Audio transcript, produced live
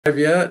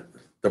Yet?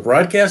 The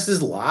broadcast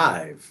is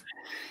live.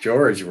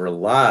 George, we're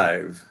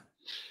live.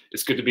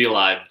 It's good to be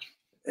alive.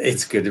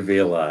 It's good to be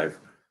alive.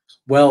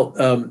 Well,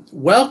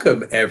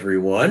 welcome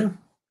everyone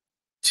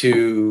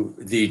to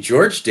the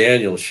George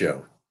Daniels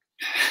Show.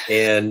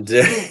 And,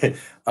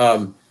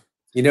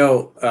 you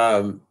know,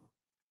 I'm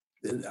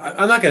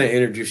not going to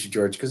introduce you,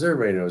 George, because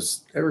everybody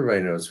knows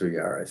who you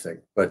are, I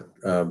think. But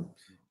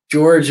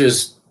George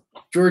is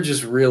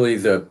really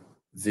the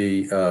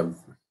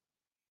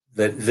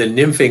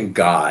nymphing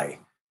guy.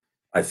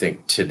 I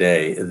think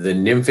today, the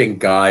nymphing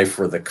guy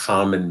for the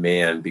common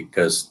man,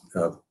 because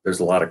there's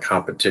a lot of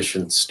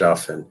competition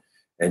stuff.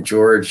 And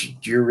George,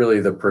 you're really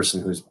the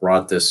person who's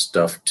brought this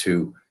stuff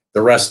to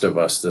the rest of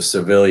us, the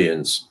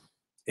civilians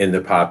in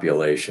the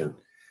population.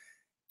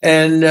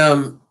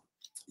 And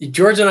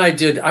George and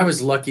I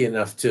was lucky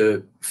enough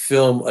to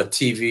film a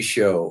TV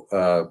show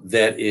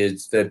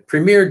that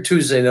premiered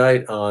Tuesday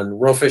night on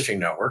World Fishing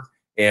Network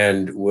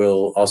and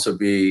will also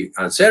be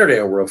on Saturday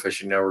on World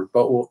Fishing Network,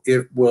 but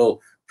it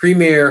will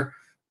premiere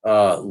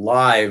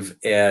live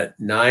at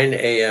 9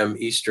 a.m.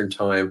 Eastern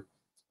time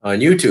on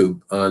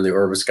YouTube on the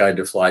Orbis Guide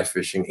to Fly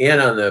Fishing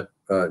and on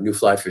the New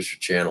Fly Fisher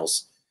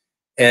channels.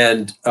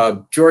 And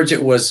George,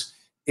 it was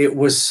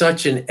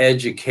such an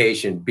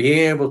education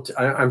being able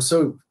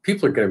to.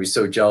 People are going to be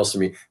so jealous of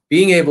me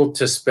being able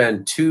to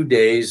spend 2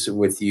 days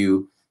with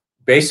you,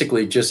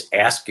 basically just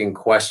asking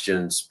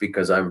questions,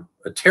 because I'm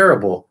a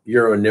terrible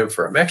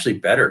Euronympher. I'm actually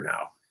better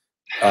now.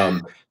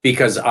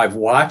 Because I've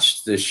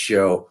watched this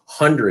show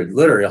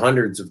literally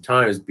hundreds of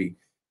times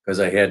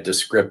because I had to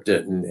script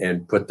it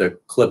and put the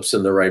clips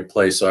in the right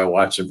place. So I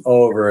watched them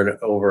over and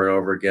over and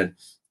over again.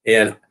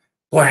 And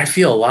boy, I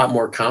feel a lot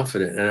more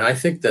confident. And I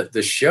think that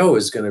the show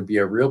is going to be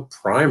a real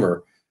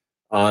primer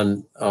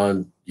on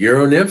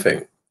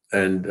Euronymphing.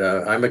 And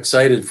I'm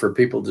excited for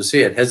people to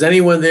see it. Has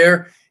anyone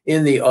there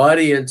in the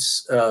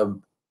audience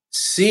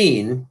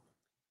seen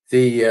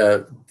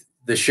the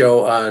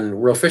show on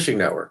World Fishing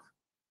Network?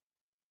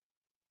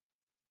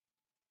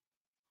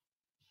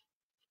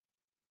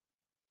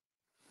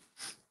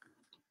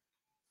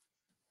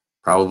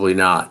 Probably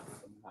not.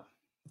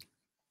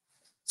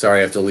 Sorry,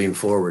 I have to lean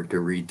forward to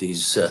read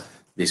these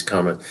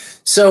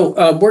comments.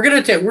 So we're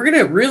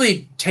gonna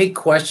really take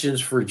questions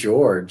for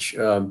George.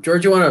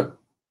 George, you want to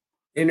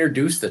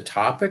introduce the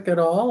topic at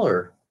all,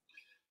 or?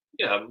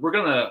 Yeah,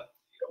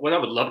 what I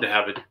would love to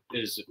have it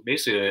is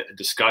basically a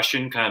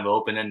discussion, kind of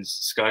open-ended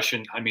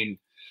discussion. I mean,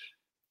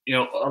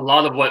 a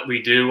lot of what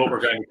we do, what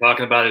we're going to be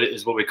talking about,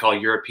 is what we call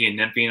European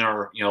nymphing,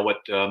 or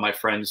what my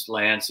friends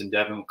Lance and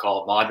Devin would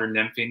call modern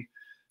nymphing.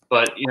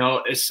 But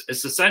it's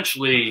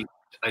essentially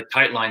a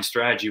tightline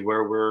strategy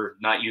where we're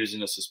not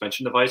using a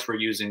suspension device. We're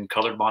using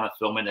colored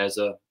monofilament as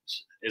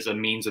a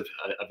means of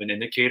an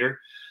indicator.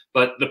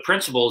 But the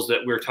principles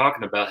that we're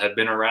talking about have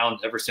been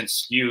around ever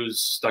since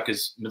Hughes stuck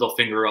his middle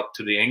finger up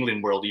to the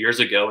angling world years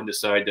ago and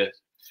decided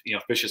to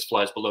fish his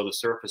flies below the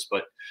surface.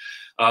 But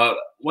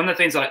one of the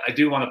things I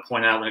do want to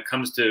point out when it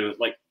comes to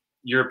like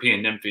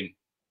European nymphing,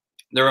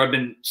 there have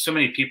been so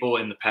many people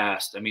in the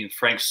past. I mean,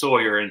 Frank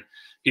Sawyer and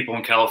people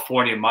in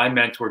California, my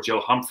mentor, Joe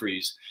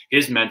Humphreys,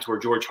 his mentor,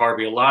 George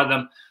Harvey, a lot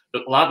of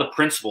the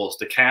principles,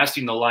 the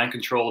casting, the line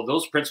control,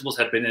 those principles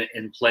have been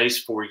in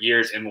place for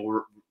years and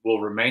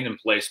will remain in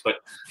place. But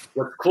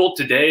what's cool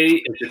today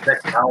is the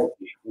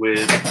technology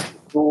with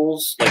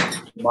tools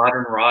like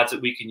modern rods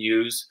that we can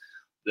use,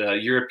 the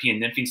European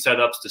nymphing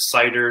setups, the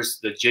sighters,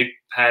 the jig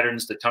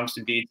patterns, the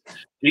tungsten beads.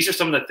 These are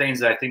some of the things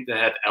that I think that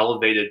have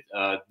elevated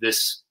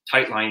this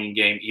tight lining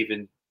game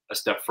even a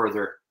step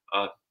further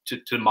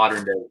to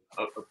modern day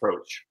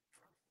approach.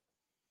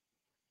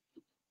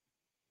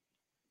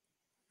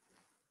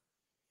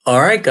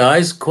 All right,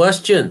 guys,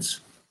 questions?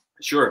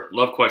 Sure,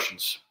 love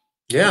questions.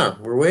 Yeah,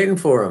 we're waiting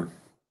for them.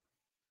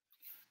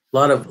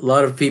 A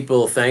lot of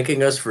people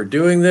thanking us for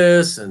doing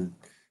this and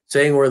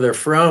saying where they're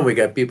from. We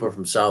got people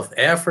from South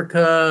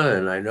Africa,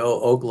 and I know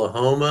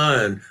Oklahoma,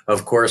 and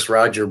of course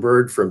Roger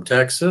Bird from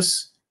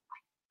Texas.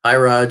 Hi,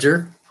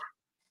 Roger.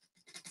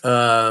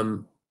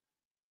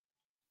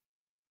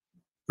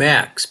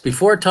 Max,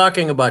 before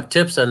talking about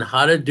tips on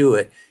how to do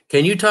it,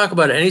 can you talk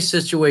about any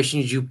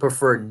situations you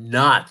prefer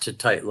not to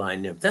tight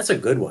line nymph? That's a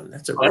good one.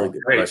 That's a really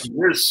good question.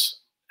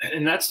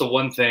 And that's the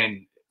one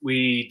thing.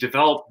 We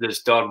developed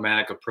this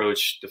dogmatic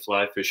approach to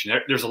fly fishing.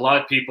 There's a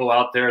lot of people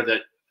out there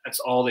that's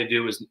all they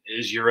do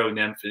is Euro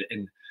nymph.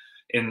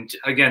 And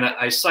again,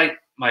 I cite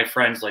my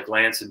friends like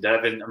Lance and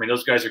Devin. I mean,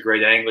 those guys are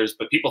great anglers,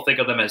 but people think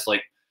of them as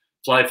like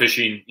fly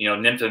fishing,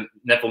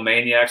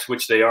 nymphomaniacs,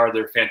 which they are.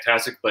 They're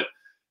fantastic. But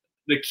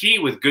the key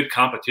with good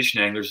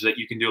competition anglers is that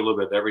you can do a little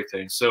bit of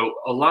everything. So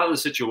a lot of the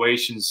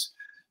situations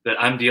that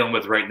I'm dealing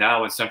with right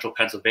now in central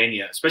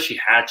Pennsylvania,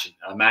 especially hatching,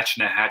 match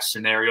and a hatch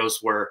scenarios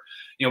where,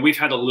 we've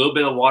had a little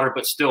bit of water,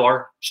 but still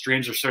our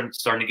streams are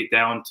starting to get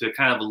down to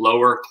kind of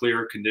lower,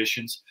 clearer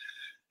conditions.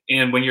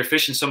 And when you're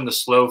fishing some of the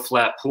slow,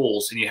 flat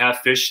pools and you have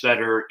fish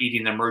that are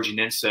eating emerging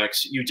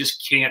insects, you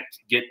just can't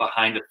get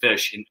behind a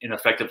fish and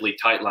effectively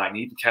tight line,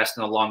 even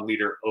casting a long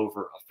leader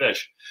over a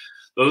fish.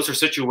 those are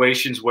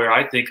situations where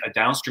I think a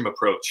downstream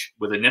approach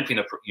with a nymphing,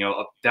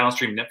 a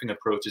downstream nymphing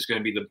approach is going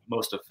to be the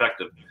most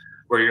effective,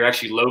 where you're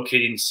actually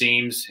locating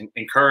seams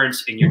and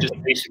currents, and you're just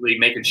basically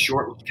making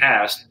short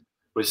cast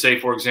with, say,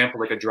 for example,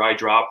 like a dry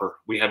dropper.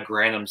 We have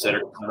granums that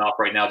are coming off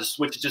right now,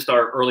 which is just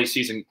our early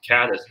season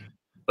caddis.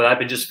 But I've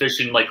been just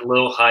fishing like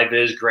little high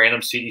vis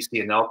granum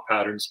CDC and elk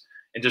patterns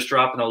and just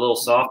dropping a little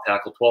soft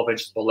tackle 12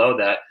 inches below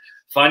that,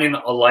 finding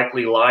a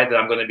likely lie that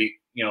I'm going to be,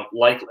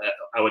 like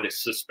I would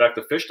suspect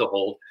the fish to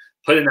hold,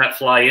 putting that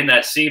fly in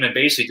that seam and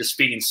basically just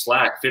feeding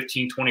slack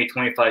 15, 20,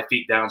 25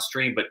 feet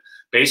downstream, but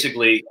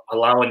basically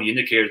allowing the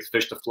indicator of the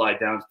fish to fly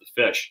down to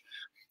the fish.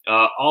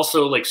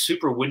 Also, like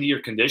super windier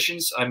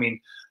conditions. I mean,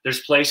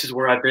 there's places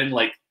where I've been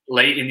like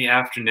late in the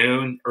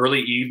afternoon,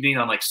 early evening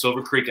on like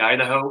Silver Creek,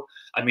 Idaho.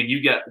 I mean, you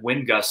get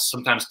wind gusts,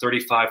 sometimes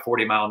 35,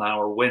 40 mile an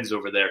hour winds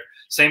over there.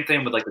 Same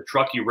thing with like the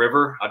Truckee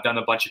River. I've done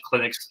a bunch of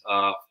clinics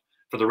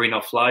for the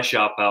Reno Fly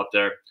Shop out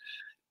there.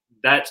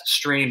 That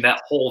stream,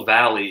 that whole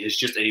valley is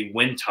just a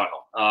wind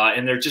tunnel.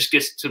 And there just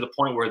gets to the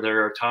point where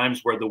there are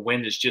times where the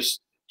wind is just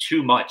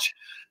too much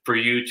for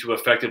you to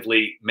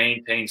effectively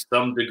maintain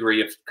some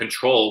degree of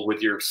control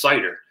with your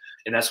sighter.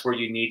 And that's where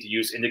you need to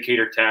use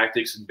indicator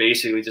tactics and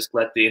basically just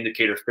let the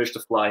indicator fish to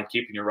fly and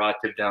keeping your rod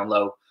tip down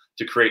low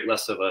to create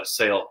less of a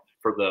sail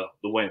for the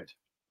wind.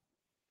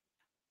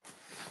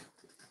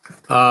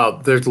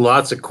 There's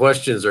lots of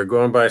questions. They're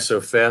going by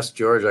so fast,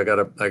 George. I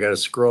gotta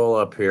scroll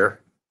up here.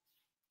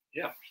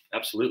 Yeah,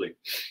 absolutely.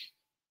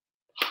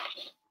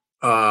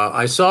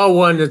 I saw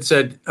one that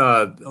said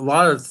a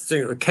lot of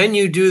things. Can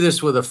you do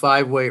this with a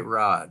 5-weight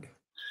rod?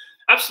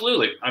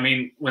 Absolutely. I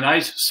mean, when I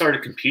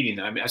started competing,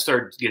 I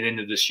started getting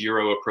into this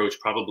Euro approach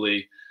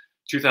probably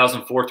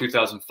 2004,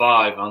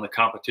 2005 on the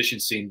competition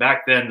scene.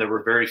 Back then, there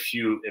were very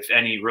few, if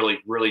any, really,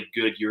 really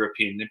good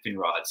European nymphing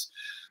rods.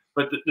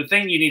 But the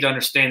thing you need to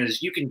understand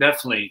is you can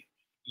definitely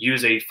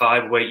use a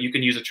 5-weight. You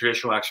can use a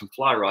traditional action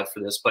fly rod for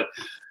this. But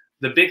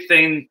the big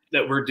thing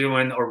that we're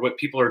doing, or what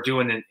people are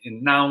doing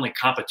in not only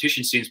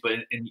competition scenes, but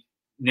in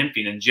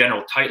nymphing in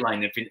general, tightline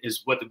nymphing,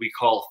 is what we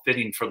call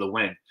fitting for the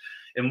wind.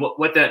 And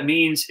what that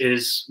means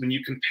is when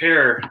you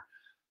compare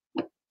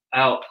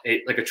out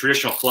like a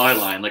traditional fly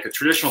line, like a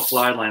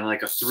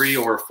 3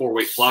 or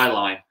 4-weight fly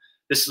line.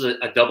 This is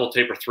a double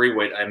taper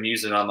 3-weight I'm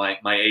using on my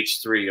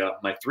H3,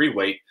 my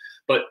 3-weight.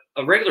 But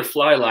a regular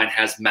fly line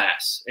has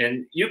mass,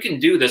 and you can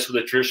do this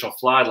with a traditional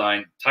fly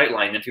line, tight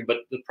line nymphing. But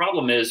the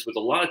problem is with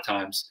a lot of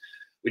times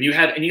when you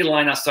have any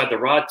line outside the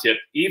rod tip,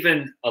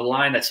 even a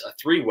line that's a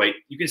 3-weight,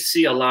 you can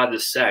see a lot of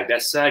this sag.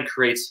 That sag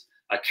creates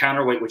a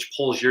counterweight which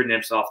pulls your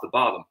nymphs off the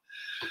bottom.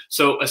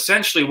 So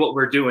essentially what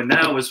we're doing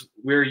now is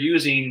we're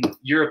using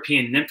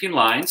European nymphing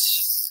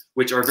lines,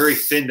 which are very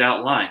thinned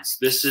out lines.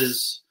 This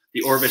is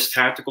the Orbis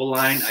tactical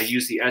line. I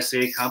use the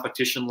SA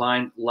competition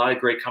line. A lot of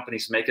great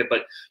companies make it,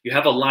 but you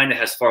have a line that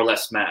has far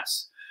less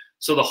mass.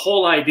 So the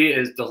whole idea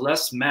is the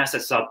less mass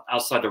that's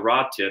outside the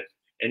rod tip,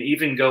 and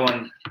even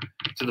going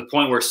to the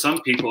point where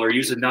some people are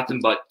using nothing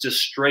but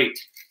just straight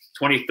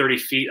 20, 30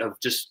 feet of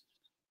just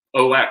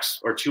OX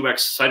or 2X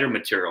cider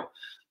material.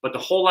 But the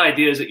whole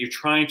idea is that you're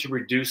trying to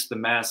reduce the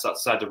mass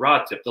outside the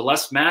rod tip. The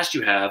less mass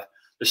you have,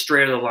 the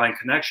straighter the line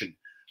connection.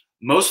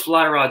 Most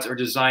fly rods are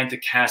designed to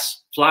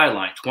cast fly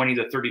line, 20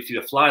 to 30 feet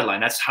of fly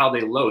line. That's how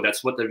they load.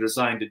 That's what they're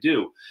designed to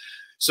do.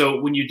 So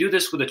when you do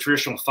this with a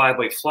traditional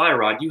 5-weight fly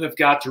rod, you have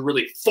got to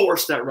really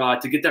force that rod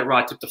to get that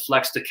rod tip to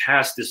flex to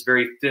cast this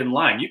very thin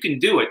line. You can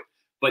do it,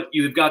 but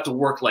you've got to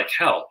work like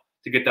hell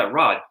to get that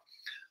rod.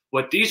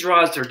 What these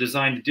rods are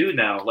designed to do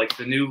now, like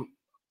the new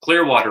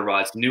Clearwater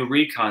rods, the new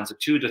Recons, the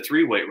 2 to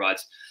 3-weight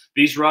rods,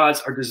 these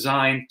rods are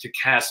designed to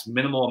cast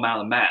minimal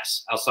amount of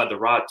mass outside the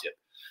rod tip.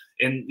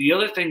 And the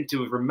other thing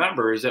to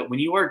remember is that when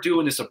you are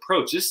doing this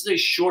approach, this is a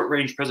short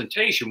range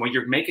presentation where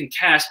you're making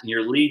cast and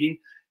you're leading,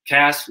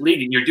 cast,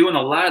 leading. You're doing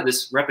a lot of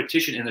this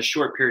repetition in a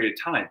short period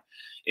of time.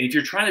 And if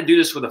you're trying to do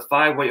this with a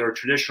 5-weight or a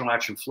traditional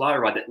action fly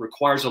rod that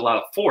requires a lot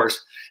of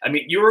force, I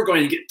mean, you're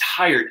going to get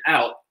tired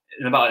out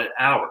in about an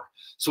hour.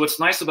 So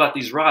what's nice about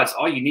these rods,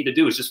 all you need to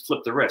do is just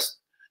flip the wrist.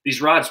 These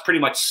rods pretty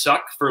much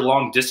suck for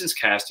long distance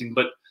casting,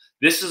 but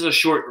this is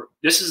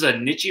a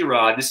niche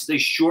rod. This is a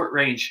short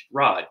range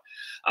rod.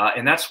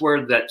 And that's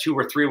where that 2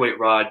 or 3-weight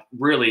rod,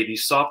 really,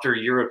 these softer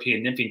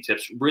European nymphing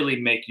tips really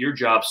make your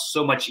job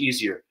so much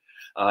easier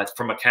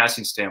from a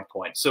casting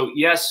standpoint. So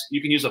yes,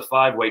 you can use a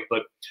 5-weight,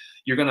 but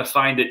you're going to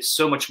find it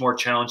so much more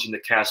challenging to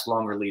cast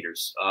longer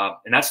leaders.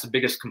 And that's the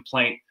biggest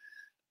complaint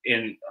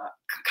in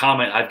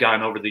comment I've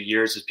gotten over the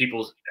years is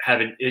people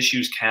having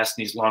issues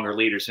casting these longer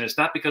leaders. And it's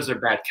not because they're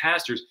bad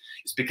casters,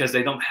 it's because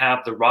they don't have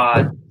the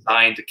rod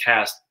designed to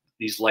cast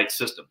these light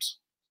systems.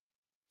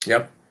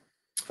 Yep.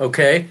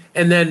 Okay.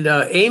 And then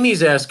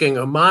Amy's asking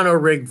a mono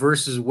rig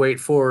versus weight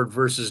forward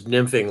versus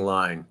nymphing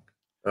line.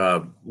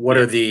 What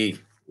are the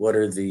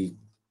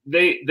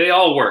They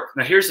all work.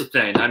 Now here's the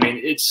thing. I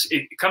mean,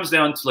 it comes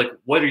down to like,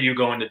 what are you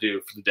going to do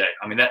for the day?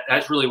 I mean,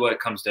 that's really what it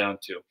comes down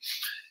to.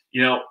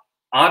 You know,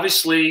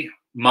 obviously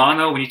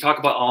mono, when you talk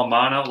about all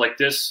mono like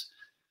this,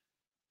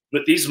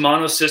 But these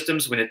mono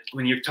systems,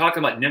 when you're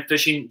talking about nymph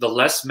fishing, the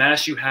less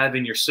mass you have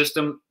in your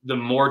system, the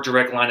more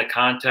direct line of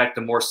contact,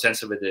 the more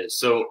sensitive it is.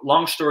 So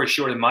long story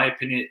short, in my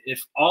opinion,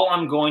 if all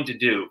I'm going to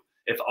do,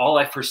 if all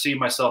I foresee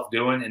myself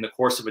doing in the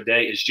course of a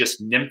day is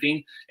just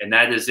nymphing, and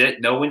that is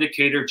it, no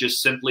indicator,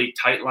 just simply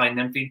tight line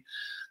nymphing,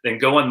 then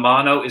going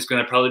mono is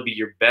going to probably be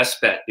your best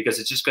bet, because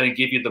it's just going to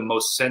give you the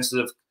most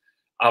sensitive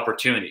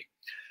opportunity.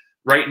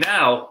 Right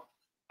now,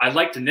 I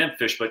like to nymph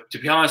fish, but to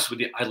be honest with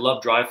you, I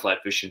love dry fly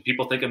fishing.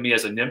 People think of me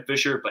as a nymph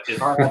fisher, but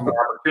if I have an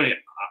opportunity,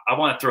 I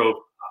want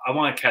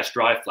to catch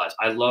dry flies.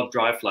 I love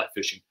dry fly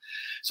fishing.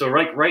 So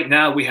right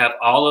now we have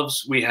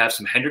olives, we have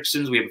some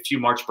Hendricksons, we have a few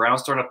March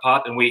Browns starting to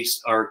pop, and we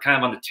are kind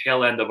of on the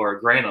tail end of our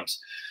granums.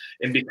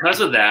 And because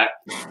of that,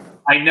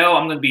 I know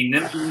I'm going to be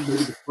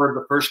nymphing for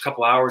the first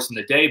couple hours in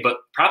the day, but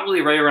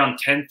probably right around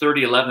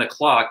 10:30, 11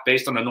 o'clock,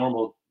 based on a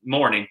normal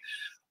morning,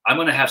 I'm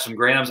going to have some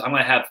grams. I'm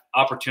going to have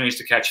opportunities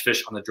to catch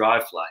fish on the dry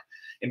fly.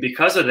 And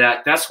because of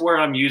that, that's where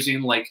I'm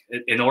using like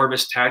an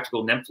Orvis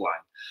tactical nymph line.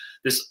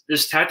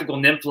 This tactical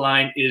nymph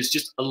line is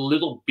just a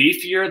little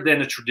beefier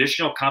than a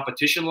traditional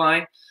competition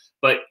line,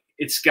 but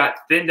it's got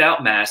thinned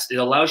out mass. It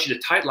allows you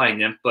to tight line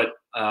nymph, but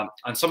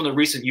on some of the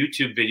recent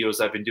YouTube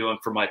videos I've been doing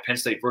for my Penn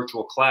State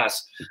virtual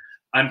class,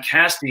 I'm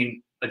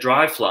casting a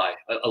dry fly,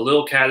 a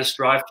little caddis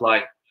dry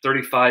fly,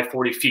 35,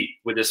 40 feet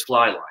with this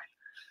fly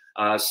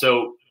line.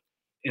 So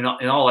in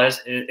all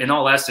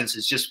essence,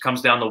 it just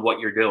comes down to what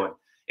you're doing.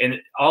 And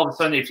all of a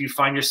sudden, if you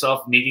find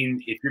yourself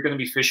needing, if you're going to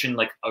be fishing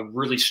like a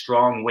really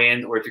strong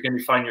wind, or if you're going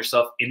to find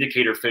yourself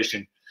indicator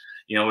fishing,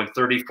 you know, in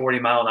 30, 40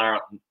 mile an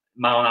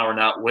hour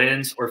knot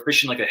winds, or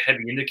fishing like a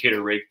heavy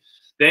indicator rig,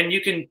 then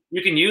you can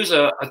use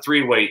a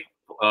 3-weight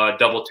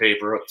double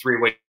tape or a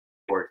 3-weight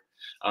board.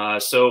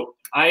 So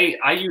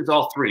I use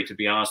all three, to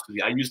be honest with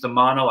you. I use the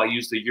mono, I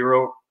use the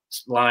Euro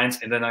lines,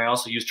 and then I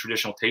also use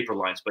traditional taper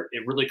lines. But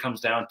it really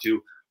comes down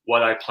to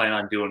what I plan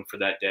on doing for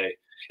that day.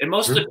 And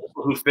most of the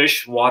people who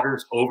fish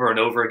waters over and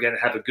over again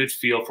have a good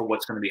feel for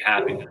what's going to be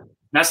happening. I'm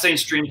not saying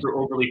streams are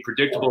overly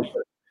predictable,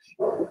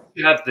 but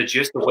you have the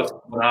gist of what's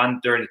going on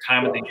during the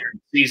time of the year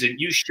and season.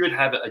 You should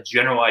have a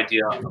general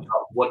idea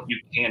about what you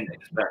can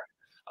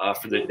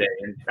expect for the day,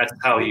 and that's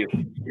how you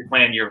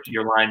plan your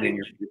line and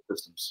your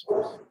systems.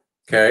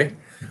 Okay.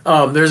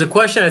 There's a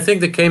question I think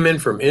that came in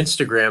from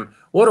Instagram.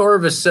 What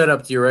Orvis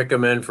setup do you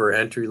recommend for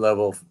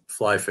entry-level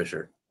fly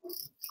fisher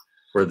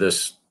for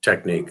this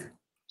technique?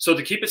 So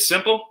to keep it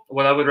simple,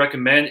 what I would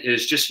recommend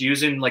is just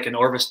using like an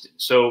Orvis.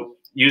 So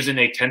using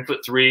a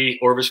 10'3"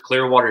 Orvis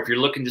Clearwater. If you're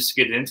looking just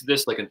to get into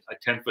this, like a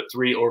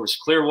 10'3" Orvis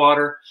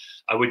Clearwater,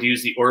 I would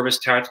use the Orvis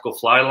Tactical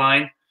Fly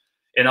Line.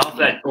 And off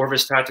that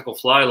Orvis Tactical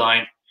Fly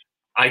Line,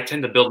 I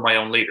tend to build my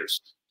own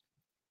leaders.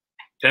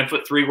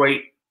 10'3"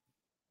 weight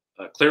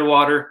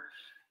Clearwater,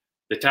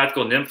 the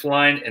Tactical Nymph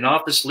line. And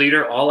off this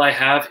leader, all I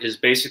have is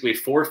basically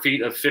 4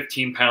 feet of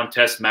 15-pound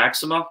test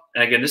maxima.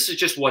 And again, this is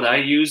just what I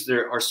use.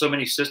 There are so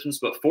many systems,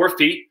 but 4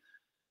 feet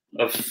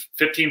of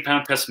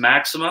 15-pound test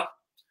maxima.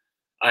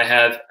 I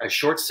have a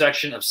short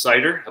section of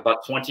cider,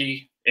 about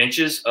 20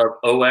 inches of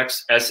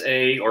OX,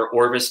 SA, or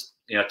Orvis,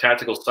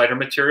 tactical cider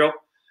material.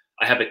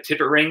 I have a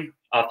tippet ring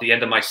off the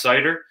end of my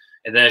cider,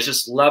 and then it's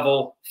just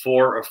level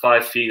 4 or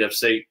 5 feet of,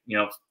 say,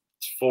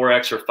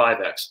 4X or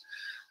 5X.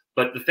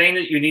 But the thing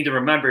that you need to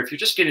remember, if you're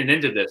just getting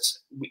into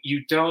this,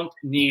 you don't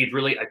need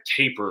really a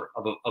taper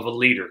of a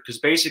leader, because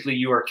basically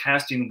you are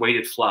casting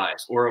weighted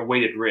flies or a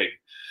weighted rig,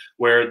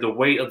 where the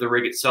weight of the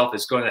rig itself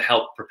is going to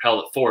help propel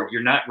it forward.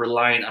 You're not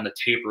relying on the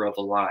taper of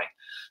a line.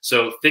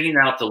 So thinning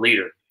out the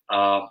leader,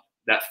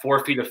 that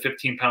 4 feet of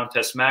 15-pound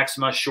test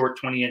maxima, short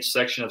 20-inch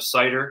section of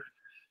cider,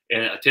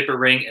 and a tippet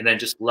ring, and then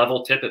just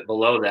level tippet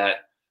below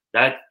that,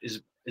 that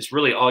is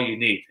really all you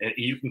need. And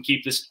you can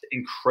keep this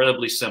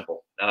incredibly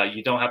simple.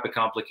 You don't have to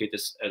complicate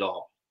this at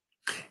all.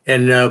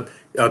 And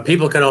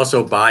people can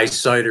also buy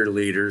cider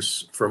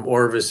leaders from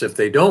Orvis if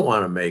they don't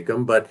want to make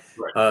them. But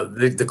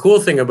the cool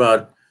thing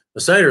about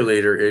the cider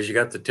leader is you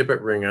got the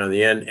tippet ring on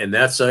the end, and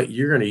that's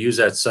you're going to use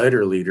that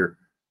cider leader.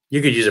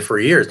 You could use it for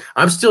years.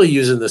 I'm still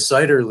using the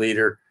cider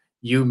leader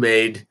you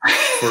made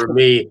for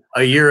me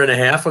a year and a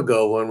half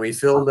ago when we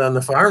filmed on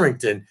the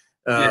Farmington.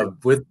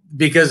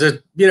 Because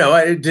it,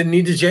 I didn't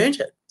need to change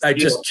it. I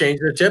just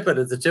changed the tippet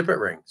at the tippet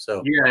ring.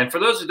 So and for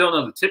those who don't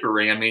know the tippet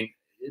ring, I mean,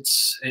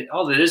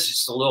 all it is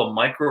just a little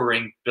micro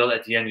ring built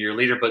at the end of your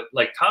leader. But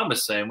like Tom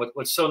was saying,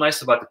 what's so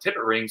nice about the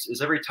tippet rings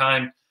is every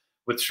time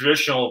with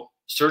traditional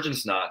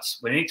surgeon's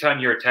knots, anytime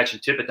you're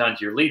attaching tippet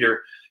onto your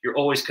leader, you're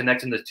always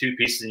connecting the two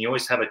pieces, and you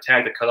always have a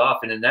tag to cut off.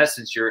 And in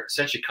essence, you're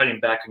essentially cutting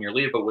back on your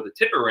leader. But with the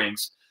tippet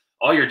rings,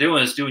 all you're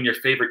doing is doing your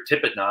favorite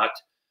tippet knot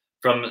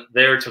from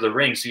there to the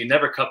ring, so you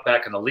never cut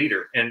back on the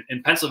leader. And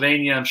in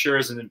Pennsylvania, I'm sure,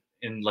 as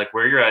in like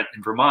where you're at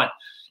in Vermont,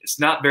 it's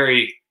not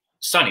very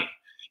sunny.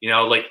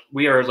 Like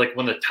we are like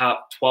one of the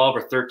top 12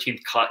 or 13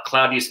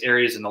 cloudiest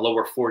areas in the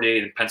lower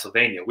 48 in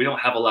Pennsylvania. We don't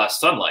have a lot of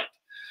sunlight.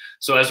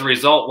 So as a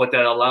result, what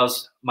that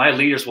allows, my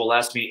leaders will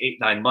last me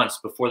 8-9 months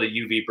before the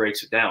UV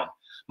breaks it down.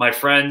 My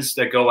friends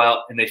that go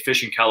out and they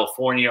fish in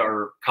California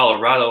or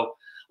Colorado,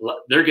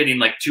 they're getting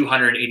like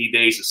 280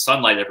 days of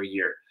sunlight every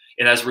year.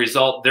 And as a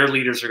result, their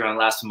leaders are going to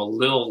last them a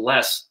little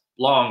less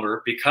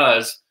longer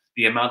because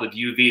the amount of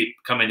UV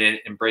coming in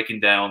and breaking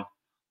down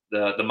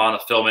the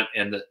monofilament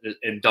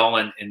and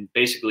dulling and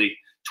basically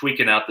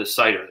tweaking out the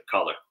cider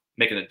color,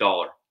 making it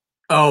duller.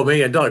 Oh,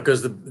 making it duller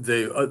because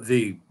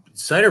the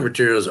cider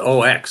material is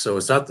OX, so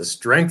it's not the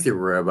strength you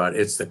worry about;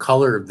 it's the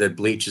color that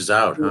bleaches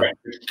out. Correct.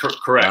 Huh?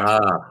 Correct.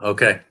 Ah,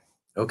 okay,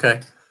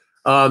 okay.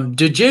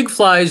 Do jig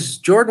flies?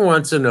 Jordan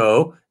wants to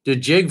know: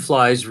 did jig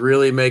flies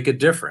really make a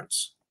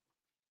difference?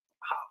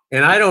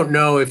 And I don't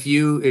know if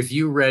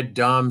you read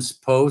Dom's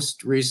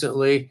post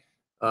recently,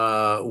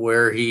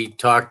 where he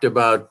talked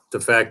about the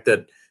fact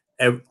that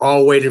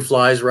all weighted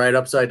flies ride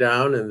upside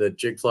down, and the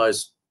jig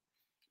flies.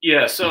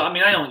 Yeah, so I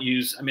mean,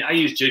 I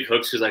use jig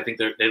hooks because I think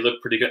they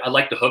look pretty good. I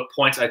like the hook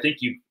points. I think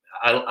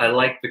I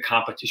like the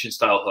competition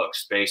style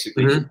hooks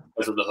basically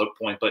because of the hook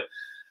point. But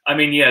I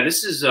mean, yeah,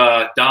 this is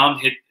Dom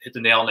hit the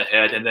nail on the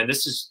head, and then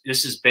this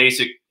is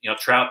basic,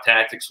 trout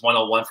tactics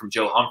 101 from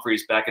Joe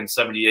Humphreys back in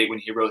 '78 when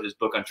he wrote his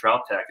book on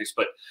trout tactics.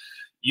 But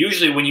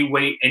usually, when you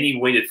weigh any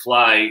weighted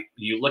fly,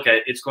 you look at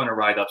it, it's going to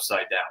ride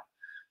upside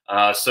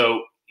down.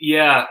 So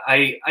yeah,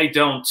 I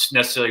don't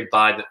necessarily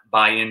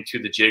buy into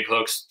the jig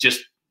hooks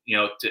just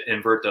to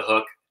invert the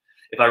hook.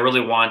 If I really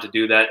wanted to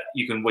do that,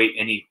 you can weight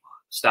any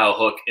style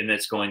hook and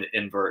it's going to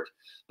invert.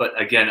 But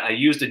again, I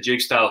use the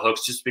jig style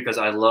hooks just because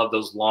I love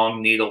those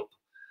long needle.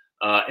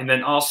 And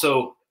then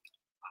also,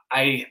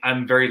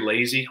 I'm very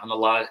lazy on a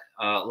lot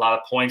of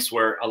points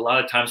where a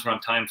lot of times when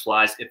I'm tying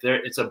flies, if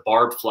it's a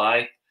barbed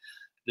fly,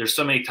 there's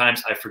so many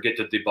times I forget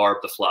to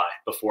debarb the fly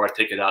before I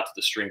take it out to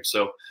the stream.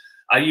 So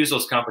I use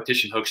those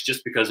competition hooks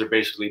just because they're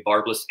basically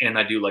barbless, and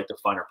I do like the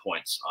finer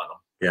points on them.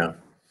 Yeah.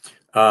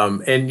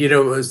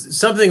 And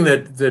something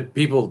that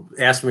people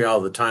ask me all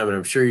the time, and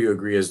I'm sure you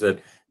agree, is that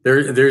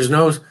there's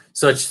no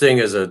such thing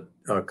as a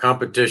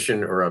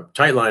competition or a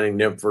tight lining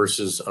nymph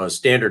versus a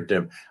standard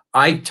nymph.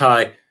 I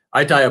tie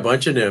a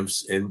bunch of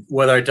nymphs, and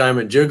whether I tie them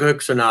in jig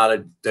hooks or not,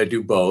 I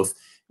do both.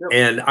 Yep.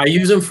 And I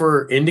use them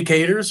for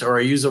indicators, or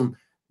I use them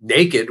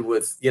naked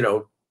with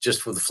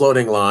just with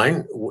floating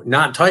line,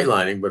 not tight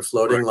lining, but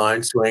floating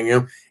line, swinging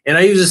them. And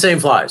I use the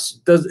same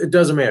flies. It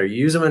doesn't matter. You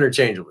use them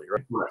interchangeably,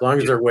 right? As long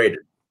as they're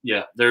weighted.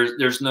 Yeah,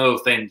 there's no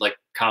thing like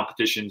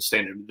competition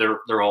standard.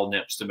 They're all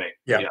nymphs to me.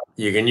 Yeah,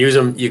 you can use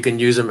them. You can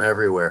use them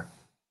everywhere.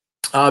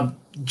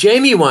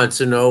 Jamie wants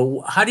to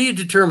know, how do you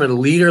determine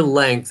leader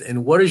length,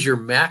 and what is your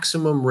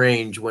maximum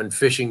range when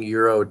fishing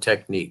Euro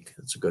technique?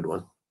 That's a good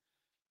one.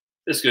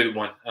 It's a good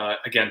one.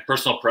 Again,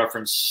 personal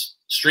preference.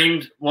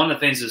 Streamed, one of the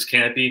things is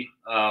canopy.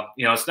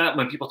 It's not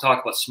when people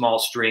talk about small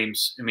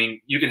streams. I mean,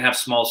 you can have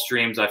small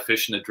streams. I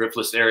fish in the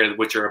driftless area,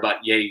 which are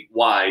about yay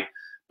wide,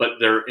 but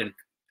they're in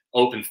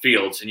open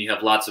fields, and you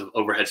have lots of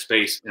overhead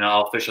space.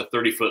 I'll fish a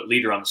 30-foot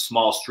leader on a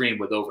small stream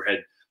with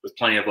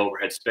plenty of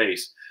overhead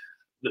space.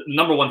 The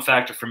number one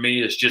factor for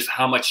me is just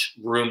how much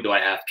room do I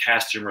have,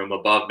 casting room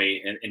above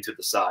me and into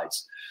the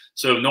sides.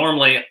 So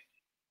normally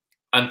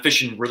I'm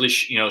fishing really,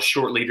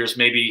 short leaders.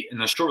 Maybe,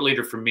 and a short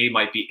leader for me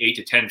might be 8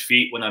 to 10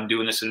 feet when I'm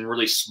doing this in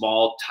really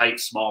small,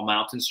 tight, small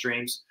mountain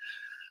streams.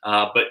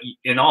 But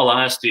in all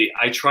honesty,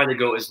 I try to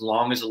go as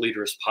long as a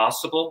leader as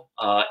possible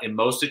in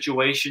most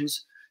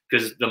situations,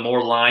 because the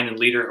more line and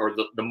leader, or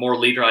the more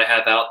leader I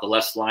have out, the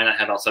less line I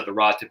have outside the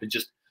rod tip, and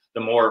just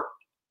the more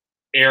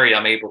area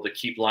I'm able to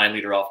keep line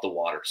leader off the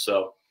water.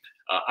 So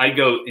I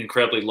go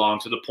incredibly long,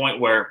 to the point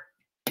where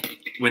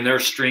when there are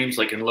streams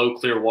like in low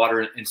clear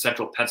water in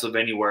central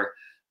Pennsylvania where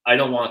I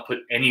don't want to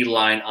put any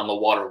line on the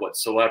water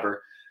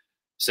whatsoever,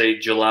 say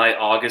July,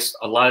 August,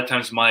 a lot of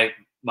times my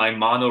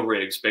mono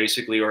rigs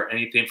basically are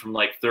anything from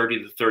like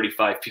 30 to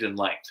 35 feet in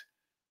length.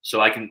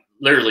 So I can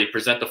literally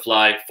present the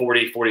fly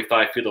 40,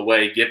 45 feet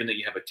away, given that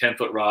you have a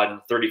 10-foot rod and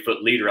a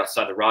 30-foot leader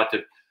outside the rod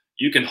tip.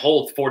 You can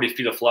hold 40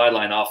 feet of fly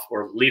line off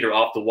or leader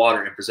off the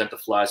water and present the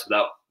flies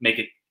without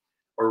making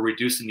or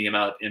reducing the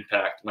amount of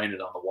impact landed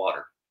on the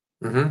water.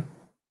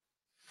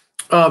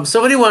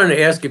 Somebody wanted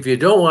to ask, if you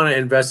don't want to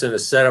invest in a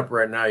setup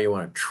right now, you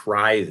want to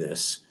try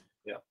this.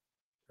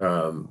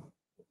 Yeah.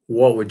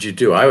 What would you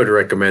do? I would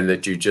recommend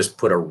that you just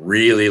put a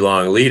really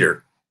long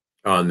leader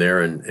on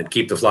there and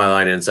keep the fly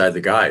line inside the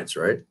guides,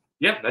 right?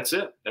 Yeah, that's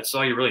it. That's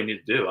all you really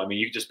need to do. I mean,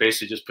 you just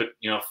basically just put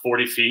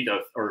 40 feet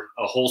or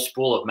a whole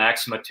spool of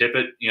Maxima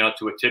tippet,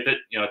 to a tippet,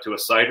 to a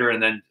cider,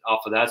 and then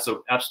off of that.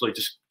 So absolutely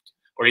just,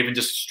 or even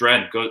just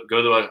strand. Go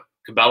to a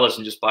Cabela's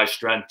and just buy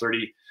strand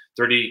 30,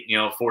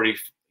 40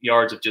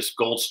 yards of just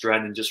gold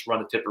strand and just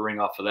run the tipper ring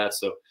off of that.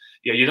 So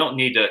yeah, you don't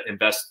need to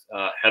invest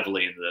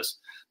heavily into this.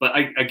 But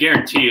I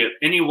guarantee you,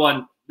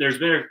 there's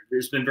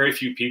been very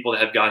few people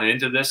that have gotten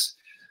into this.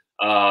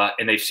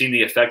 And they've seen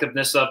the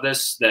effectiveness of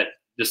this that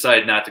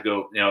decide not to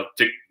go,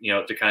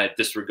 to kind of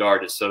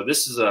disregard it. So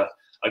this is a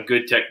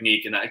good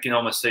technique, and I can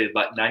almost say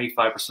about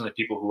 95% of the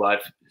people who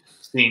I've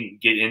seen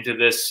get into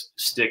this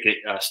stick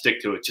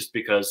to it, just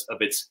because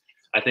of its,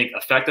 I think,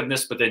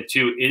 effectiveness. But then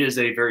too, it is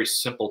a very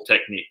simple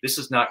technique. This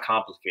is not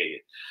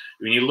complicated.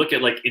 When you look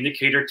at like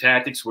indicator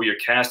tactics, where you're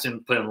casting,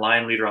 putting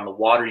line leader on the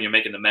water, and you're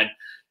making the men,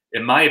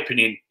 in my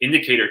opinion,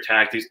 indicator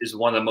tactics is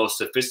one of the most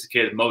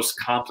sophisticated, most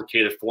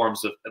complicated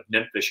forms of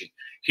nymph fishing.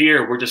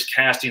 Here, we're just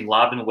casting,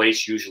 lobbing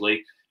weights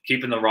usually,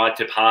 keeping the rod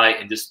tip high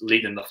and just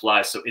leading the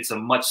fly. So it's a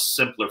much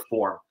simpler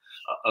form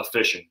of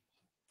fishing.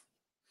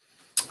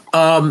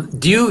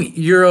 Do you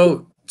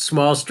Euro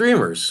small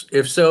streamers?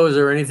 If so, is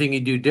there anything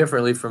you do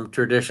differently from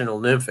traditional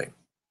nymphing?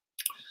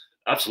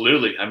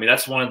 Absolutely. I mean,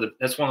 that's one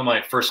of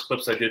my first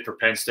clips I did for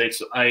Penn State.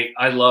 So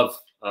I love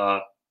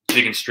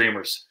jigging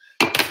streamers.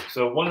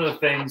 So one of the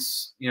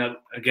things, you know,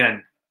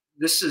 again,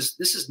 this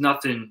is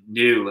nothing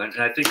new, and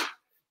I think,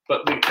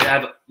 but we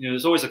have, you know,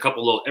 there's always a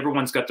couple little.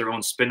 Everyone's got their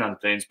own spin on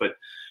things, but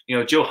you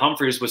know, Joe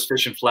Humphreys was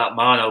fishing flat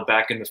mono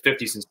back in the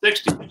 50s and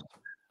 60s.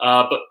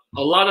 But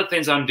a lot of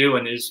things I'm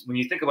doing is, when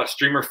you think about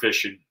streamer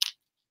fishing,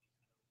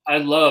 I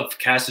love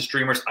casting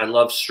streamers. I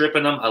love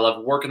stripping them. I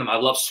love working them. I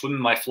love swimming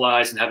my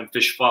flies and having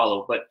fish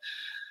follow. But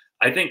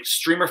I think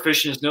streamer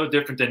fishing is no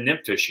different than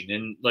nymph fishing.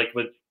 And like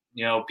what,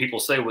 you know, people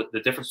say, what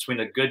the difference between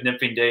a good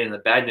nymphing day and a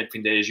bad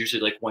nymphing day is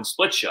usually like one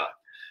split shot.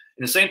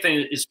 And the same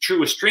thing is true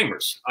with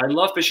streamers. I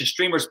love fishing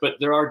streamers, but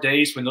there are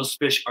days when those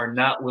fish are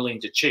not willing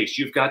to chase.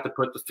 You've got to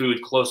put the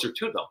food closer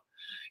to them.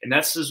 And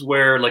that's is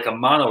where, like a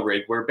mono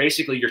rig, where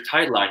basically you're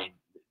tightlining.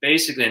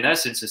 Basically, in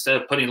essence, instead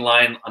of putting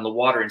line on the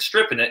water and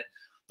stripping it,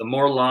 the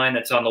more line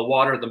that's on the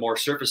water, the more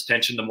surface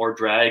tension, the more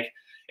drag,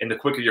 and the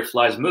quicker your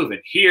fly's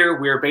moving. Here,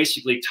 we're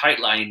basically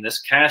tightlining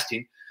this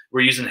casting.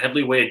 We're using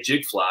heavily weighted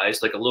jig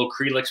flies, like a little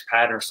Crelix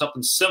pattern or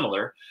something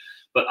similar.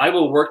 But I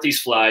will work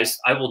these flies.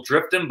 I will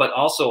drift them, but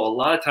also a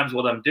lot of times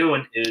what I'm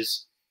doing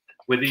is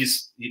with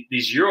these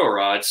Euro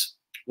rods,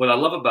 what I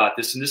love about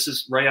this, and this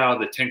is right out of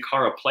the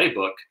Tenkara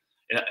playbook,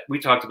 and we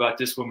talked about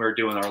this when we were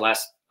doing our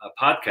last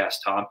podcast,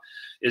 Tom,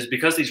 is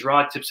because these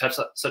rod tips have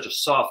such a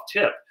soft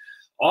tip,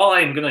 all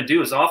I'm going to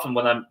do is often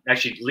when I'm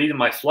actually leading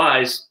my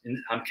flies and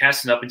I'm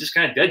casting up and just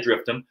kind of dead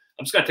drift them,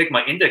 I'm just going to take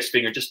my index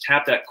finger and just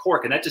tap that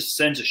cork, and that just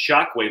sends a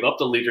shock wave up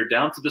the leader,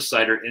 down through the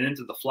sider, and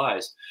into the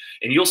flies.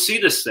 And you'll see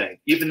this thing,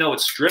 even though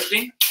it's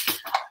drifting,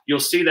 you'll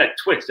see that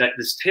twitch,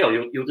 this tail,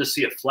 you'll just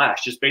see it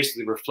flash, just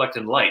basically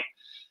reflecting light.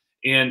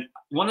 And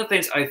one of the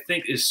things I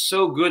think is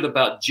so good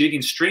about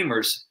jigging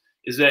streamers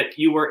is that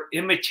you are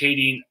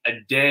imitating a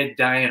dead,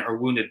 dying, or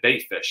wounded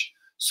bait fish.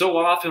 So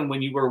often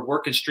when you are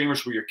working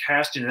streamers where you're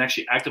casting and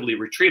actually actively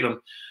retrieve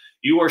them,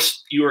 you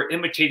are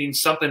imitating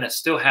something that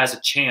still has a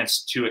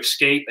chance to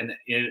escape.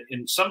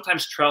 And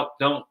sometimes trout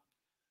don't,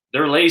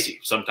 they're lazy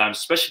sometimes,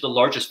 especially the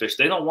largest fish.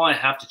 They don't want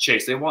to have to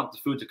chase. They want the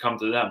food to come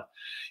to them.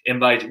 And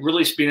by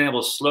really being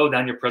able to slow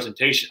down your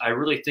presentation, I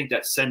really think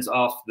that sends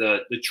off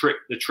the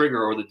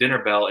trigger or the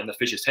dinner bell in the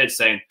fish's head,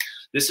 saying,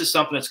 this is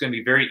something that's going to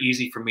be very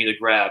easy for me to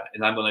grab,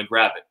 and I'm going to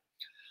grab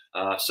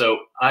it. So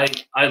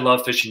I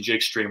love fishing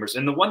jig streamers.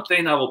 And the one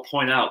thing I will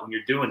point out when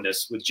you're doing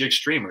this with jig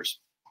streamers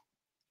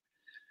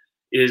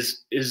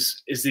is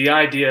the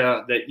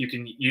idea that you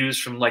can use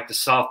from like the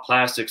soft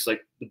plastics,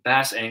 like the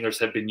bass anglers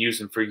have been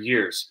using for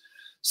years.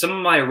 Some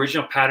of my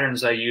original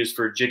patterns I used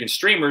for jig and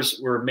streamers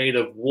were made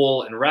of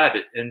wool and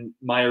rabbit. And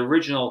my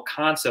original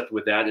concept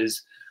with that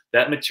is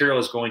that material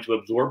is going to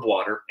absorb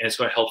water and it's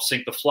going to help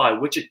sink the fly,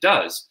 which it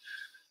does.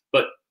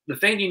 But the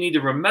thing you need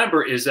to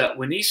remember is that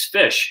when these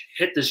fish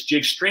hit this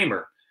jig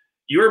streamer,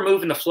 you're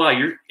moving the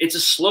fly. It's a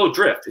slow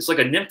drift. It's like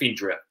a nymphing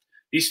drift.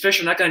 These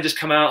fish are not going to just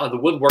come out of the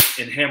woodwork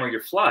and hammer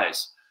your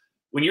flies.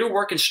 When you're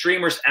working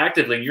streamers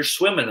actively and you're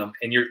swimming them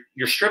and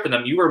you're stripping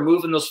them, you are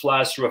moving those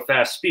flies through a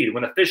fast speed.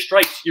 When a fish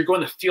strikes, you're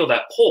going to feel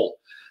that pull.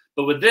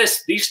 But with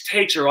this, these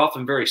takes are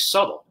often very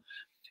subtle.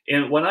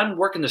 And when I'm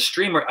working the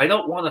streamer, I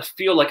don't want to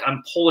feel like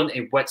I'm pulling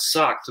a wet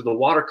sock through the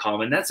water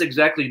column. And that's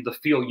exactly the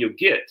feel you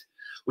get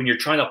when you're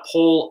trying to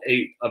pull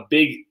a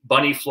big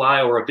bunny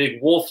fly or a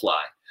big wool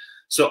fly.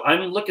 So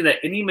I'm looking at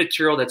any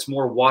material that's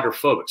more water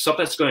phobic,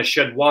 something that's going to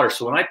shed water.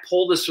 So when I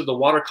pull this through the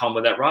water column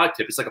with that rod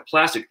tip, it's like a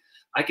plastic.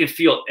 I can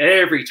feel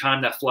every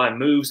time that fly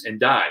moves and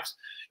dives.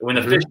 And when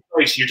the fish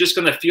strikes, you're just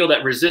going to feel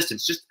that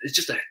resistance. It's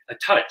just a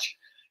touch.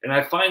 And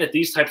I find that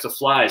these types of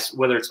flies,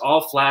 whether it's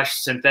all flash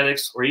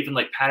synthetics or even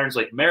like patterns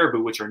like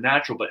marabou, which are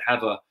natural but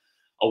have a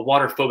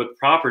water phobic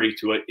property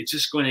to it, it's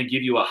just going to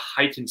give you a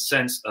heightened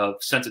sense of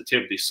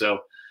sensitivity.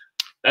 So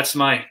that's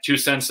my 2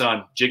 cents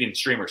on jigging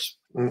streamers.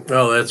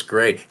 Oh, that's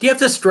great. Do you have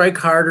to strike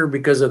harder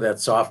because of that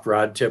soft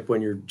rod tip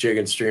when you're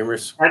jigging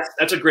streamers?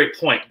 That's a great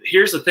point.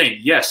 Here's the thing.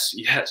 Yes,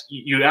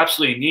 you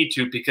absolutely need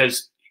to,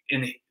 because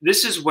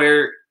this is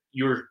where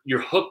your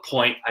hook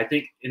point, I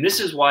think, and this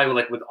is why,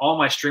 like with all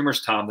my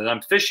streamers, Tom, that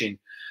I'm fishing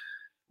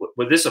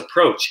with this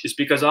approach, is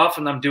because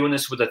often I'm doing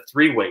this with a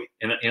 3-weight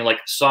and like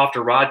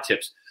softer rod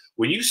tips.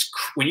 When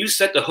you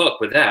set the hook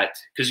with that,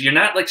 because you're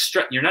not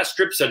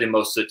strip setting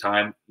most of the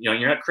time,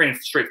 you're not creating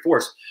straight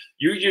force.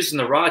 You're using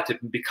the rod tip,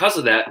 and because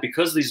of that,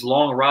 because these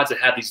long rods that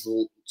have these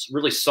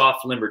really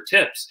soft, limber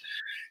tips,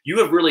 you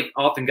have really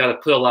often got to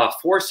put a lot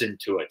of force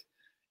into it.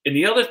 And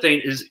the other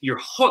thing is your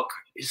hook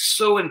is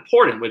so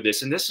important with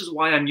this, and this is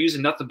why I'm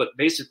using nothing but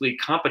basically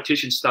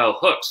competition-style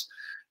hooks,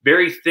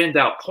 very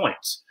thinned-out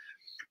points.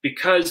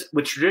 Because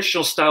with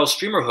traditional style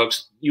streamer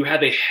hooks, you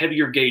have a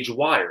heavier gauge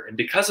wire, and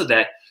because of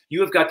that,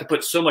 you have got to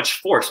put so much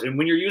force. And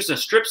when you're using a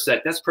strip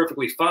set, that's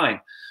perfectly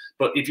fine.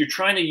 But if you're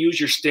trying to use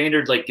your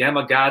standard like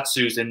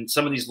Gamakatsus and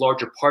some of these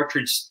larger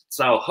partridge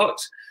style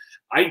hooks,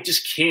 I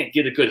just can't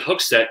get a good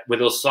hook set with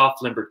those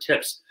soft limber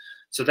tips.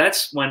 So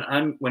that's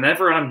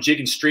whenever I'm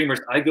jigging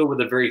streamers, I go with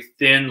a very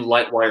thin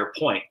light wire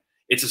point.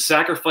 It's a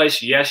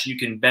sacrifice. Yes, you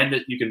can bend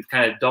it. You can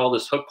kind of dull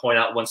this hook point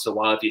out once in a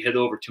while if you hit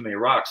over too many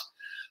rocks.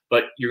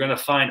 But you're going to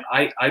find,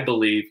 I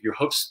believe, your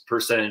hook set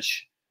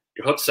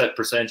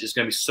percentage is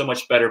going to be so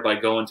much better by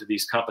going to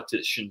these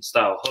competition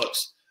style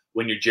hooks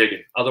when you're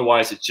jigging.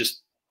 Otherwise, it's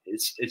just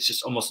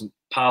almost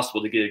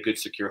impossible to get a good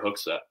secure hook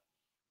set.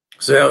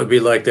 So that would be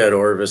like that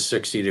Orvis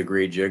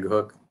 60-degree jig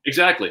hook.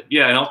 Exactly.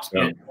 Yeah,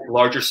 and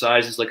larger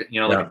sizes, like like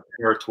a 10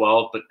 or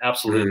 12, but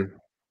absolutely.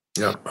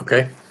 Mm-hmm. Yeah.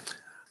 Okay.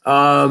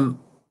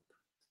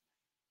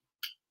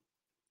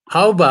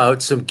 How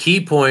about some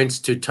key points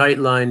to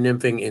tightline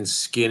nymphing in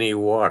skinny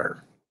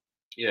water?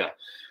 Yeah.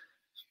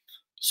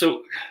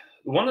 So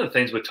one of the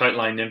things with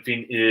tightline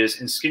nymphing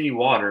is in skinny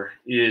water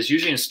is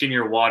usually in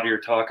skinnier water, you're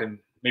talking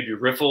maybe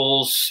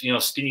riffles,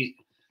 skinny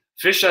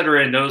fish that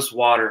are in those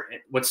water.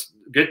 What's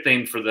a good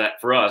thing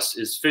for us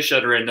is fish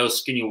that are in those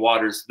skinny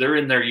waters, they're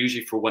in there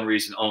usually for one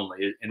reason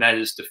only, and that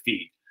is to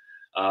feed.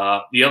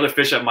 The other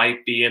fish that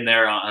might be in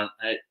there at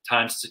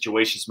times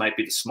situations might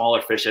be the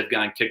smaller fish that have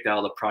gotten kicked out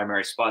of the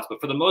primary spots.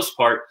 But for the most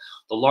part,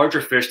 the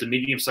larger fish, the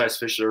medium-sized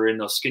fish that are in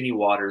those skinny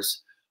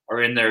waters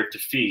are in there to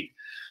feed.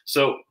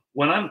 So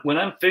when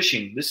I'm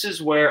fishing, this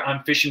is where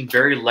I'm fishing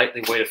very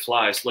lightly weighted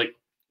flies. Like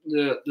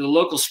the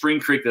local spring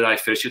creek that I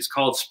fish, it's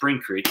called Spring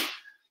Creek.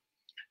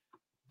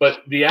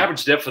 But the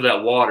average depth of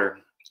that water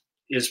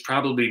is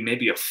probably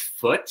maybe a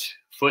foot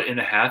and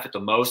a half at the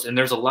most. And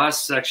there's a lot of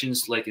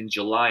sections like in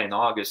July and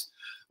August,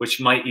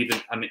 which might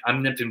even,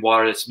 I'm nymphing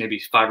water that's maybe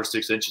 5 or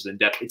 6 inches in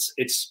depth.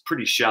 It's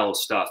pretty shallow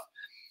stuff.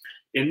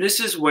 And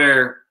this is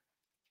where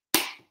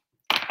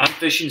I'm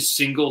fishing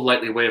single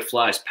lightly weighted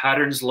flies,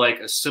 patterns like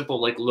a simple,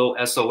 like little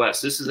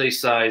SOS. This is a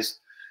size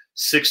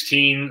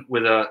 16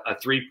 with a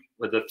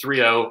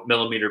 3.0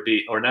 millimeter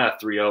bead, or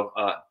not a 3.0,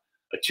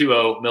 a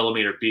 2.0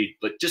 millimeter bead,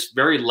 but just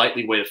very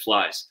lightly weighted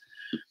flies.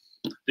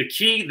 The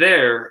key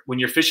there, when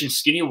you're fishing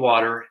skinny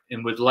water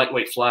and with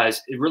lightweight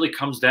flies, it really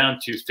comes down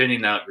to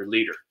thinning out your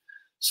leader.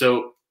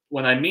 So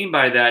what I mean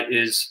by that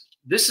is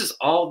this is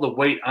all the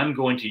weight I'm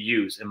going to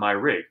use in my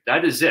rig.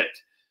 That is it.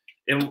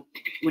 And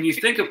when you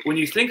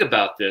think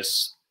about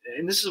this,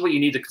 and this is what you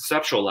need to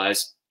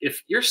conceptualize,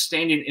 if you're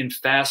standing in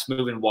fast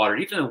moving water,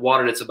 even in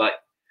water that's about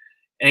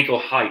ankle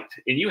height,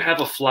 and you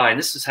have a fly, and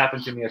this has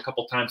happened to me a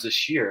couple times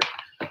this year.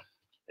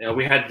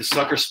 We had the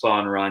sucker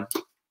spawn run,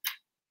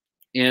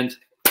 and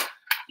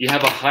you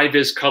have a high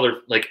vis color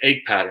like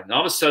egg pattern. And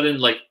all of a sudden,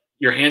 like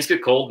your hands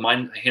get cold,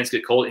 my hands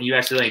get cold, and you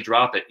accidentally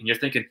drop it. And you're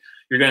thinking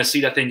you're going to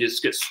see that thing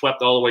just get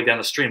swept all the way down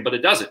the stream, but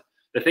it doesn't.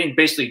 The thing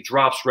basically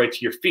drops right to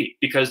your feet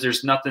because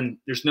there's nothing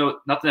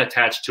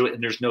attached to it,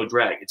 and there's no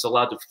drag. It's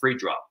allowed to free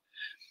drop.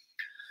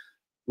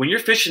 When you're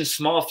fishing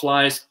small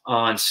flies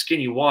on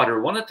skinny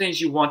water, one of the things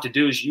you want to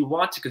do is you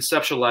want to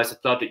conceptualize the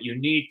thought that you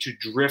need to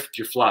drift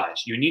your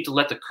flies. You need to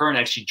let the current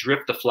actually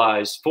drift the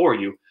flies for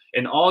you.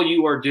 And all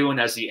you are doing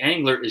as the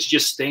angler is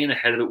just staying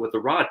ahead of it with the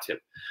rod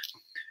tip.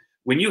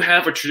 When you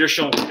have a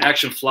traditional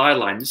action fly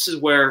line, this is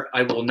where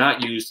I'm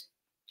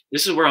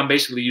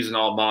basically using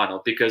all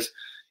mono, because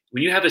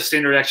when you have a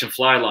standard action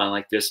fly line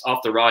like this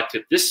off the rod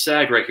tip, this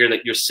sag right here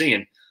that you're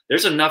seeing,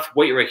 there's enough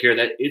weight right here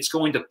that it's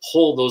going to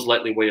pull those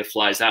lightly weighted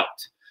flies out.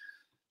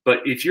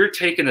 But if you're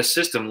taking a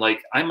system,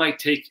 like I might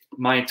take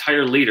my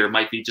entire leader,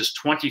 might be just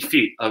 20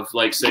 feet of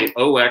like say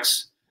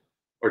OX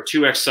or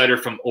 2X sighter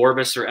from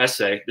Orvis or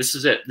SA. This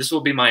is it. This will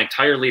be my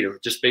entire leader,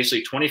 just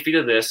basically 20 feet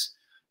of this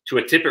to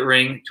a tippet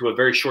ring to a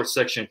very short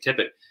section of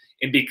tippet.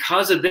 And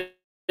because of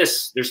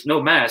this, there's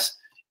no mass.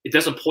 It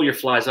doesn't pull your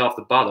flies off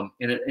the bottom.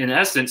 In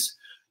essence,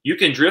 you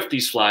can drift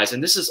these flies,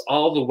 and this is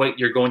all the weight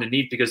you're going to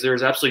need because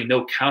there's absolutely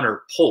no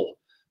counter pull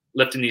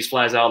lifting these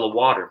flies out of the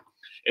water.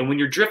 And when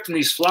you're drifting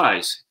these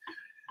flies,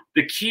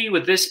 the key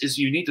with this is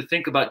you need to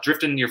think about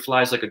drifting your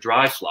flies like a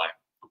dry fly.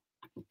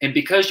 And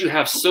because you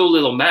have so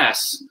little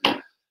mass,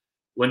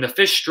 when the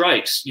fish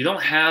strikes, you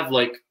don't have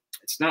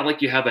it's not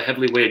like you have a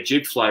heavily weighted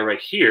jig fly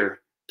right here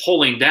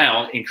pulling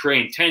down and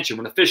creating tension.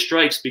 When the fish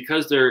strikes,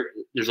 because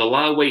there's a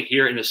lot of weight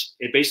here and it's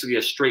basically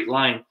a straight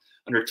line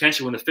under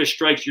tension, when the fish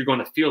strikes, you're going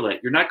to feel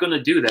that. You're not going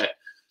to do that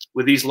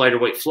with these lighter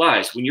weight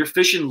flies. When you're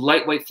fishing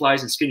lightweight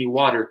flies in skinny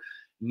water,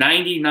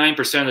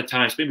 99% of the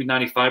times, maybe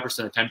 95% of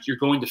the times, you're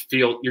going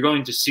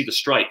to see the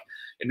strike.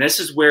 And this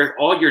is where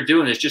all you're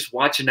doing is just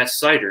watching that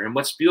sighter. And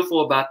what's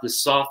beautiful about the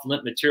soft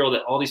limp material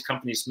that all these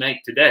companies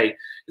make today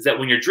is that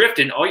when you're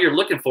drifting, all you're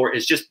looking for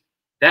is just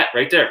that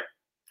right there.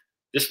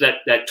 Just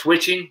that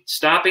twitching,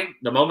 stopping.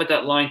 The moment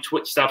that line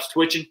stops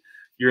twitching,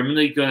 you're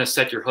immediately going to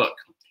set your hook.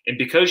 And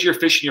because you're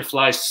fishing your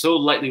flies so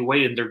lightly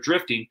weighted and they're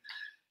drifting,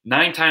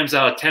 9 times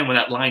out of 10, when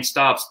that line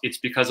stops, it's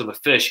because of a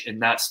fish and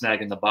not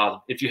snagging the bottom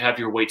if you have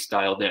your weights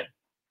dialed in.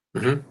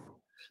 Mm-hmm.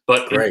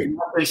 But great.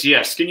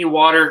 Yeah, skinny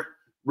water,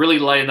 really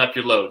lighten up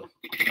your load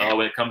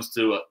when it comes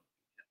to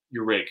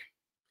your rig.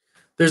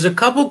 There's a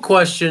couple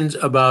questions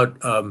about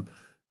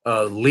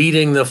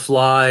leading the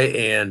fly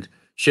and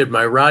should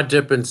my rod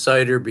tip and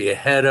sighter be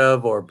ahead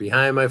of or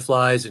behind my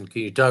flies? And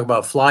can you talk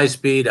about fly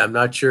speed? I'm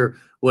not sure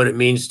what it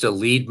means to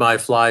lead my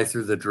fly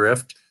through the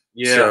drift.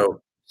 Yeah.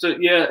 So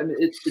yeah, and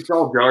it's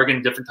all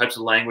jargon, different types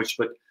of language,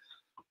 but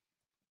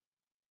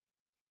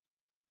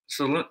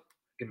so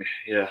give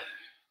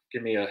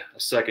me a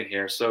second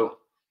here. So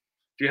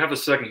if you have a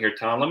second here,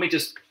 Tom, let me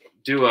just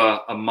do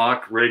a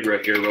mock rig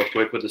right here real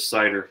quick with the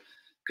sighter,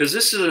 because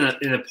this is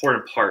an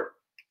important part.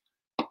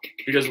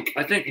 Because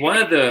I think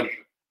the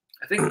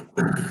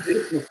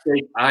biggest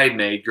mistake I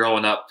made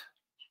growing up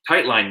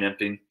tightline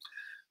nymphing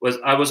was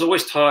I was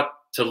always taught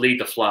to lead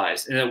the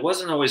flies, and it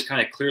wasn't always kind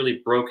of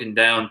clearly broken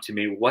down to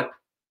me what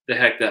the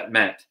heck that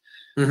meant.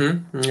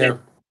 Mm-hmm. Yeah.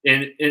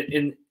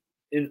 And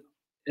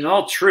in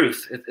all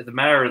truth, if the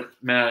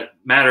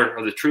matter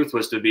of the truth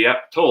was to be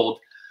told,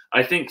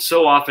 I think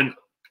so often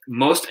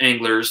most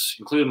anglers,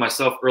 including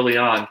myself early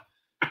on,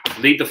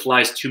 lead the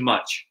flies too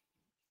much.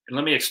 And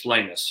let me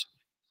explain this.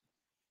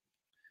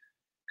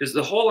 Because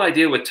the whole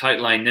idea with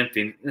tightline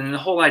nymphing and the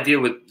whole idea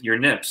with your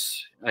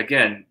nymphs,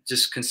 again,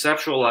 just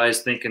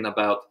conceptualize thinking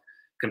about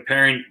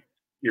comparing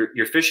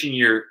you're fishing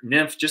your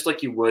nymph just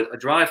like you would a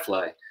dry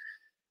fly.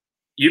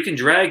 You can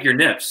drag your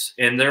nymphs,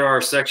 and there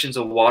are sections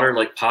of water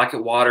like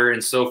pocket water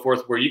and so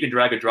forth where you can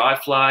drag a dry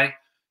fly.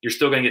 You're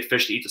still going to get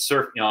fish to eat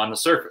the on the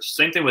surface.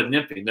 Same thing with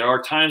nymphing. There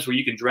are times where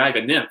you can drag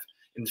a nymph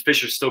and the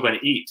fish are still going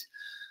to eat.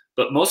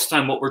 But most of the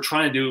time, what we're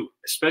trying to do,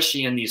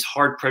 especially in these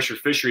hard pressure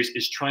fisheries,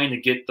 is trying to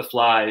get the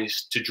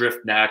flies to drift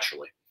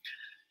naturally.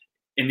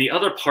 And the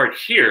other part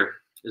here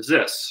is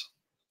this.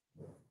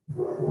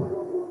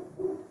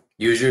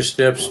 Use your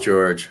snips,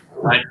 George.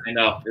 I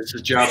know. It's a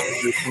job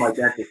for my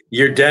dentist.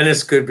 Your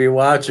dentist could be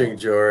watching,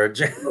 George.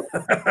 Let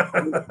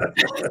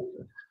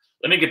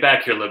me get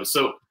back here a little bit.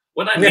 So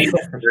what I mean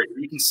here,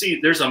 you can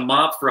see there's a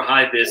mop for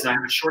high vis, and I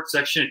have a short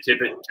section of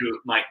tippet to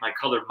my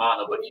colored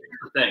mono. But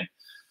here's the thing.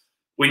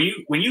 When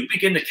you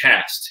begin to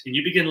cast and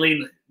you begin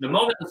leading, the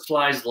moment the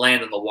flies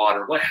land in the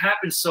water, what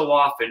happens so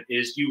often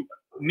is you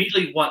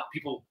immediately want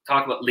people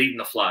talk about leading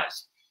the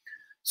flies.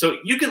 So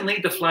you can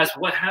lead the flies,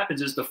 but what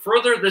happens is the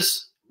further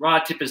this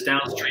rod tip is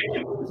downstream,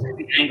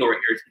 the angle right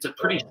here, it's a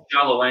pretty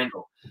shallow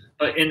angle.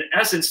 But in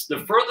essence, the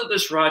further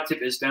this rod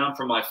tip is down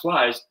from my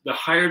flies, the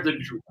higher the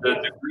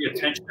degree of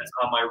tension that's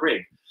on my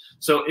rig.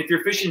 So if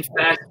you're fishing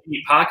fast, you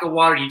need pocket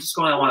water, you just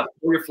want to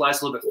pull your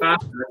flies a little bit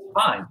faster,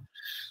 that's fine.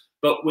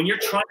 But when you're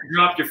trying to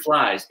drop your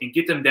flies and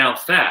get them down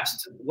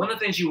fast, one of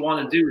the things you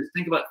want to do is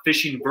think about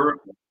fishing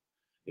vertical,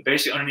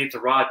 basically underneath the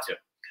rod tip.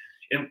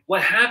 And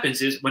what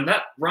happens is when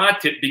that rod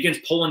tip begins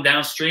pulling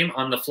downstream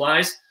on the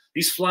flies,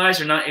 these flies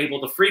are not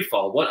able to free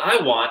fall. What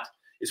I want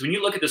is when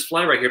you look at this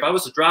fly right here, if I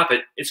was to drop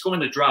it, it's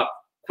going to drop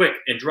quick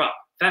and drop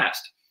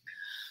fast.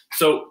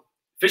 So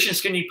fishing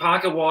skinny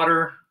pocket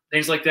water,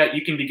 things like that,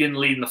 you can begin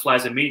leading the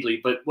flies immediately.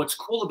 But what's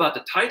cool about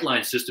the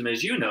tightline system,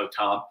 as you know,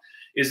 Tom,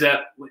 is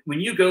that when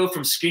you go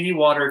from skinny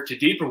water to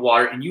deeper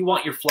water and you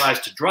want your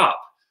flies to drop,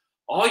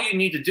 all you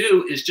need to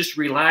do is just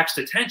relax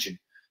the tension.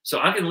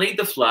 So I can lead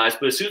the flies,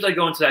 but as soon as I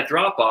go into that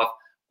drop off,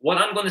 what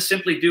I'm going to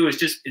simply do is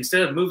just,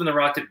 instead of moving the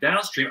rod tip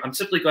downstream, I'm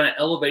simply going to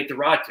elevate the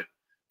rod tip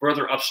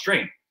further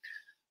upstream.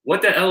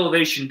 What that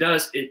elevation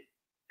does,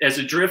 as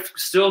the drift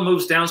still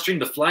moves downstream,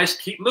 the flies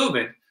keep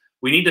moving.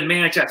 We need to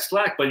manage that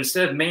slack, but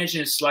instead of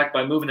managing the slack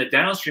by moving it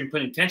downstream,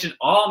 putting tension,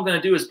 all I'm going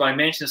to do is by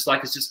managing the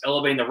slack is just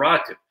elevating the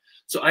rod tip.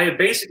 So I have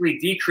basically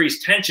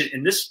decreased tension,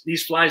 and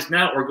these flies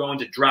now are going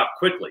to drop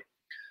quickly.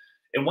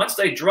 And once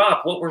they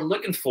drop, what we're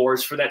looking for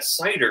is for that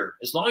sighter,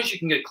 as long as you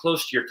can get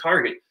close to your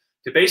target,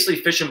 to basically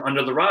fish them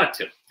under the rod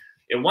tip.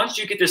 And once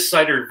you get this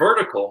sighter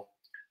vertical,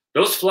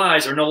 those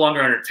flies are no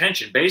longer under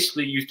tension.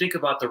 Basically, you think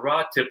about the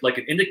rod tip like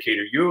an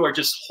indicator. You are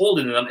just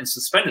holding them and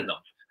suspending them.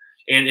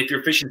 And if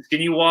you're fishing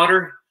skinny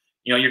water,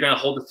 you're going to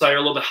hold the sighter a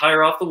little bit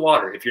higher off the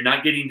water. If you're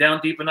not getting down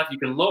deep enough, you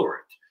can lower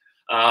it.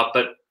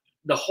 But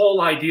the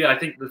whole idea, I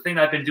think the thing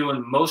I've been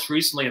doing most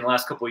recently in the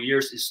last couple of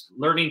years is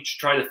learning to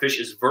try to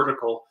fish as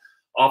vertical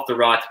off the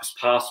rod tip as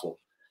possible.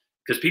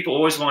 Because people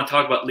always want to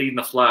talk about leading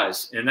the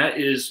flies. And that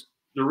is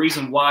the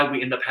reason why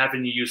we end up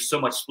having to use so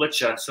much split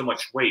shot and so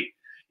much weight.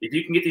 If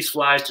you can get these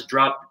flies to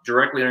drop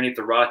directly underneath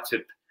the rod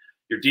tip,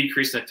 you're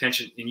decreasing the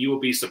tension, and you will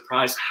be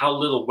surprised how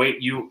little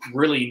weight you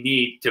really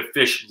need to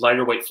fish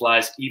lighter weight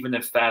flies, even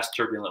in fast,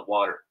 turbulent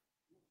water.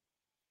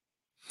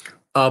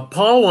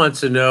 Paul wants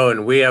to know,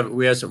 and we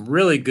have some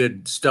really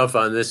good stuff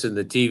on this in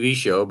the TV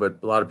show, but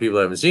a lot of people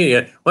haven't seen it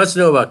yet. Wants to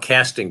know about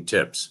casting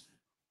tips.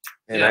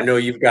 And yeah. I know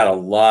you've got a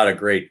lot of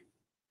great.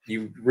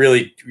 You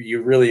really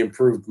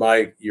improved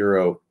my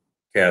Euro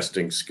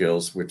casting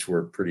skills, which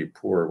were pretty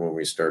poor when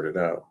we started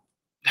out.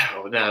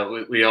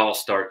 No, we all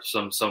start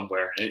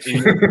somewhere. And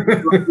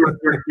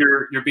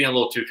you're being a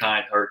little too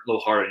kind or a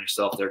little hard on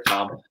yourself there,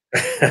 Tom.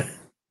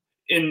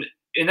 In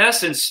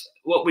essence,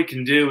 what we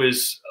can do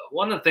is,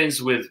 one of the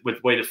things with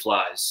weighted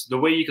flies, the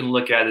way you can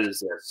look at it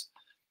is this.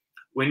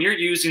 When you're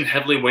using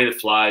heavily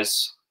weighted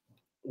flies,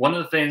 one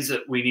of the things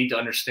that we need to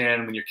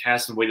understand when you're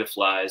casting weighted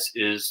flies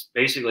is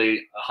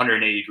basically a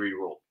 180-degree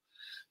rule.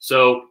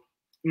 So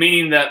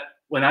meaning that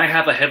when I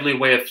have a heavily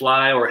weighted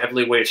fly or a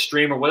heavily weighted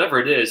stream or whatever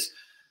it is,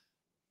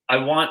 I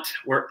want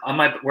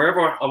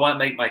wherever I want to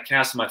make my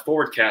cast and my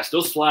forward cast,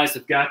 those flies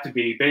have got to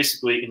be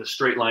basically in a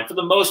straight line for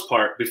the most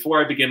part.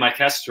 Before I begin my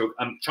cast stroke,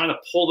 I'm trying to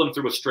pull them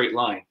through a straight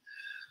line.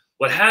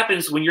 What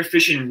happens when you're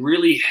fishing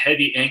really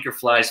heavy anchor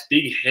flies,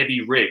 big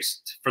heavy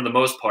rigs for the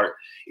most part,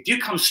 if you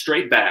come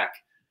straight back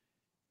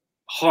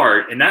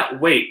hard and that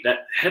weight,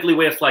 that heavily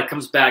weighted fly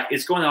comes back,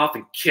 it's going to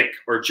often kick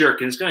or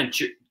jerk, and it's going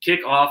to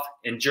kick off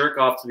and jerk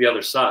off to the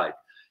other side.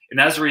 And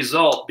as a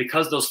result,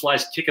 because those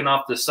flies kicking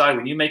off the side,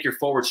 when you make your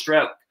forward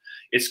stroke,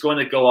 it's going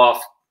to go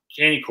off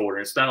candy quarter.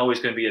 It's not always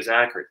going to be as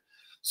accurate.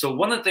 So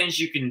one of the things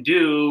you can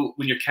do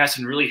when you're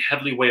casting really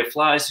heavily weighted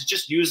flies is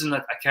just using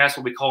a cast,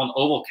 what we call an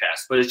oval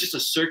cast, but it's just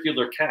a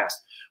circular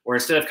cast, where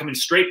instead of coming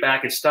straight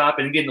back and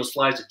stopping and getting those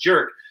flies to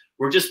jerk,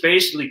 we're just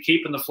basically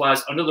keeping the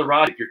flies under the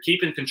rod. You're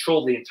keeping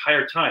control the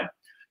entire time.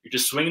 You're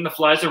just swinging the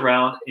flies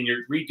around and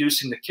you're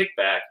reducing the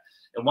kickback.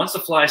 And once the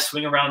flies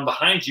swing around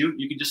behind you,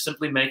 you can just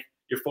simply make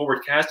your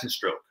forward casting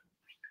stroke.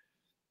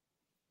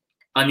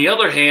 On the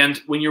other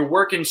hand, when you're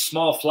working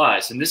small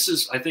flies, and this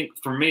is, I think,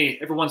 for me,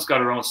 everyone's got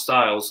their own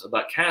styles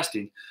about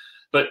casting,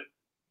 but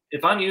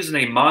if I'm using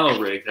a mono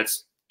rig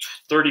that's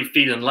 30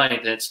 feet in length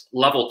and it's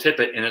level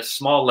tippet and it's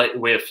small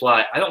lightweight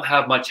fly, I don't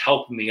have much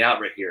helping me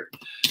out right here.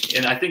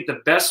 And I think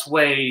the best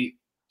way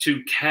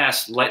to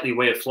cast lightly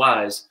weighted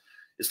flies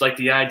is like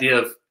the idea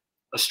of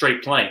a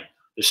straight plane.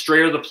 The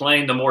straighter the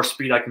plane, the more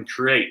speed I can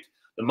create.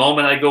 The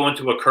moment I go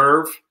into a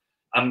curve,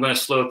 I'm going to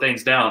slow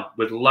things down.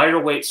 With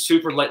lighter weight,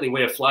 super lightly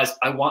weighted flies,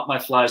 I want my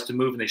flies to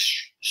move in a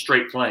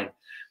straight plane.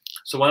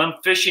 So when I'm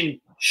fishing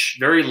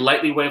very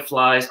lightly weighted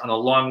flies on a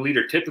long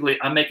leader, typically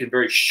I'm making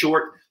very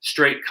short,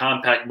 straight,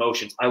 compact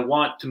motions. I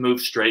want to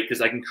move straight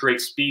because I can create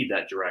speed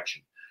that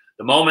direction.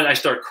 The moment I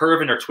start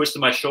curving or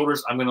twisting my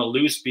shoulders, I'm going to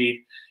lose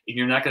speed, and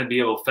you're not going to be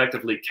able to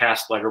effectively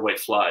cast lighter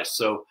weight flies.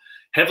 So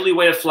heavily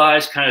weighted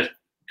flies kind of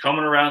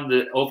coming around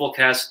the oval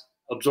cast,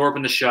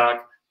 absorbing the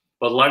shock.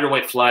 But lighter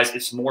weight flies,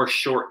 it's more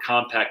short,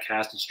 compact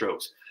casting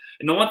strokes.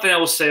 And the one thing I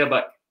will say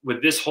about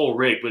with this whole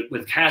rig,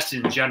 with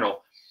casting in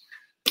general,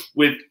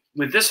 with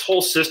this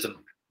whole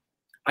system,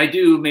 I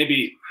do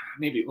maybe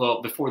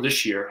well, before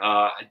this year,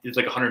 I did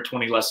like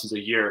 120 lessons a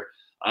year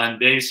on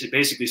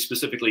basically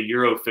specifically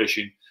Euro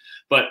fishing.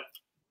 But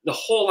the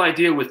whole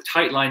idea with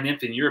tightline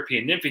nymphing,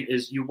 European nymphing,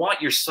 is you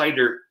want your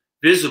sighter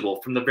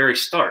visible from the very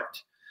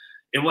start.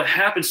 And what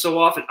happens so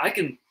often,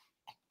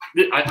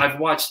 I've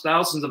watched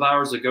thousands of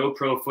hours of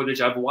GoPro footage.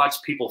 I've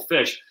watched people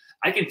fish.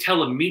 I can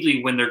tell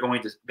immediately when they're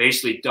going to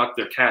basically duck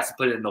their cast and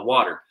put it in the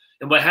water.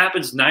 And what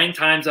happens 9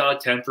 times out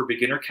of 10 for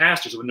beginner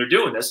casters when they're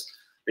doing this,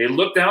 they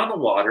look down the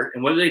water,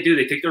 and what do?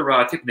 They take their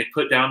rod tip and they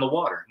put down the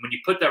water. And when you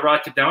put that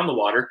rod tip down the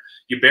water,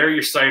 you bury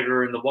your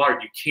sighter in the water.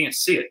 You can't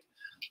see it.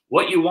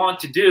 What you want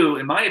to do,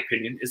 in my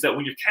opinion, is that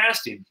when you're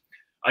casting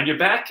on your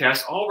back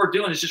cast, all we're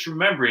doing is just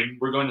remembering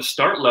we're going to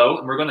start low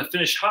and we're going to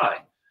finish high.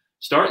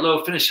 Start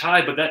low, finish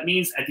high, but that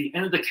means at the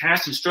end of the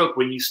casting stroke,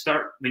 when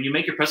you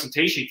make your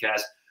presentation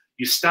cast,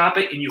 you stop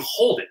it and you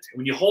hold it. And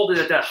when you hold it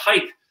at that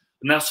height,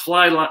 when those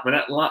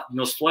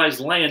flies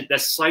land,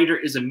 that sighter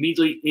is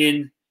immediately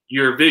in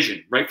your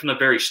vision right from the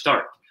very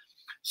start.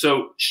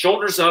 So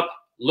shoulders up,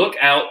 look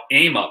out,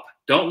 aim up.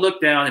 Don't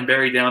look down and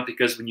bury down,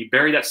 because when you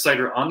bury that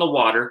sighter on the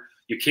water,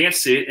 you can't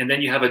see it, and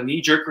then you have a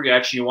knee-jerk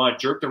reaction. You want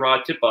to jerk the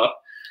rod tip up,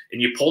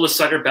 and you pull the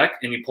sighter back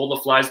and you pull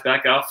the flies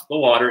back off the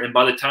water. And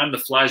by the time the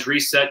flies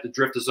reset, the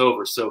drift is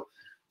over. So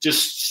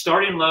just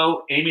starting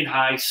low, aiming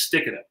high,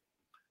 sticking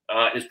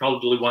it is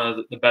probably one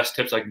of the best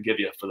tips I can give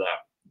you for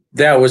that.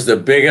 That was the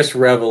biggest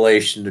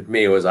revelation to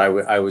me. Was I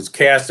was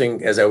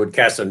casting as I would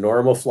cast a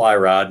normal fly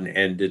rod and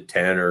end at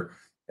 10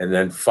 and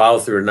then follow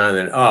through a 9.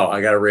 Then, oh,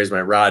 I got to raise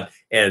my rod,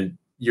 and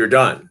you're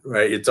done,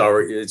 right? It's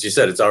already, as you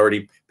said, it's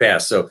already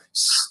passed. So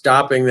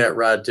stopping that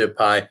rod tip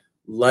high,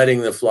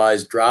 letting the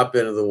flies drop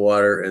into the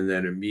water, and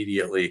then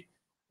immediately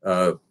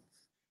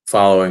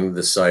following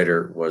the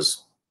sighter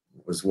was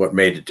what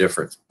made a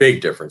difference, big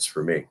difference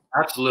for me.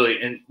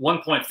 Absolutely. And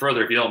one point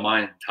further, if you don't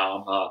mind,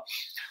 Tom,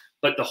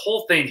 but the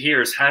whole thing here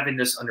is having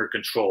this under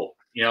control.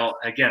 You know,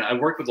 again, I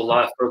work with a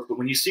lot of folks, but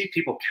when you see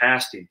people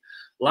casting,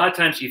 a lot of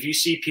times if you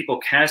see people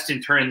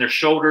casting, turning their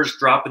shoulders,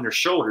 dropping their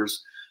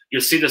shoulders,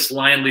 you'll see this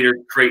line leader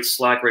create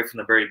slack right from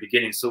the very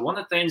beginning. So one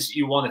of the things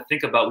you want to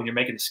think about when you're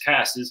making this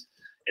cast is,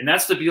 and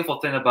that's the beautiful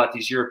thing about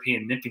these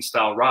European nymphing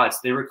style rods,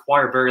 they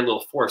require very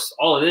little force.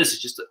 All it is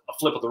just a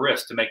flip of the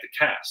wrist to make the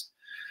cast.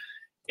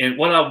 And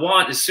what I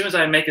want, as soon as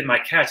I'm making my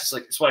cast,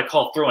 it's what I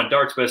call throwing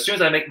darts, but as soon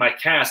as I make my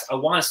cast, I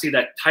want to see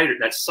that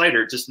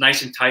sighter just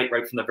nice and tight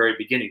right from the very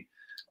beginning.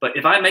 But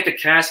if I make a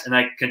cast and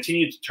I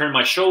continue to turn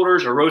my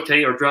shoulders or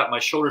rotate or drop my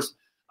shoulders,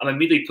 I'm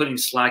immediately putting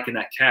slack in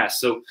that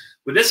cast. So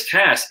with this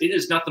cast, it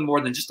is nothing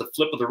more than just a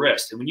flip of the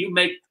wrist. And when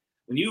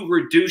you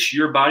reduce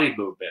your body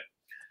movement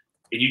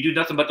and you do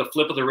nothing but the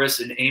flip of the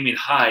wrist and aiming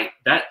high,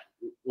 that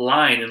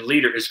line and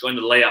leader is going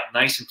to lay out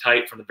nice and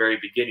tight from the very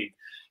beginning.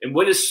 And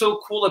what is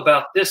so cool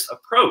about this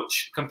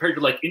approach compared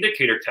to like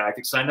indicator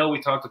tactics, I know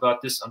we talked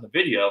about this on the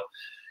video,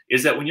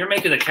 is that when you're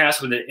making a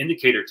cast with an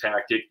indicator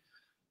tactic,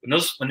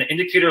 when the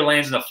indicator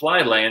lands and the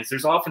fly lands,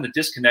 there's often a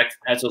disconnect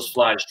as those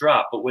flies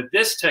drop. But with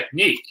this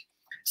technique,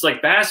 it's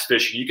like bass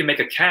fishing. You can make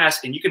a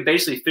cast and you can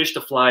basically fish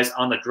the flies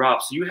on the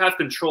drop. So you have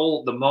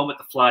control the moment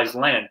the flies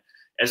land,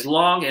 as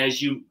long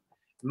as you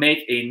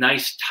make a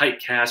nice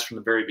tight cast from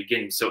the very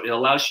beginning. So it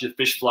allows you to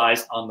fish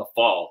flies on the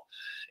fall.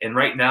 And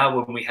right now,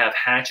 when we have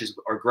hatches,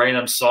 our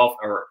granums,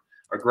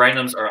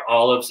 our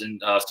olives,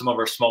 and some of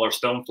our smaller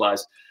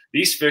stoneflies,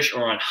 these fish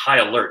are on high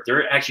alert.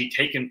 They're actually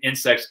taking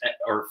insects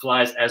or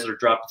flies as they're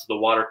dropped into the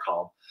water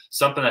column.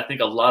 Something I think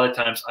a lot of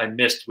times I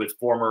missed with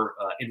former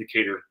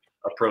indicator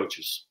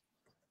approaches.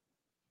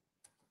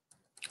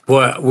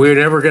 Boy, we're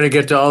never going to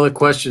get to all the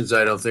questions,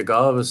 I don't think.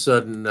 All of a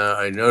sudden,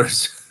 I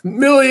notice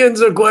millions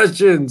of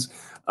questions.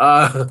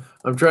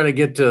 I'm trying to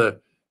get to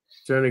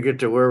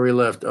where we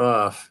left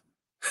off.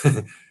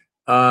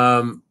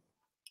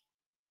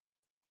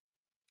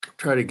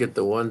 Try to get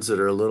the ones that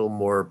are a little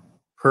more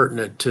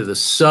pertinent to the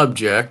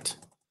subject.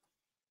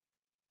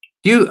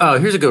 Here's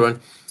a good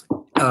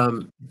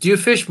one. Do you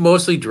fish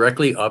mostly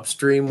directly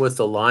upstream with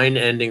the line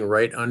ending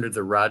right under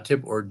the rod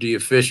tip, or do you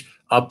fish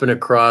up and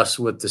across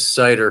with the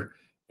sighter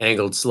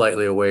angled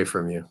slightly away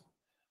from you?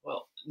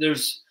 Well,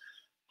 there's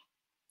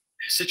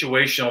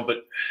situational, but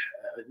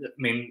I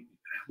mean,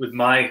 with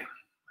my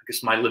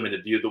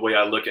limited view, the way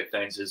I look at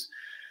things is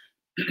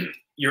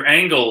your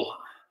angle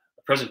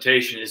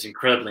presentation is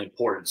incredibly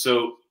important.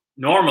 So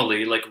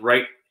normally, like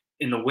right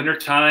in the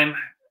wintertime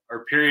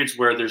or periods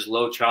where there's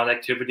low child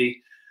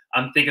activity,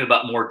 I'm thinking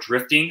about more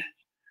drifting,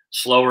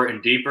 slower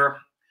and deeper.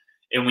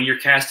 And when you're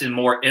casting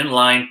more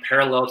inline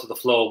parallel to the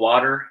flow of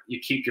water, you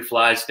keep your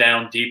flies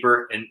down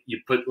deeper and you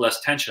put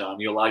less tension on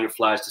them. You allow your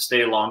flies to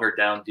stay longer,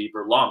 down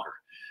deeper, longer.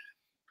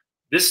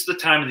 This is the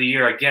time of the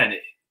year, again,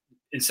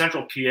 in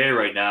central PA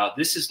right now,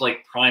 this is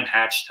like prime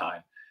hatch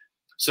time.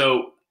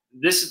 So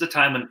this is the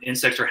time when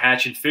insects are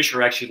hatching. Fish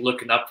are actually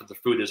looking up for the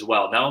food as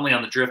well, not only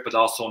on the drift, but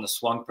also on the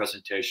swung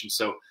presentation.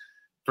 So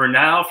for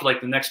now, for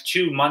like the next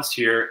 2 months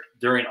here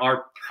during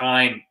our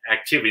prime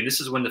activity, and this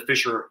is when the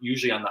fish are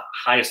usually on the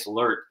highest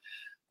alert,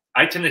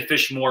 I tend to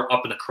fish more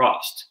up and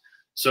across.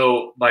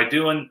 So by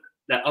doing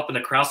that up and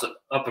across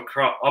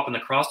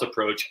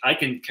approach, I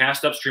can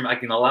cast upstream. I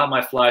can allow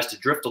my flies to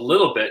drift a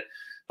little bit,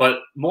 but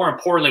more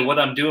importantly, what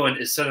I'm doing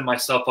is setting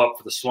myself up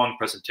for the swung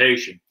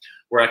presentation,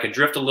 where I can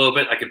drift a little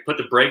bit, I can put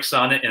the brakes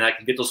on it, and I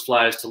can get those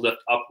flies to lift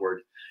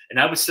upward. And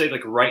I would say,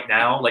 like right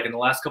now, like in the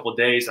last couple of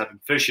days, I've been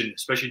fishing,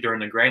 especially during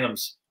the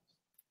granums,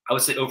 I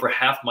would say over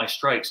half my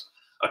strikes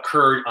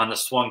occurred on the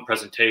swung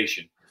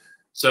presentation.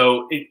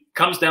 So it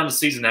comes down to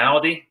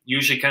seasonality,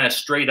 usually kind of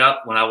straight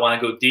up when I want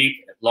to go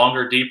deep,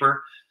 longer,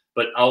 deeper,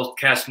 but I'll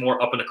cast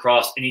more up and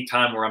across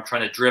anytime where I'm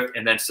trying to drift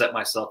and then set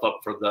myself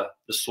up for the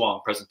swung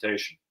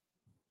presentation.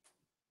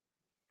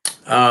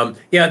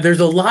 Yeah, there's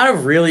a lot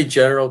of really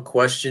general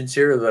questions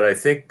here that I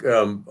think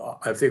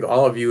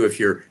all of you, if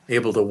you're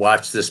able to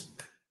watch this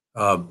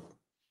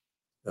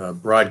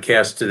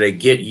broadcast today,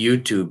 get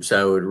YouTube.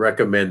 So I would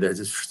recommend that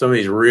some of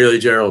these really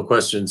general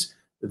questions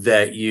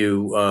that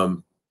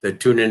you that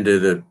tune into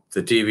the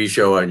TV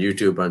show on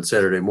YouTube on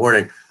Saturday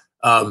morning.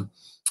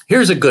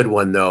 Here's a good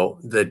one though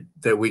that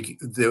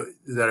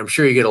I'm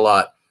sure you get a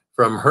lot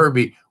from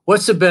Herbie.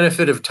 What's the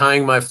benefit of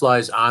tying my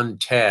flies on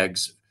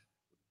tags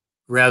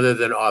rather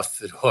than off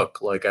the hook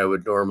like I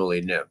would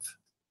normally nymph?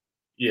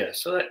 Yeah,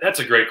 so that's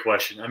a great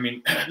question. I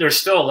mean, there's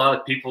still a lot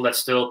of people that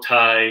still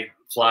tie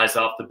flies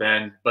off the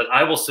bend, but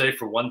I will say,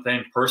 for one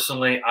thing,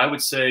 personally, I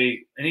would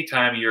say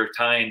anytime you're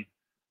tying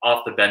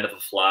off the bend of a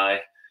fly,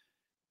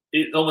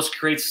 it almost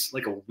creates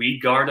like a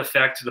weed guard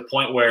effect, to the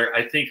point where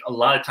I think a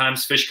lot of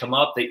times fish come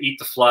up, they eat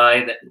the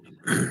fly,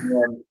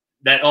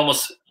 that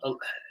almost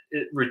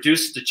it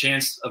reduces the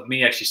chance of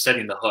me actually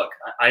setting the hook.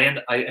 I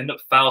end up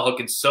foul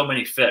hooking so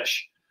many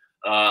fish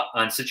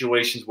on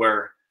situations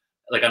where,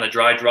 like on a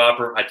dry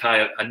dropper, I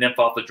tie a nymph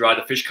off the dry,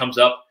 the fish comes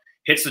up,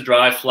 hits the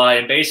dry fly,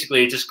 and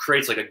basically it just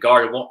creates like a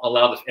guard. It won't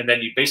allow and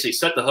then you basically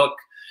set the hook,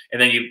 and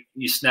then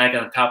you snag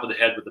on the top of the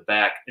head with the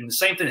back. And the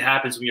same thing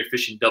happens when you're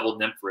fishing double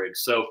nymph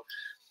rigs. So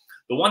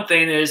the one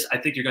thing is, I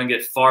think you're going to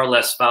get far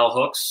less foul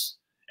hooks.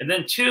 And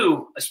then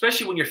two,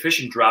 especially when you're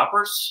fishing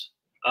droppers,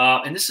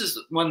 and this is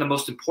one of the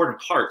most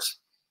important parts,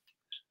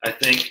 I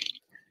think,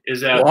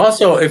 is that— Well,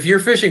 also, if you're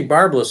fishing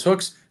barbless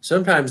hooks,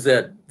 sometimes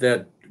that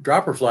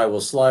dropper fly will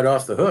slide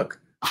off the hook.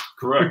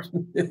 Correct.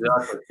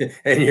 Exactly.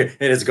 and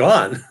it's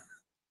gone.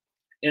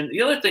 And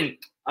the other thing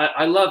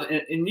I love,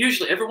 and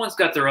usually everyone's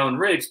got their own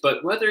rigs,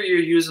 but whether you're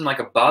using like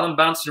a bottom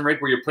bouncing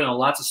rig where you're putting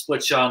lots of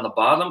split shot on the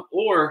bottom,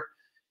 or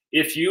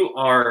if you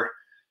are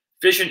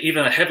fishing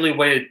even a heavily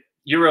weighted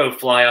Euro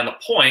fly on the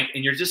point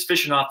and you're just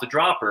fishing off the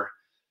dropper,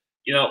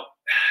 you know,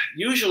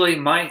 usually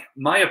my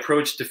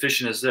approach to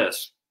fishing is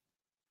this.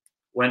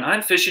 When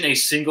I'm fishing a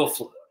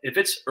single, if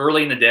it's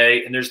early in the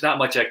day and there's not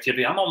much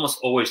activity, I'm almost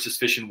always just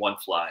fishing one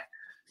fly.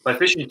 By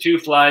fishing two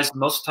flies,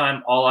 most of the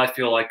time, all I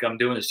feel like I'm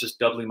doing is just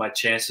doubling my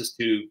chances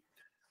to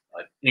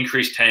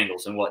increased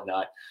tangles and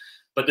whatnot.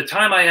 But the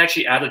time I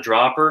actually add a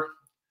dropper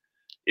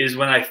is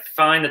when I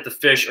find that the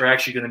fish are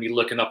actually going to be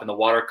looking up in the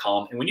water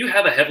column. And when you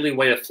have a heavily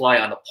weighted fly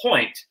on the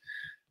point,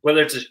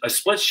 whether it's a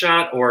split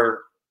shot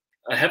or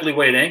a heavily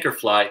weighted anchor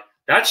fly,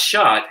 that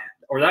shot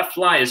or that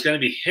fly is going to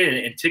be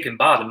hidden and ticking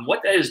bottom.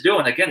 What that is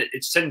doing, again,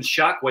 it's sending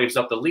shock waves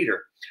up the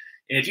leader.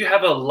 And if you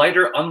have a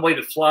lighter,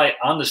 unweighted fly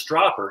on this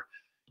dropper,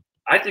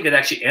 I think it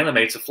actually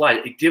animates the fly.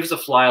 It gives the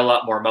fly a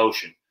lot more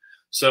motion.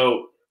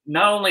 So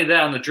not only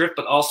that on the drift,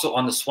 but also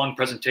on the swung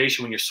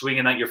presentation when you're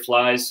swinging at your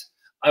flies,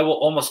 I will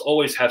almost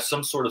always have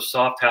some sort of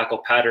soft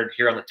tackle pattern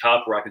here on the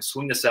top where I can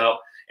swing this out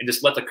and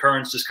just let the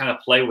currents just kind of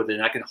play with it.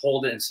 And I can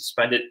hold it and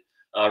suspend it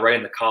right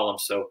in the column.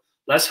 So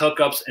less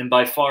hookups, and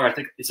by far, I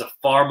think it's a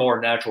far more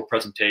natural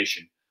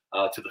presentation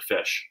to the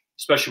fish,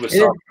 especially with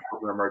soft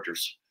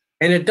emergers.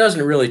 And it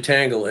doesn't really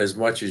tangle as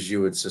much as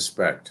you would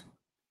suspect.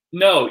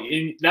 No,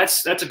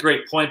 that's a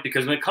great point,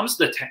 because when it comes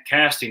to the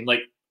casting,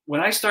 like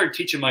when I started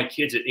teaching my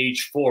kids at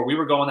age 4, we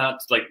were going out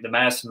to like the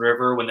Madison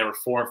River when they were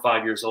 4 and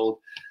 5 years old.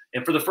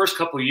 And for the first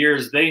couple of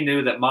years, they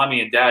knew that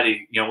mommy and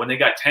daddy, when they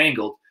got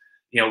tangled,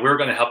 we were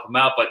going to help them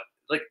out. But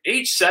like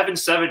age 7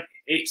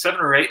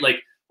 or 8, like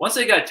once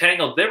they got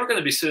tangled, they were going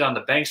to be sitting on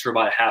the banks for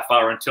about a half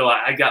hour until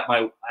I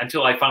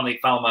finally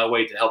found my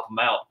way to help them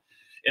out.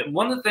 And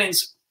one of the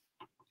things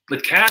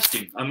with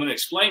casting, I'm going to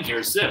explain here,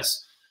 is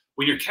this: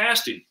 when you're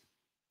casting,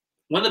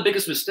 one of the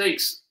biggest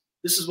mistakes,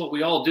 this is what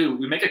we all do.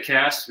 We make a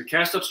cast, we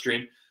cast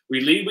upstream,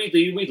 we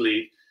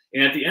lead.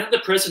 And at the end of the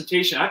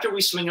presentation, after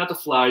we swing out the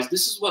flies,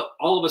 this is what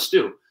all of us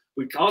do.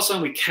 All of a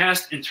sudden we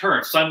cast and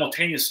turn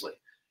simultaneously.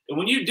 And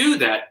when you do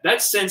that,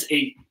 that sends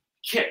a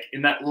kick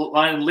in that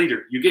line of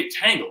leader. You get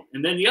tangled.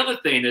 And then the other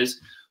thing is,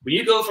 when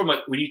you go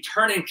when you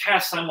turn and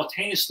cast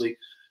simultaneously,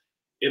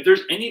 if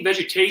there's any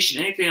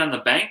vegetation, anything on the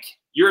bank,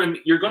 you're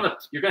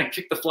gonna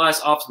kick the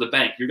flies off to the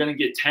bank. You're gonna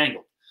get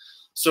tangled.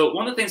 So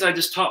one of the things I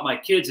just taught my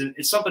kids, and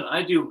it's something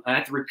I do, I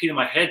have to repeat in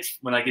my head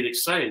when I get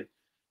excited,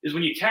 is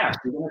when you cast,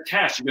 you're going to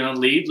cast, you're going to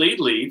lead,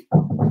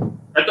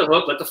 let the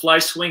hook, let the fly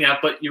swing out,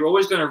 but you're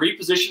always going to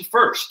reposition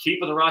first,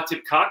 keeping the rod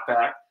tip cocked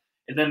back,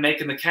 and then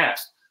making the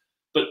cast.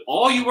 But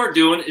all you are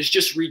doing is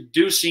just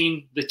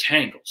reducing the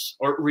tangles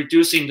or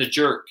reducing the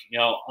jerk,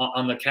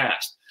 on the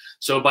cast.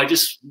 So by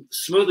just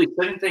smoothly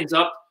setting things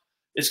up,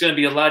 it's going to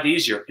be a lot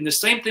easier. And the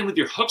same thing with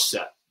your hook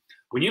set.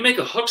 When you make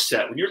a hook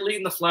set, when you're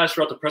leading the flies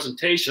throughout the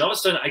presentation, all of a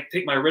sudden I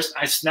take my wrist,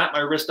 I snap my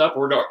wrist up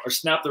or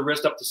snap the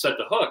wrist up to set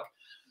the hook.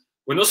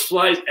 When those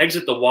flies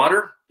exit the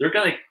water, they're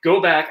going to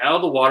go back out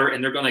of the water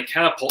and they're going to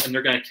catapult and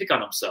they're going to kick on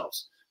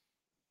themselves.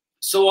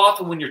 So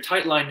often when you're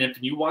tightline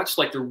nymphing, you watch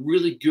like the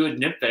really good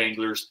nymph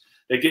anglers,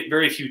 they get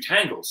very few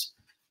tangles.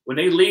 When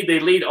they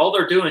lead, all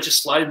they're doing is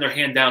just sliding their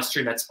hand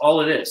downstream. That's all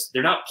it is.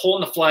 They're not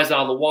pulling the flies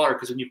out of the water,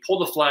 because when you pull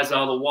the flies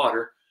out of the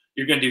water,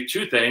 you're going to do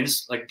two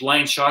things. Like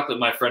blind chocolate,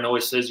 my friend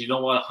always says, you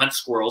don't want to hunt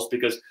squirrels,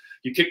 because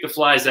you kick the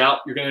flies out,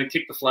 you're going to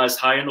kick the flies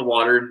high in the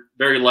water and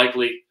very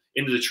likely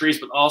into the trees,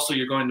 but also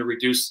you're going to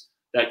reduce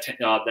that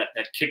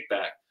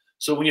kickback.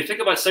 So when you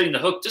think about setting the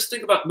hook, just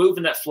think about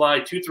moving that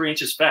fly 2-3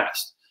 inches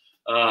fast,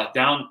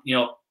 down,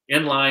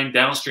 in line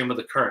downstream of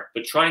the current,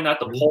 but try not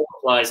to pull the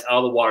flies out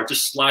of the water.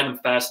 Just slide them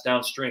fast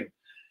downstream.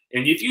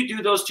 And if you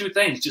do those two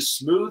things, just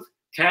smooth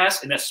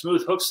cast and that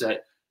smooth hook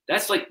set,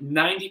 that's like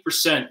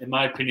 90%, in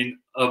my opinion,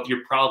 of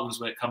your problems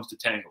when it comes to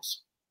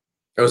tangles.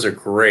 Those are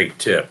great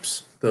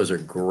tips.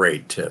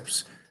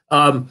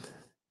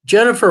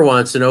 Jennifer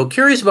wants to know,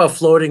 curious about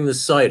floating the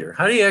sighter.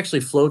 How do you actually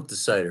float the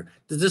sighter?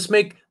 Does this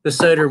make the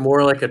sighter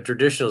more like a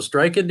traditional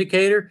strike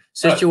indicator?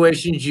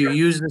 Situations you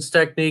use this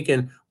technique,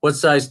 and what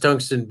size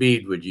tungsten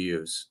bead would you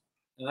use?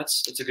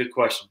 That's a good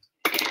question.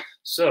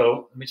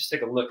 So let me just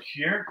take a look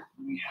here.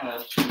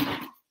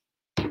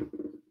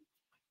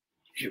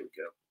 Here we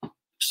go.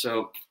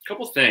 So a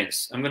couple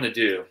things I'm going to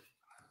do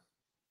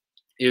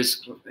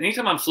is,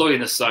 anytime I'm floating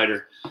the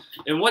sighter,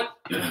 and what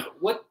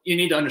you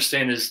need to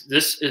understand is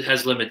it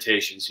has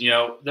limitations.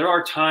 There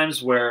are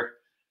times where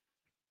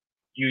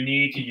you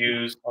need to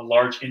use a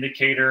large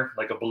indicator,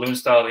 like a balloon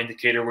style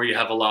indicator, where you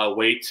have a lot of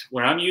weight.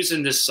 When I'm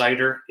using this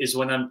sighter is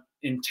when I'm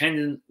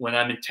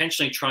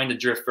intentionally trying to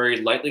drift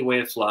very lightly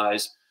weighted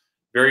flies,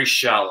 very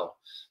shallow.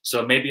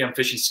 So maybe I'm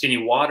fishing skinny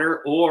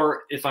water,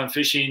 or if I'm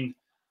fishing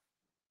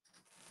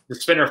the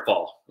spinner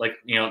fall, like,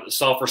 the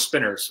sulfur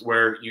spinners,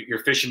 where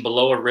you're fishing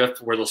below a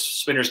rift where those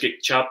spinners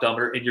get chopped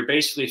under, and you're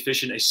basically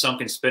fishing a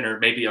sunken spinner,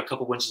 maybe a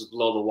couple inches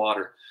below the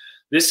water.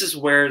 This is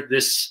where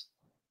this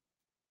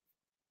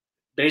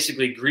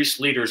basically grease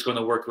leader is going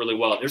to work really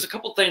well. There's a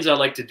couple things I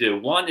like to do.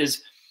 One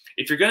is,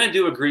 if you're going to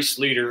do a grease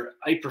leader,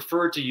 I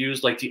prefer to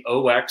use like the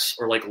OX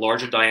or like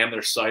larger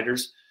diameter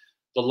sighters.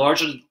 The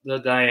larger the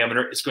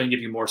diameter, it's going to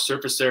give you more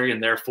surface area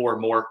and therefore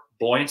more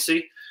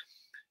buoyancy.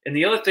 And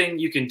the other thing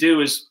you can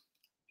do is,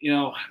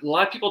 a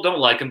lot of people don't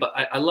like them, but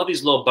I love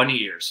these little bunny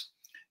ears.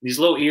 These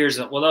little ears,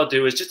 and what I'll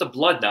do is just a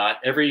blood knot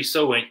every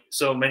so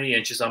many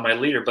inches on my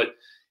leader, but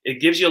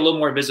it gives you a little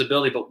more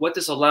visibility. But what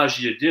this allows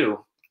you to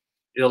do,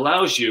 it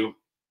allows you,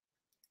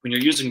 when you're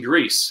using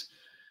grease,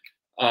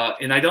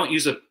 And I don't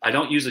use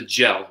a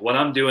gel. What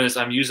I'm doing is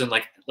I'm using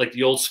like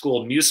the old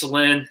school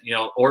mucilin. You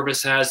know,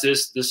 Orvis has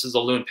this. This is a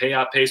Loon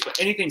payout paste, but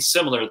anything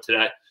similar to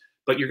that.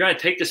 But you're going to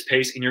take this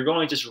paste and you're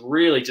going to just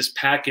really just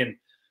pack in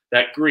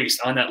that grease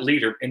on that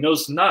leader, and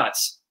those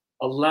knots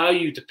allow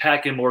you to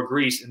pack in more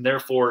grease and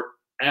therefore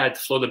add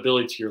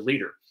floatability to your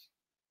leader.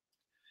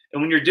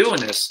 And when you're doing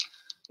this,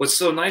 what's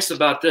so nice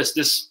about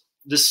this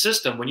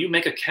system, when you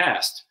make a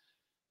cast,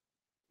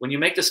 when you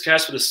make this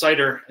cast with a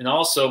sighter, and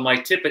also my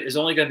tippet is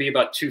only going to be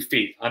about 2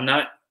 feet. I'm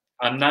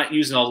not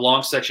using a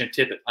long section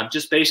tippet. I'm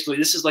just basically,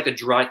 this is like a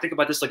dry, think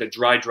about this like a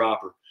dry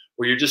dropper,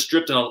 where you're just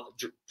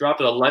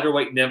dropping a lighter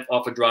weight nymph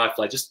off a dry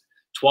fly, just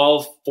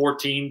 12,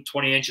 14,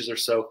 20 inches or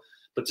so,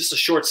 but just a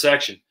short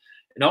section.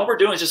 And all we're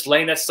doing is just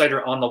laying that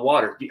sighter on the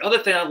water. The other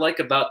thing I like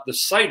about the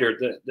sighter,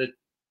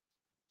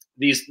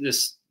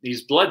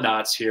 these blood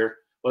knots here,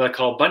 what I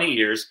call bunny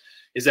ears,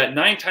 is that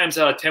 9 times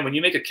out of 10, when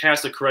you make a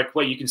cast the correct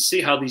way, you can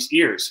see how these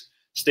ears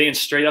staying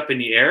straight up in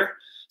the air.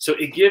 So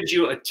it gives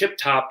you a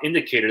tip-top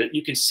indicator that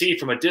you can see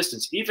from a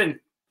distance. Even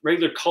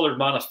regular colored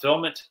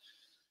monofilament,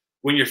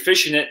 when you're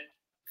fishing it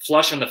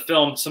flush on the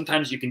film,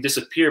 sometimes you can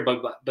disappear,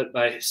 but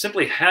by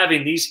simply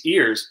having these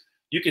ears,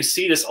 you can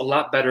see this a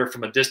lot better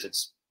from a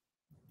distance.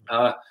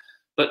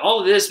 But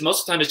all of this, most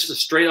of the time, is just a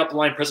straight up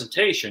line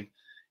presentation.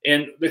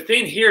 And the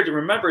thing here to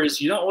remember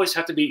is you don't always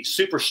have to be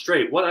super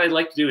straight. What I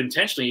like to do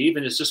intentionally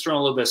even is just throw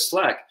a little bit of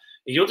slack.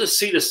 And you'll just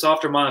see the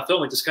softer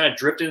monofilament just kind of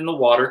drifting in the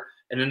water.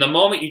 And then the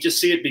moment you just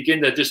see it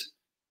begin to just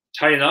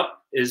tighten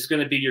up is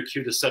going to be your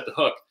cue to set the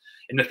hook.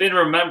 And the thing to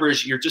remember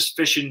is you're just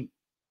fishing,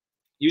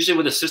 usually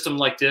with a system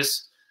like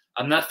this,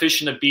 I'm not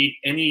fishing a bead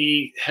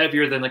any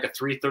heavier than like a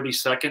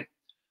 3/32,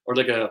 or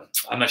like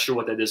I'm not sure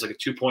what that is, like a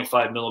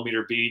 2.5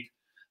 millimeter bead.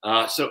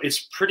 So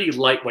it's pretty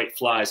lightweight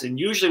flies. And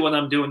usually when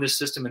I'm doing this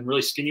system in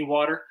really skinny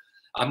water,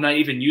 I'm not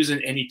even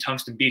using any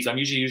tungsten beads. I'm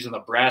usually using a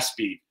brass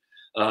bead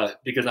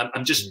because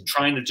I'm just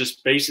trying to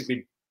just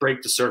basically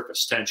break the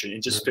surface tension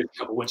and just fish a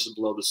couple inches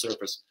below the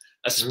surface,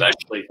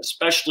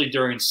 especially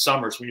during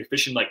summers when you're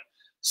fishing like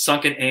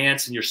sunken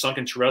ants and your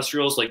sunken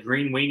terrestrials like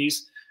green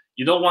weenies.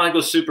 You don't want to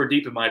go super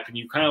deep, in my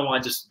opinion. You kind of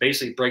want to just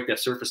basically break that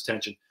surface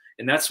tension.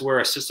 And that's where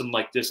a system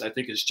like this, I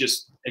think, is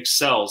just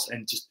excels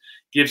and just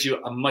gives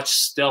you a much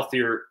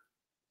stealthier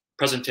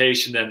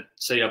presentation than,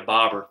 say, a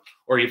bobber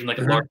or even like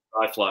a large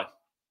dry fly.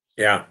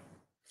 Yeah.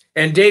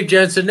 And Dave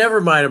Jensen, never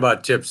mind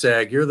about tip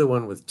sag. You're the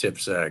one with tip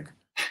sag.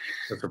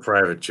 That's a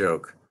private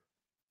joke.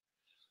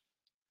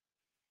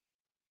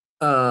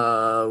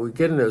 We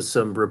get into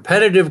some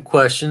repetitive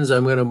questions.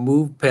 I'm going to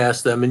move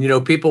past them. And, you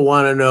know, people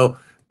want to know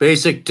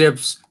basic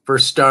tips for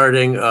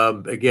starting.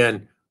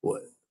 Again,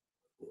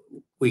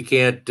 we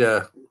can't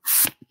go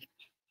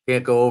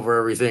over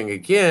everything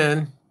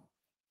again.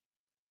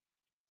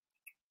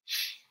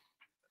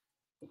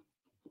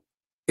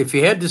 If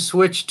you had to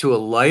switch to a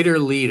lighter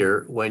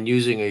leader when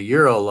using a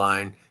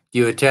Euroline, do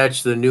you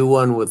attach the new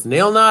one with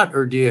nail knot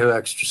or do you have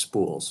extra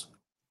spools?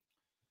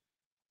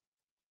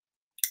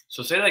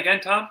 So say that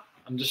again, Tom.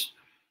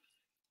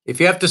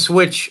 If you have to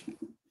switch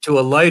to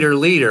a lighter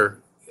leader,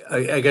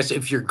 I guess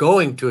if you're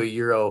going to a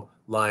Euro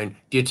line,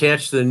 do you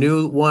attach the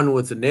new one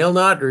with the nail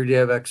knot or do you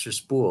have extra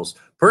spools?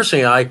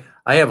 Personally,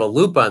 I have a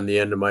loop on the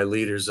end of my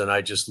leaders and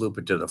I just loop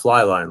it to the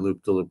fly line,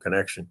 loop to loop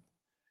connection.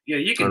 Yeah,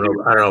 you can. I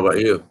don't know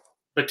about you.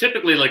 But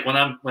typically, like when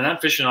I'm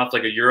fishing off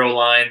like a Euro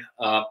line,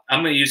 I'm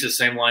going to use the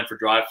same line for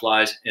dry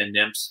flies and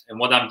nymphs. And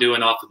what I'm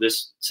doing off of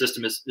this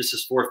system is, this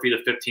is 4 feet of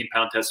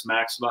 15-pound test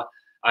maxima.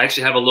 I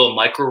actually have a little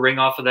micro ring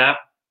off of that.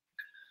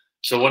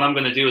 So what I'm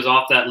going to do is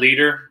off that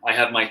leader, I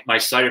have my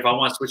sighter. If I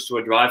want to switch to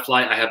a dry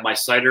fly, I have my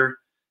sighter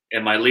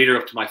and my leader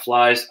up to my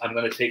flies. I'm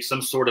going to take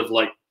some sort of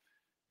like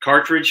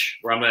cartridge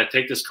where I'm going to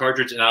take this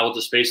cartridge and I will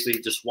just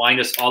basically just wind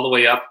this all the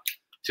way up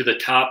to the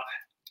top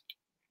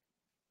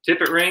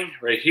tippet ring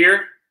right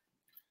here.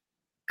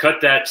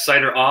 Cut that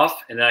sighter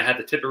off, and then I have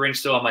the tippet ring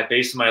still on my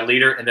base of my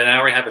leader, and then I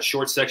already have a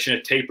short section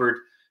of tapered,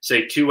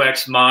 say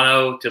 2x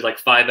mono to like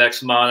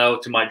 5x mono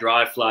to my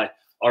dry fly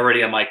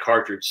already on my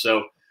cartridge.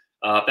 So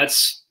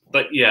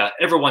but yeah,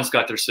 everyone's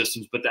got their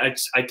systems, but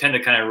I tend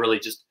to kind of really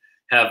just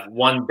have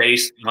one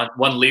base,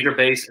 one leader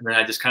base, and then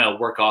I just kind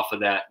of work off of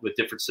that with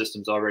different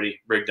systems already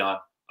rigged on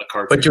a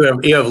cartridge.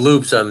 But you have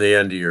loops on the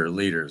end of your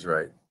leaders,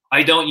 right?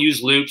 I don't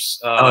use loops.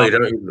 Oh, you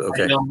don't?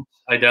 Okay.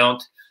 I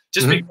don't.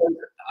 Just because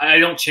I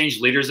don't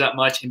change leaders that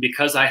much, and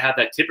because I have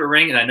that tippet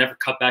ring and I never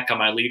cut back on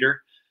my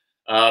leader.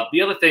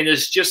 The other thing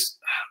is just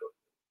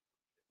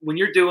when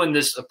you're doing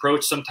this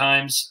approach,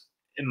 sometimes,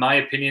 in my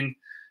opinion,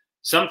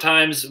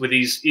 sometimes with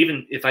these,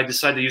 even if I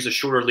decide to use a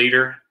shorter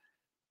leader,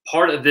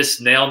 part of this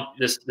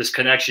this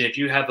connection, if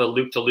you have a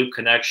loop-to-loop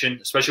connection,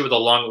 especially with a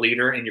long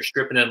leader and you're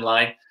stripping in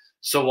line,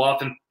 so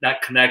often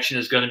that connection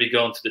is going to be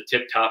going to the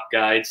tip-top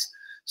guides.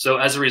 So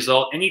as a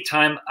result,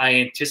 anytime I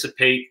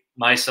anticipate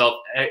myself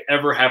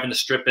ever having to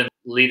strip in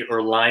lead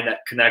or line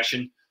that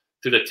connection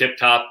to the tip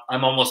top,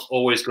 I'm almost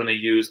always going to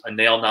use a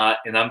nail knot,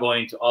 and I'm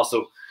going to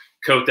also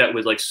coat that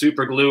with like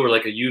super glue or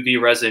like a UV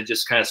resin,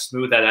 just kind of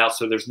smooth that out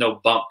so there's no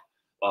bump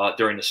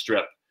during the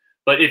strip.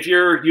 But if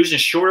you're using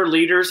shorter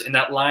leaders and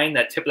that line,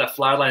 that tip of that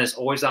fly line is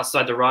always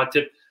outside the rod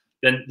tip,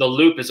 then the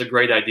loop is a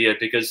great idea,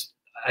 because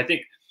I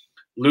think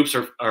loops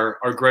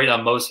are great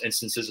on most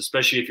instances,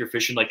 especially if you're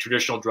fishing like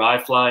traditional dry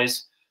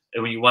flies.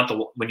 And when you want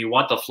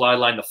the fly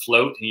line to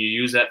float and you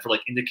use that for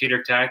like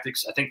indicator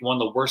tactics, I think one of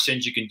the worst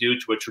things you can do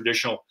to a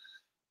traditional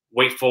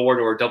weight forward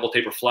or a double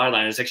taper fly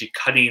line is actually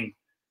cutting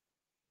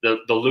the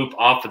loop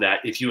off of that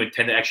if you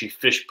intend to actually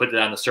put it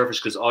on the surface,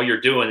 because all you're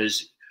doing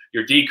is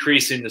you're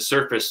decreasing the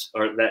surface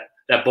or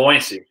that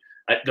buoyancy.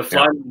 The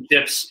fly line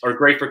tips are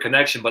great for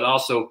connection, but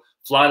also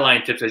fly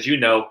line tips, as you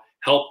know,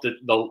 help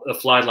the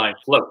fly line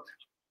float.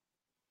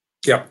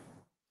 Yep.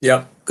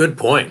 Yep. Good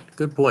point.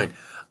 Good point.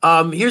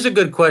 Here's a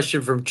good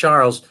question from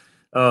Charles.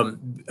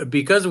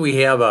 Because we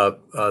have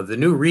the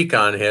new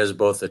Recon has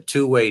both a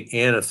 2-weight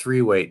and a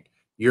 3-weight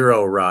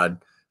Euro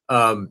rod.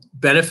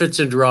 Benefits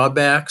and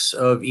drawbacks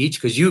of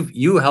each, because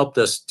you helped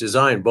us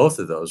design both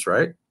of those,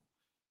 right?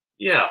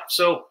 Yeah.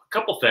 So a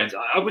couple things.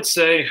 I would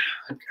say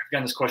I've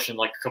gotten this question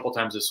like a couple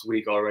times this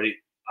week already.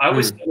 I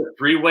would say the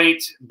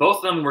 3-weight, both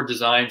of them were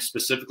designed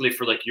specifically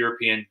for like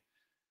European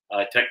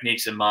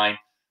techniques in mind.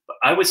 But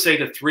I would say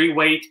the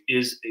 3-weight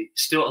is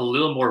still a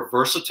little more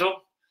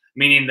versatile,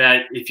 meaning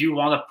that if you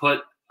want to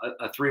put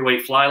a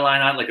 3-weight fly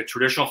line on, like a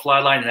traditional fly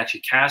line, and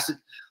actually cast it,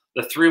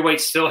 the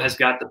 3-weight still has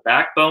got the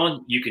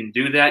backbone. You can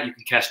do that. You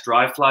can cast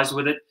dry flies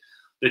with it.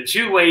 The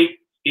 2-weight,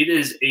 it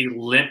is a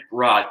limp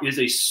rod. It is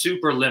a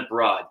super limp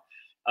rod.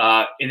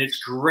 And it's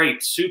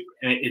great.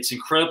 And it's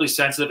incredibly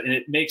sensitive, and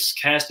it makes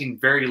casting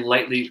very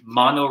lightly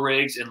mono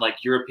rigs and like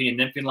European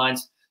nymphing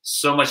lines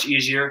so much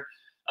easier.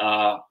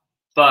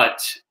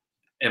 But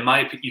in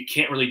my opinion, you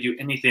can't really do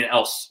anything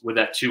else with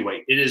that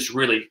 2-weight. It is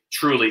really,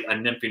 truly a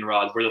nymphing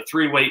rod. Where the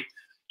 3-weight,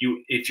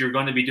 if you're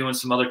going to be doing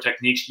some other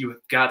techniques, you've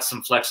got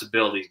some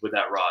flexibility with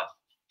that rod.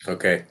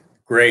 Okay,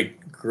 great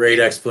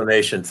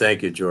explanation.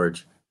 Thank you,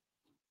 George.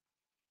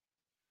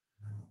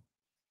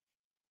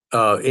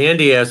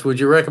 Andy asked, would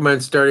you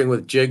recommend starting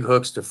with jig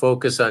hooks to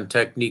focus on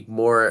technique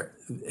more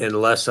and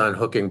less on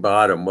hooking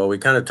bottom? Well, we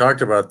kind of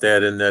talked about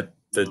that, in that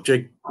the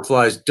jig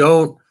flies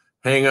don't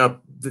hang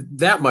up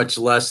that much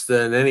less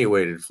than any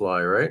weighted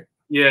fly, right?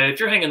 Yeah, if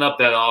you're hanging up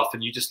that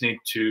often, you just need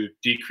to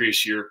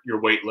decrease your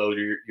weight load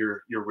or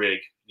your rig.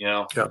 You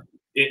know,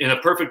 in a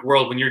perfect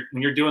world, when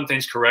you're doing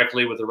things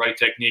correctly with the right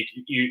technique,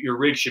 your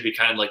rig should be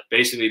kind of like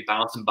basically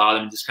bouncing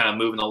bottom and just kind of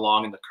moving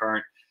along in the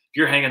current. If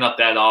you're hanging up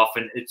that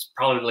often, it's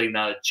probably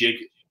not a jig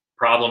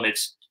problem.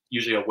 It's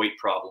usually a weight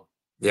problem.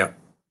 Yeah.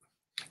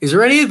 Is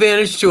there any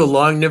advantage to a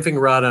long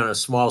nymphing rod on a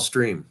small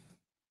stream?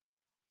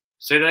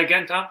 Say that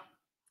again, Tom.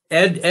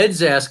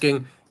 Ed's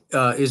asking,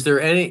 is there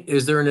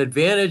an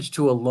advantage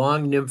to a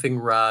long nymphing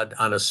rod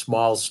on a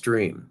small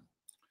stream?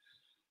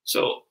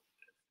 So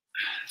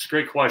it's a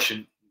great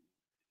question.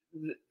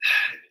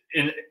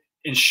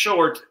 In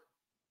short,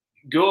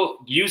 go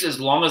use as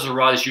long as a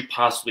rod as you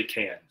possibly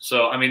can.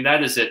 So, I mean,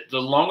 that is it. The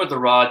longer the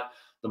rod,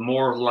 the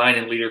more line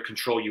and leader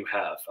control you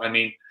have. I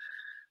mean,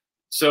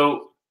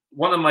 so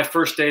one of my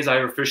first days I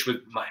ever fished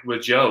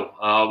with Joe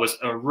was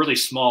a really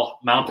small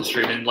mountain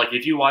stream. And like,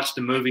 if you watch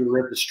the movie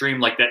Live the Stream,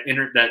 like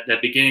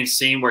that beginning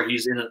scene where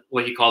he's in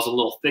what he calls a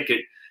little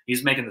thicket,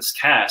 he's making this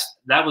cast.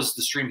 That was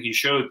the stream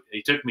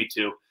he took me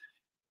to.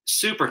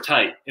 Super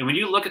tight. And when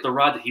you look at the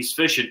rod that he's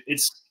fishing,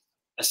 it's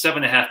a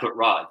 7.5-foot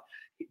rod.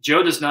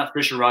 Joe does not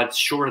fish a rod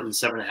shorter than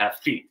 7.5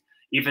 feet,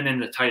 even in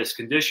the tightest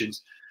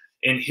conditions.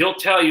 And he'll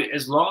tell you,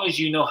 as long as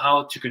you know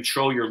how to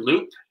control your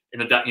loop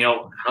and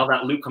how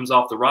that loop comes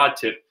off the rod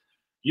tip,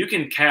 you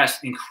can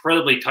cast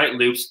incredibly tight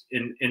loops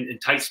in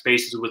tight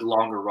spaces with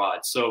longer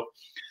rods. So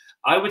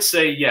I would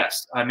say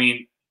yes. I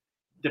mean,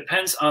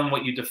 depends on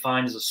what you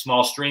define as a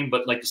small stream,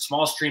 but like the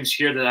small streams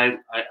here that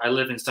I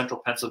live in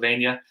central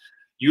Pennsylvania,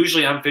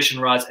 usually I'm fishing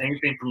rods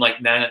anything from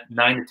like 9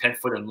 to 10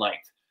 foot in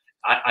length.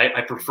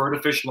 I prefer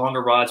to fish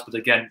longer rods, but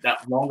again,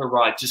 that longer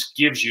rod just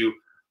gives you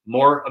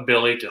more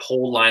ability to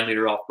hold line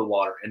leader off the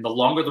water. And the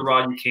longer the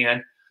rod you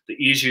can, the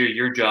easier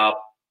your job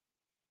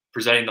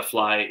presenting the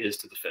fly is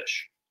to the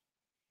fish.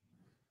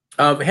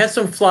 Had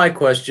some fly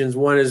questions.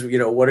 One is,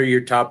 what are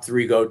your top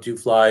 3 go-to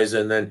flies?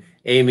 And then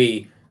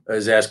Amy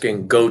is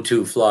asking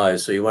go-to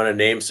flies. So you want to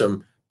name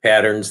some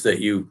patterns that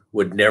you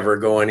would never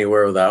go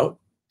anywhere without?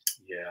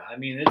 Yeah, I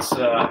mean, it's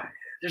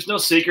there's no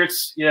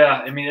secrets.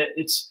 Yeah, I mean,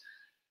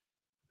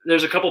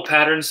 there's a couple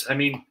patterns. I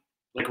mean,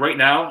 like right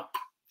now,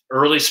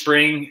 early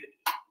spring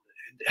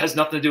has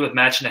nothing to do with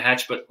matching a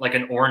hatch, but like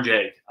an orange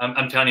egg.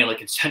 I'm telling you,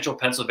 like in central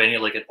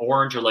Pennsylvania, like an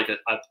orange or like a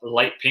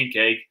light pink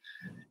egg,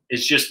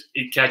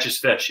 it catches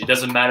fish. It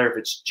doesn't matter if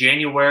it's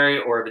January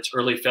or if it's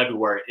early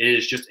February. It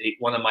is just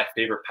one of my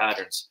favorite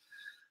patterns.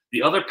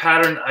 The other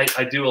pattern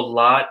I do a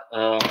lot,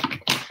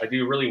 I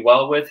do really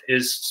well with,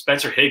 is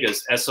Spencer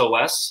Higa's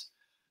SOS.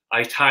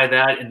 I tie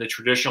that in the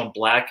traditional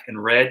black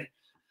and red.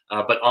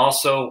 But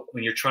also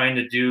when you're trying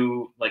to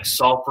do like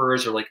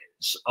sulfurs or like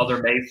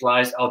other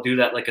mayflies, I'll do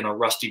that like in a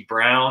rusty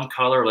brown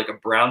color, like a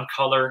brown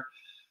color.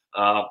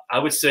 I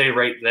would say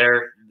right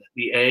there,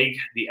 the egg,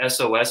 the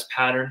SOS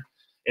pattern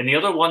And the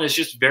other one is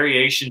just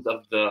variations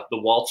of the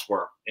waltz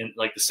worm and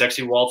like the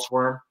sexy waltz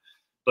worm.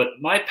 But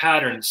my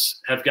patterns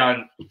have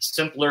gotten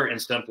simpler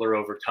and simpler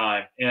over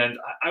time. And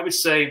I would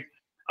say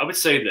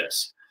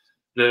this: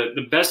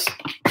 the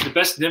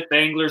best nymph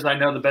anglers I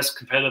know, the best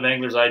competitive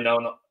anglers I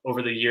know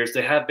over the years,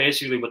 they have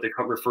basically what they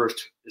refers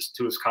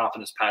to as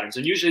confidence patterns,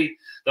 and usually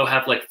they'll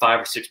have like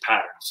 5 or 6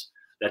 patterns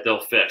that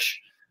they'll fish.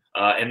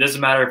 And it doesn't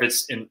matter if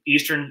it's in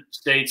eastern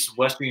states,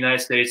 western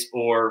United States,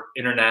 or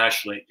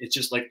internationally. It's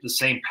just like the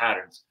same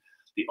patterns.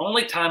 The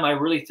only time I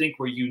really think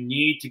where you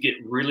need to get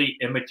really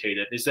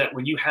imitative is that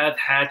when you have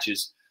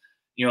hatches,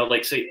 you know,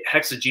 like say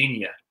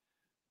hexagenia,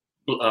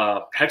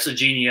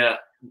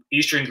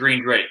 eastern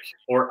green drake,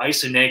 or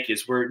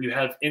isonachus, where you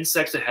have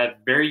insects that have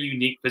very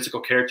unique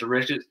physical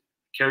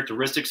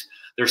characteristics.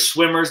 They're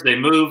swimmers, they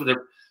move.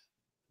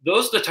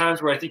 Those are the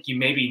times where I think you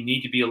maybe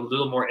need to be a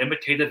little more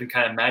imitative and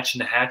kind of matching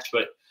the hatch.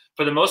 But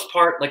for the most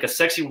part, like a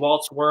sexy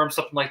waltz worm,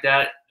 something like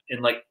that,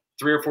 in like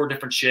 3 or 4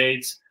 different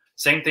shades.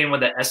 Same thing with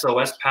the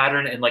SOS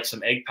pattern and like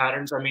some egg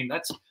patterns. I mean,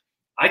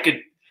 I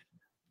could,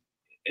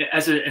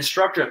 as an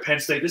instructor at Penn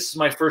State, this is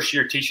my first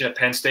year teaching at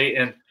Penn State.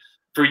 And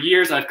for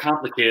years I've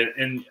complicated,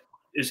 and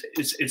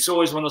it's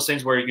always one of those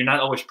things where you're not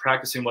always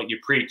practicing what you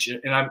preach.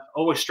 And I'm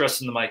always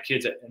stressing to my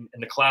kids in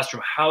the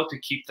classroom how to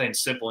keep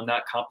things simple and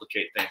not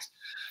complicate things.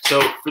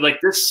 So for like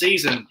this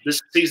season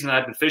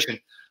I've been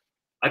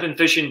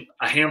fishing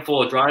a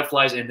handful of dry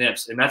flies and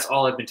nymphs, and that's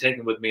all I've been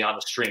taking with me on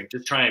the stream,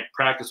 just trying to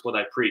practice what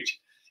I preach.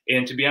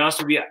 And to be honest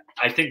with you,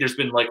 I think there's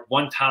been like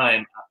one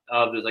time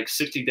of the like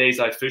 60 days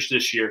I fished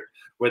this year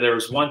where there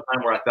was one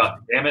time where I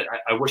thought, damn it,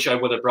 I wish I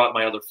would have brought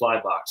my other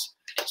fly box.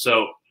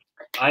 So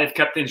I have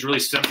kept things really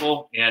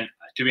simple, and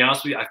to be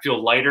honest with you, I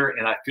feel lighter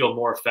and I feel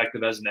more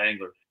effective as an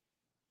angler.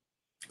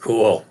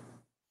 Cool.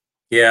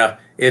 Yeah,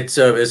 it's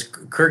as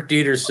Kirk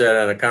Dieter said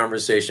on a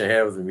conversation I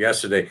had with him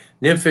yesterday,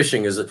 nymph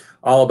fishing is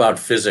all about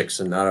physics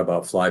and not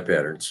about fly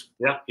patterns.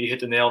 Yeah, he hit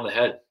the nail on the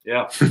head.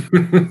 Yeah.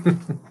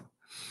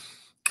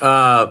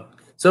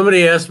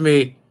 Somebody asked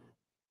me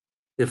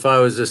if I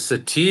was a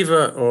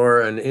sativa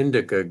or an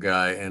indica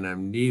guy, and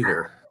I'm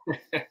neither.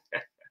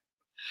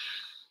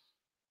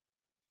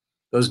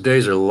 Those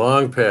days are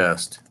long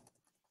past.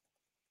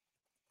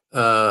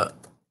 Do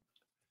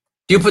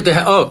you put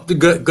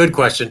the good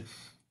question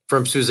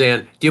from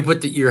Suzanne. Do you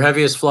put your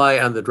heaviest fly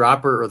on the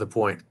dropper or the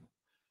point?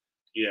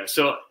 Yeah,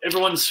 so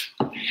everyone's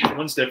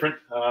different.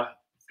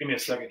 Give me a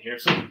second here.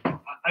 So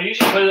I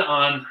usually put it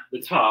on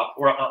the top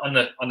or on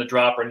the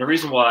dropper, and the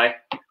reason why,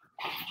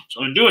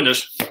 so I'm doing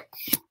this.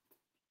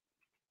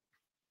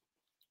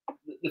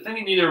 The thing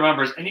you need to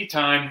remember is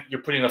anytime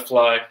you're putting a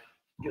fly,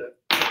 get it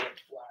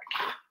black,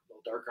 a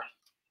little darker.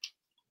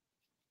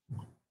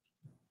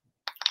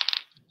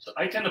 So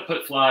I tend to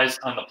put flies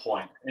on the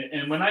point,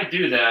 and when I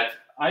do that,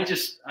 I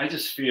just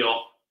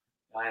feel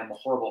I am a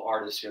horrible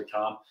artist here,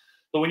 Tom.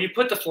 But when you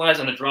put the flies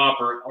on the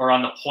dropper or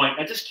on the point,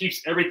 that just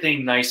keeps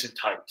everything nice and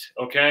tight,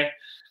 okay?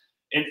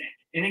 And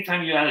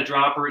anytime you add a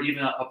dropper,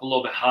 even up a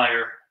little bit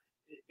higher,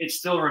 it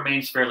still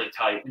remains fairly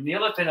tight. And the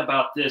other thing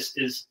about this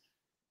is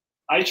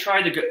I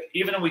try to go,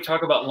 even though we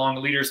talk about long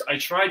leaders, I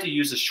try to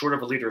use as short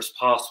of a leader as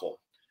possible.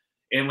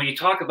 And when you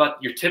talk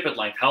about your tippet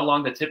length, how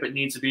long the tippet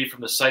needs to be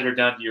from the sighter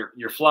down to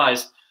your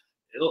flies,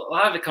 a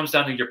lot of it comes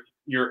down to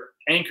your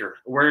anchor,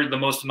 where the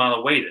most amount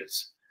of weight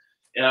is.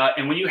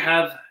 And when you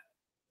have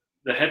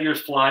the heavier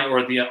fly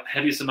or the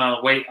heaviest amount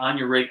of weight on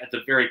your rig at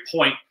the very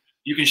point,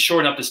 you can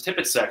shorten up this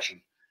tippet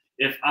section.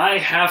 If I'm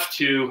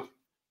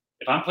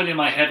putting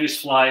my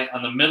heaviest fly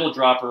on the middle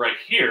dropper right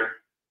here,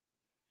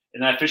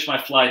 and I fish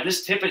my fly,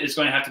 this tippet is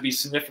going to have to be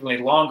significantly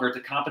longer to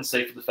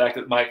compensate for the fact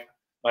that my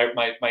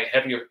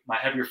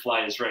heavier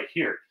fly is right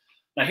here.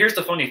 Now, here's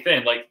the funny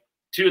thing: like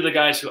 2 of the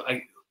guys who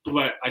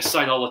I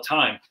cite all the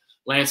time,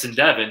 Lance and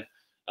Devin,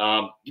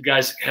 you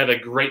guys have a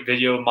great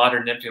video,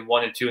 Modern Nymphing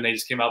 1 and 2, and they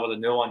just came out with a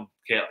new one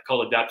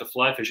called Adaptive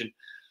Fly Fishing.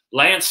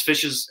 Lance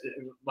fishes,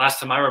 last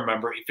time I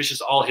remember, he fishes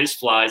all his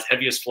flies,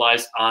 heaviest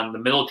flies on the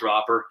middle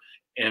dropper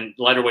and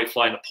lighter weight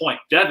fly on the point.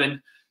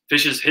 Devin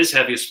fishes his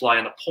heaviest fly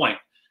on the point.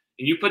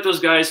 And you put those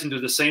guys into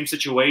the same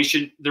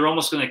situation, they're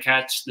almost going to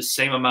catch the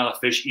same amount of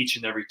fish each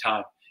and every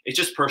time. It's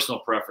just personal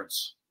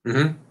preference.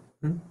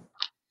 Mm-hmm.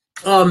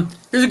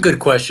 Here's a good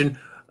question.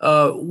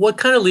 What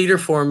kind of leader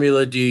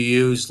formula do you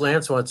use?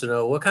 Lance wants to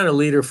know, what kind of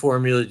leader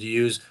formula do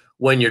you use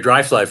when you're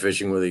dry fly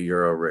fishing with a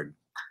Euro rig?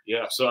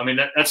 Yeah, so I mean,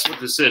 that's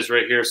what this is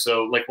right here.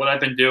 So like what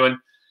I've been doing,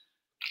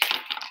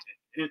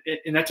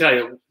 and I tell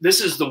you,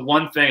 this is the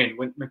one thing,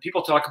 when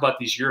people talk about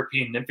these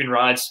European nymphing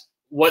rods,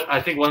 what I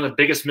think one of the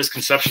biggest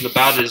misconceptions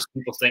about it is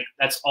people think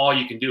that's all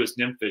you can do is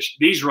nymph fish.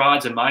 These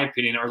rods, in my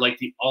opinion, are like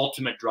the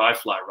ultimate dry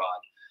fly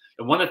rod.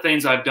 And one of the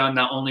things I've done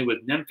not only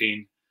with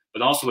nymphing,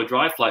 but also with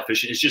dry fly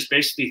fishing, is just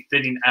basically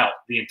thinning out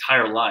the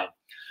entire line.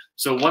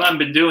 So what I've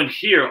been doing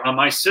here on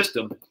my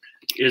system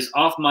is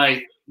off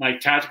my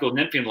tactical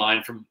nymphing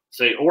line from,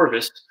 say,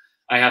 Orvis,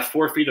 I have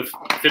 4 feet of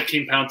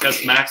 15-pound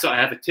test maxa. I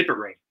have a tippet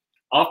ring.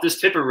 Off this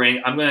tippet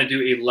ring, I'm going to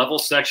do a level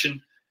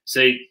section,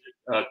 say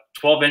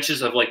 12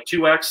 inches of like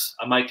 2X.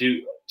 I might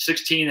do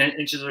 16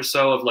 inches or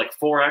so of like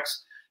 4X.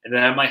 and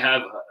then I might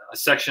have a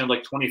section of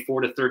like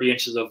 24 to 30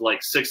 inches of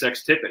like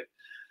 6X tippet.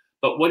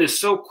 But what is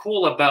so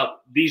cool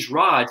about these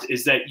rods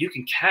is that you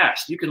can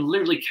cast. You can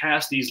literally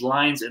cast these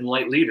lines and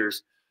light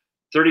leaders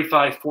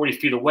 35, 40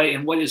 feet away.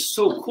 And what is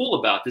so cool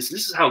about this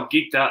is how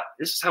geeked out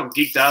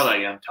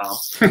I am, Tom.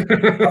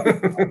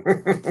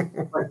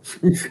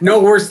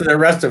 No worse than the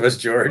rest of us,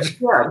 George.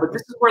 Yeah, but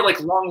this is where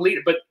like long lead.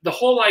 But the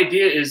whole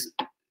idea is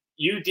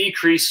you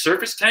decrease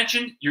surface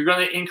tension, you're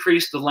going to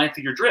increase the length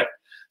of your drift.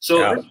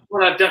 So this is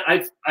what I've done.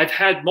 I've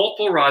had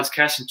multiple rods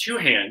cast in two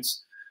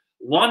hands,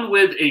 one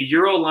with a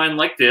Euro line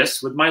like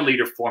this with my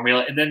leader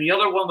formula, and then the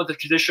other one with a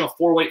traditional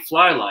 4-weight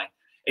fly line.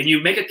 And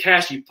you make a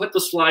cast, you put the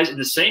flies in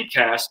the same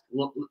cast,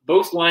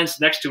 both lines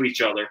next to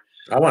each other.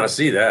 I want to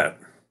see that.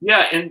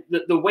 Yeah, and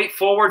the weight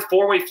forward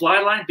 4-weight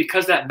fly line,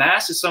 because that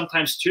mass is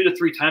sometimes 2 to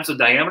 3 times the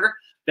diameter,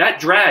 that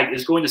drag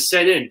is going to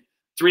set in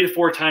 3 to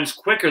 4 times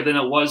quicker than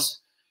it was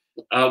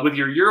with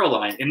your Euro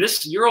line. In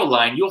this Euro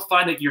line, you'll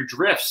find that your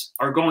drifts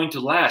are going to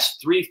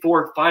last 3,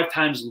 4, 5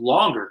 times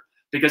longer,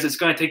 because it's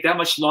going to take that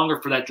much longer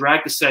for that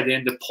drag to set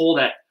in to pull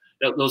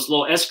those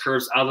low S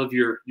curves out of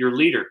your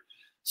leader.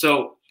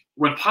 So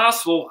when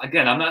possible,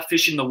 again, I'm not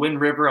fishing the Wind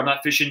River. I'm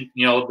not fishing,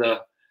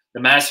 the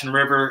Madison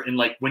River in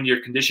like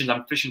windier conditions.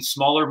 I'm fishing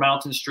smaller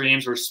mountain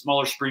streams or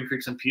smaller spring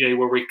creeks in PA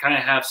where we kind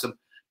of have some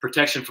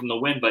protection from the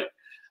wind. But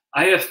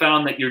I have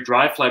found that your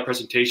dry fly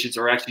presentations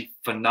are actually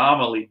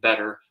phenomenally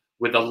better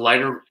with a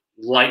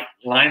light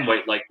line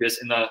weight like this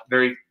and a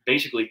very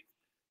basically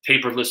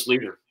taperless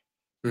leader.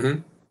 Mm-hmm.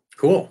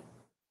 Cool.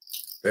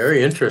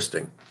 Very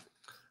interesting.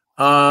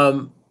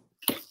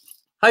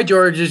 Hi,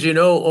 George. As you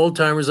know, old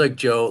timers like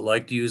Joe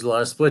like to use a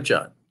lot of split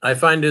shot. I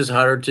find it is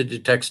harder to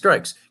detect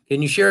strikes.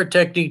 Can you share a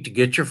technique to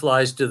get your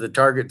flies to the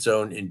target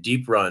zone in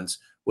deep runs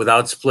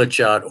without split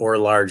shot or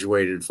large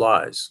weighted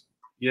flies?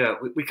 Yeah,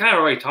 we kind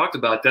of already talked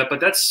about that,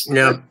 but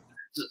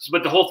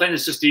but the whole thing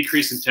is just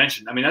decrease in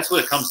tension. I mean, that's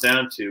what it comes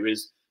down to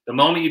is the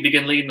moment you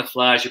begin leading the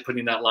flies, you're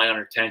putting that line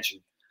under tension.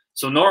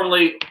 So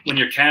normally when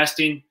you're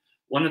casting,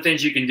 one of the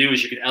things you can do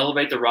is you can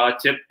elevate the rod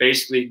tip,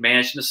 basically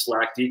managing the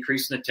slack,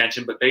 decreasing the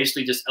tension, but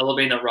basically just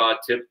elevating the rod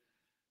tip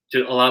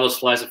to allow those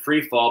flies to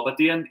free fall. But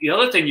the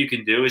other thing you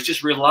can do is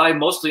just rely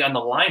mostly on the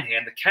line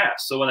hand to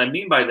cast. So what I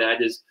mean by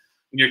that is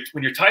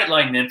when you're tight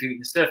line nymphing,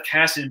 instead of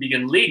casting and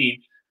begin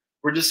leading,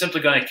 we're just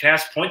simply going to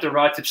cast, point the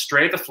rod tip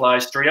straight at the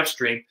flies, straight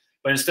upstream.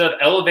 But instead of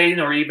elevating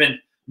or even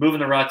moving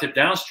the rod tip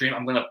downstream,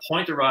 I'm going to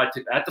point the rod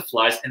tip at the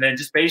flies and then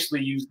just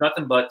basically use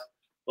nothing but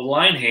the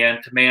line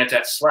hand to manage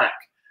that slack.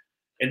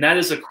 And that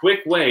is a quick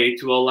way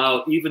to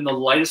allow even the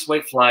lightest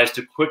weight flies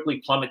to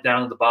quickly plummet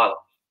down to the bottom.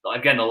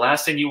 Again, the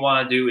last thing you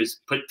want to do is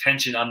put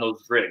tension on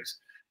those rigs.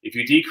 If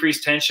you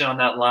decrease tension on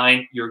that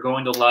line, you're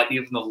going to allow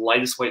even the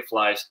lightest weight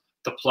flies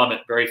to plummet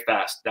very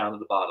fast down to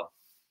the bottom.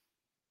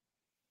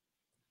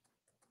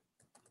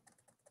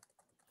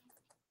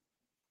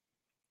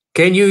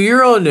 Can you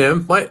Euro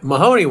nymph?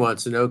 Mahoney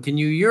wants to know, can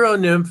you Euro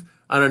nymph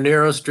on a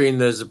narrow stream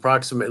that is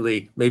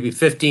approximately maybe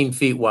 15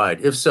 feet wide?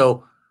 If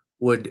so,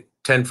 would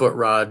 10-foot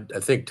rod, I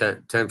think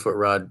 10-foot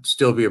rod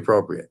still be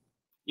appropriate?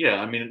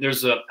 Yeah, I mean,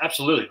 there's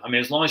absolutely. I mean,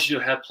 as long as you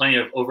have plenty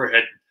of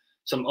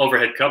some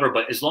overhead cover,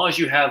 but as long as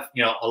you have,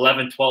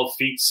 11, 12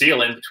 feet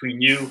ceiling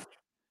between you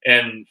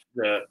and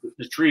the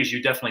trees,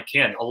 you definitely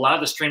can. A lot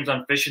of the streams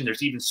I'm fishing,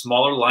 there's even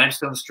smaller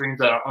limestone streams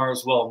that aren't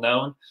as well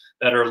known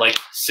that are like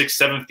 6,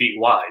 7 feet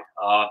wide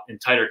in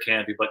tighter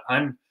canopy. But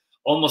I'm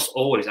almost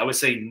always, I would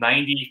say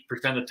 90%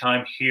 of the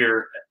time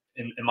here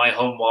in my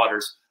home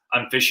waters,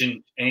 I'm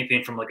fishing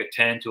anything from like a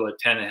 10 to a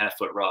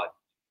 10.5-foot rod.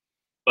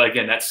 But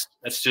again, that's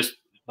just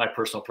my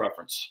personal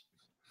preference.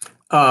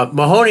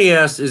 Mahoney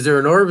asks, is there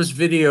an Orvis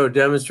video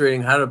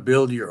demonstrating how to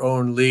build your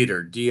own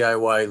leader,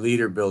 DIY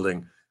leader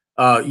building?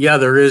 Yeah,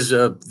 there is.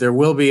 There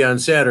will be on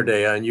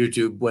Saturday on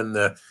YouTube when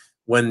the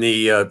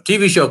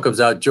TV show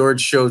comes out.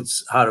 George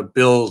shows how to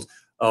build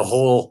a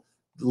whole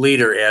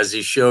leader as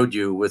he showed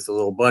you with the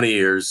little bunny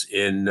ears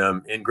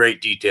in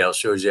great detail.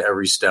 Shows you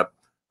every step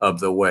of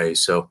the way.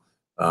 So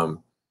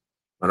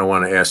I don't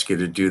want to ask you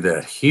to do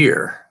that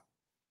here,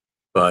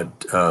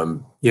 but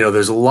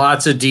there's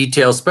lots of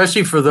detail,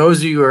 especially for those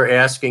of you who are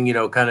asking,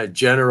 kind of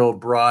general,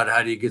 broad,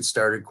 how do you get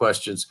started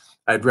questions.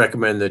 I'd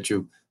recommend that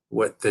you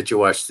watch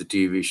the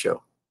TV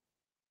show.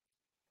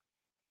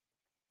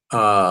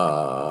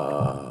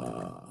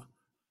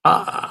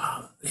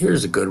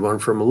 Here's a good one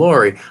from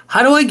Lori.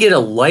 How do I get a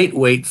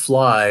lightweight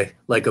fly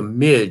like a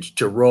midge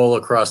to roll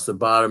across the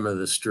bottom of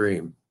the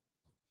stream?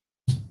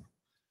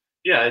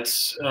 Yeah,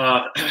 it's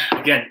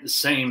again the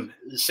same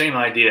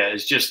idea.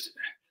 Is just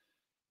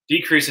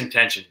decreasing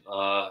tension.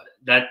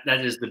 That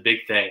is the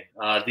big thing.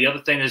 The other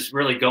thing is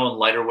really going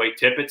lighter weight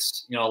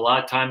tippets. A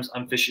lot of times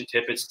I'm fishing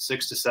tippets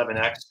 6 to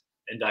 7x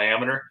in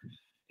diameter,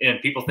 and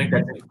people think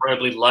that's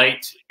incredibly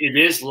light. It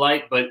is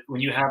light, but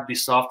when you have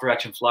these soft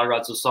direction fly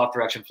rods, those soft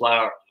direction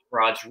fly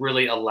rods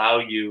really allow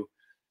you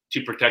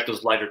to protect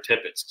those lighter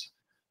tippets.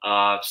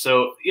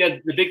 So yeah,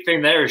 the big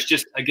thing there is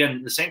just,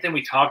 again, the same thing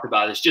we talked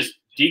about is just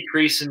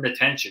decreasing the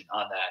tension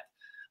on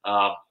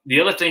that. The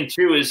other thing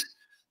too is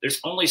there's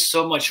only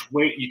so much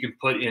weight you can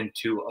put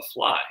into a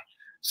fly.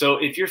 So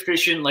if you're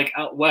fishing like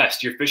out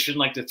west, you're fishing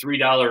like the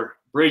 $3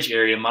 bridge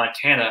area in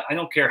Montana, I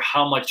don't care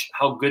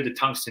how good the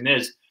tungsten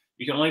is,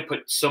 you can only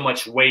put so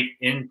much weight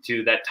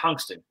into that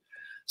tungsten.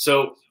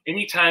 So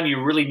anytime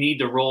you really need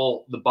to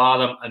roll the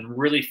bottom on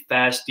really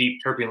fast, deep,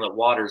 turbulent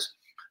waters,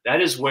 that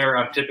is where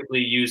I'm typically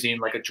using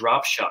like a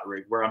drop shot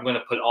rig, where I'm going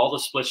to put all the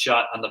split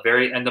shot on the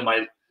very end of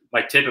my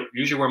tip,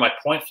 usually where my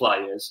point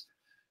fly is.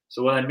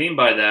 So what I mean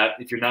by that,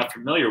 if you're not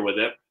familiar with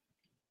it,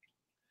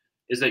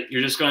 is that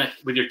you're just going to,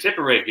 with your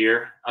tipper right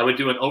here, I would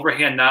do an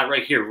overhand knot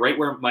right here, right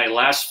where my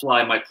last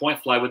fly, my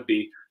point fly would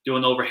be, do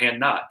an overhand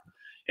knot.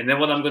 And then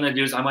what I'm going to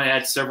do is I'm going to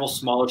add several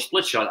smaller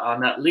split shot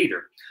on that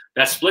leader.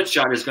 That split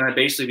shot is going to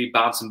basically be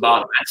bouncing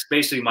bottom. That's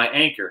basically my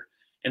anchor.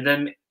 And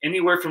then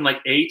anywhere from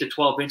like 8 to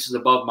 12 inches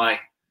above my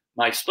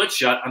split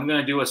shot, I'm going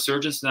to do a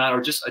surgeon's knot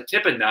or just a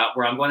tippet knot,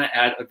 where I'm going to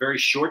add a very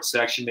short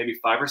section, maybe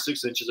 5 or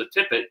 6 inches of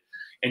tippet,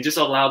 and just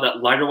allow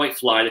that lighter weight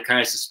fly to kind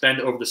of suspend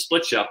over the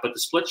split shot. But the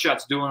split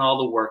shot's doing all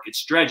the work.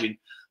 It's dredging,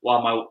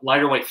 while my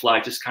lighter weight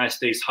fly just kind of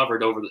stays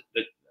hovered over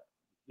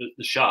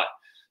the shot.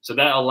 So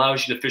that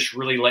allows you to fish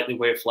really lightly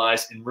weighted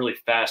flies in really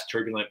fast,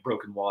 turbulent,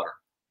 broken water.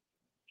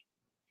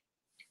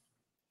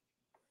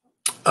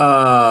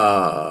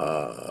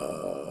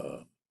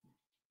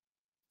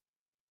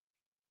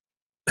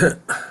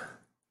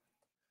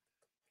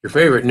 Your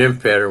favorite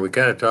nymph pattern, we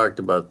kind of talked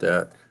about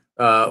that.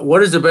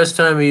 What is the best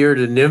time of year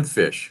to nymph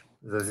fish?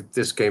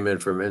 This came in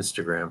from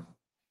Instagram.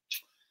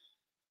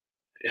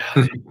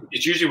 Yeah,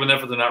 it's usually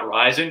whenever they're not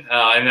rising,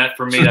 and that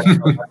for me, that's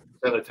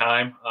at the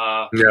time.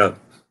 Yeah.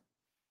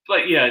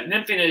 But yeah,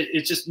 nymphing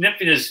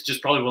is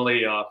just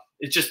probably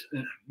it's just,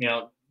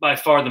 by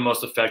far the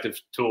most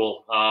effective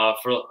tool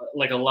for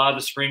like a lot of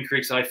the spring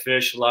creeks I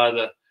fish, a lot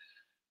of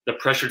the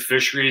pressured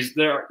fisheries.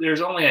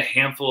 There's only a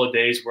handful of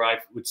days where I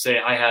would say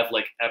I have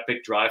like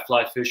epic dry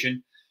fly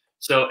fishing.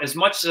 So as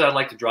much as I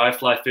like to dry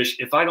fly fish,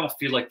 if I don't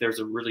feel like there's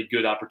a really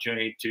good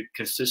opportunity to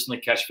consistently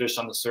catch fish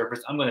on the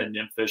surface, I'm going to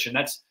nymph fish, and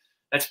that's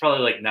probably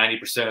like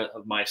 90%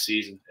 of my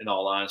season, in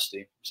all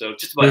honesty. So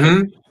just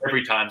about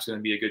every time is going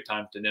to be a good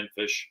time to nymph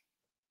fish.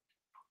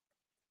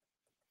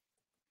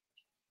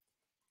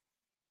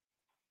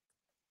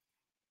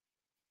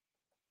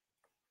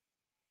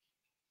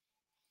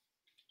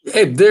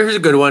 Hey, there's a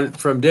good one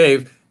from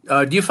Dave.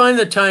 Do you find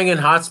that tying in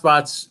hot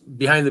spots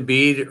behind the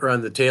bead or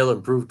on the tail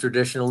improve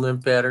traditional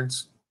nymph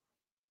patterns?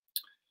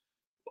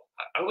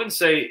 I wouldn't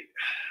say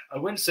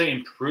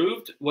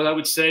improved. What I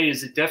would say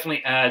is it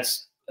definitely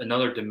adds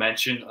another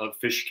dimension of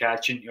fish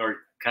catching or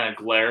kind of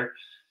glare.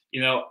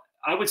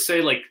 I would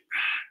say like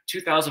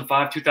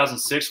 2005,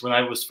 2006, when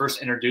I was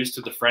first introduced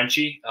to the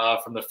Frenchie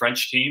from the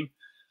French team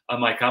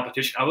on my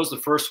competition, I was the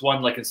first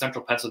one like in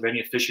central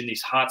Pennsylvania fishing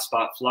these hot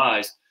spot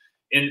flies,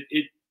 and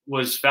it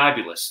was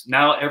fabulous.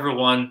 Now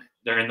everyone,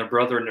 their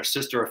brother and their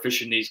sister are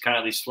fishing these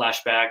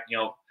flashback,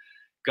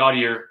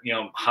 gaudier,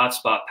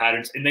 hotspot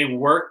patterns, and they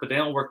work, but they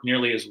don't work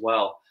nearly as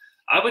well.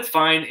 I would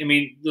find,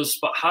 those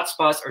hot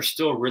spots are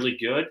still really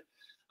good,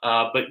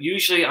 but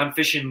usually I'm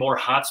fishing more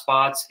hot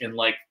spots in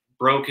like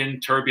broken,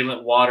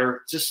 turbulent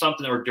water, just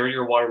something, or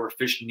dirtier water where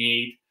fish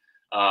need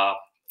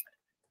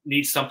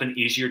something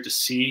easier to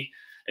see.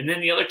 And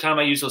then the other time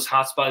I use those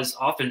hot spots is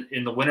often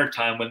in the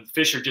wintertime when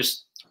fish are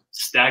just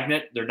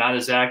stagnant, they're not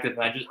as active.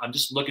 I'm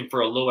just looking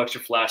for a little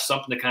extra flash,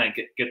 something to kind of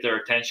get their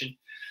attention.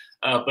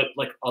 But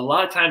like a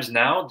lot of times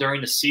now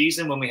during the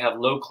season when we have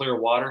low clear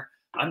water,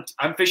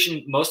 I'm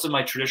fishing most of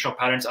my traditional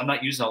patterns. I'm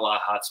not using a lot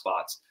of hot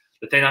spots.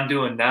 The thing I'm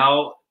doing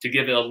now to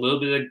give it a little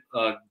bit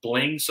of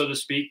bling, so to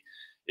speak,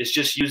 is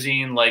just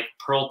using like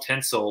pearl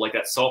tinsel, like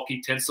that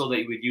sulky tinsel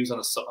that you would use on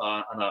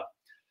a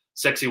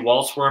sexy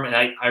wall swarm. And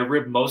I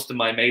rib most of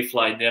my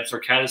mayfly nymphs or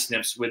caddis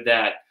nymphs with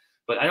that.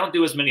 But I don't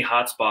do as many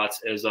hot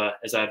spots as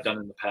I've done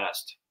in the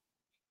past.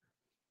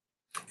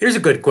 Here's a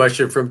good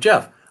question from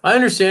Jeff. I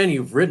understand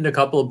you've written a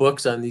couple of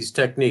books on these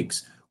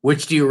techniques.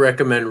 Which do you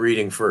recommend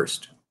reading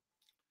first?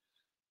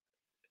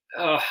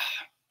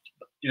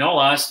 In all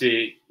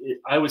honesty,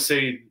 I would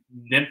say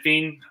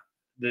Nymphing,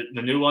 the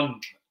new one,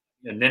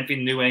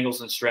 Nymphing, New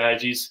Angles and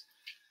Strategies.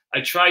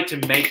 I tried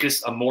to make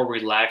this a more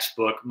relaxed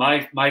book.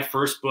 My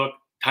first book,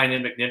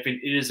 Dynamic Nymphing,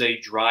 it is a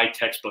dry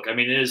textbook.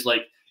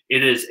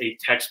 It is a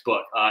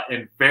textbook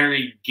in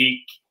very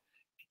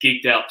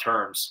geeked out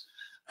terms.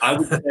 I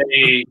would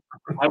say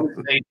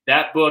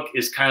that book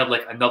is kind of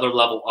like another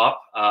level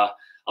up.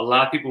 A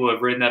lot of people who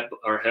have written that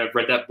or have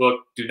read that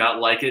book do not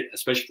like it,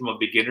 especially from a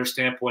beginner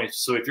standpoint.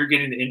 So if you're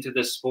getting into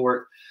this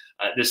sport,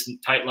 this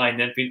tightline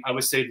nymphing, I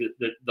would say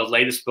that the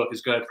latest book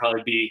is going to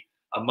probably be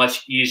a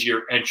much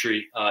easier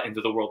entry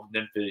into the world of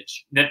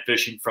nymph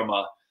fishing from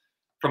a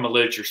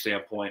literature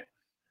standpoint.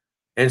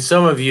 And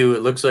some of you,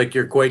 it looks like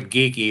you're quite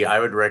geeky. I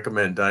would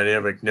recommend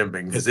Dynamic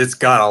Nymphing because it's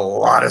got a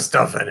lot of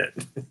stuff in it.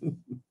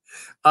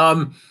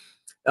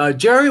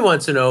 Jerry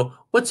wants to know,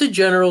 what's a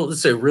general, this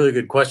is a really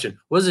good question.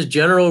 What's a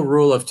general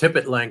rule of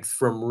tippet length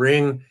from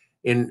ring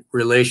in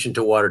relation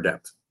to water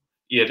depth?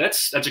 Yeah,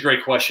 that's a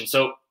great question.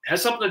 So it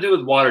has something to do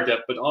with water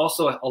depth, but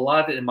also a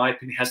lot of it, in my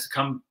opinion, has to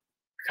come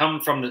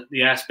come from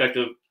the aspect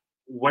of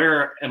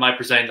where am I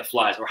presenting the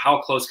flies, or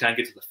how close can I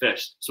get to the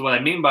fish? So what I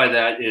mean by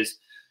that is,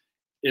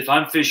 if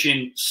I'm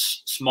fishing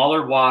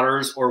smaller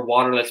waters or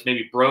water that's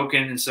maybe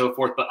broken and so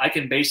forth, but I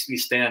can basically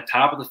stay on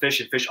top of the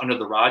fish and fish under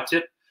the rod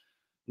tip.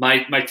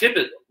 My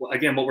tippet,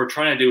 again, what we're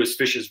trying to do is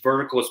fish as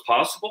vertical as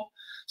possible.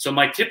 So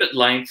my tippet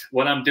length,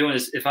 what I'm doing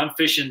is, if I'm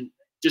fishing,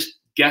 just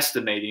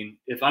guesstimating,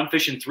 if I'm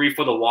fishing 3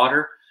 foot of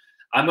water,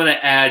 I'm going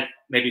to add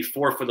maybe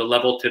 4 foot of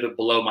level tippet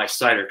below my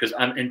sighter, because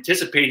I'm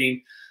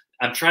anticipating,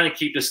 I'm trying to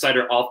keep the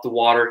sighter off the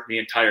water the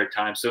entire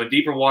time. So in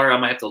deeper water, I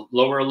might have to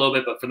lower a little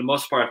bit, but for the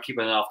most part, I'm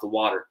keeping it off the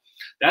water.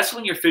 That's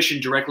when you're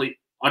fishing directly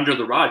under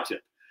the rod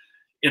tip.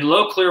 In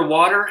low, clear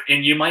water,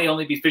 and you might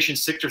only be fishing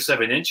 6 or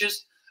 7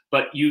 inches,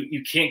 but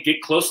you can't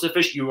get close to the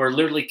fish. You are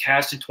literally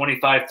casting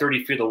 25,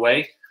 30 feet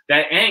away.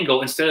 That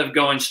angle, instead of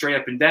going straight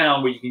up and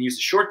down where you can use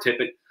a short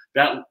tippet,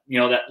 that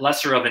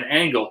lesser of an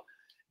angle,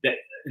 that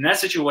in that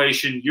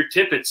situation, your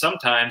tippet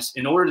sometimes,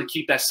 in order to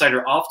keep that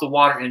sighter off the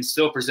water and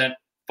still present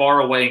far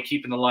away and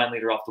keeping the line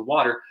leader off the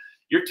water,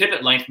 your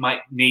tippet length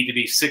might need to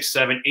be 6,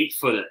 7, 8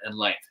 foot in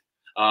length.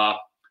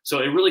 So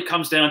it really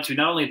comes down to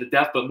not only the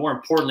depth, but more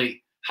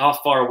importantly, how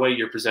far away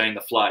you're presenting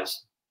the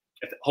flies.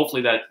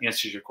 Hopefully that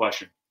answers your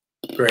question.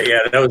 Great. Yeah,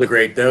 that was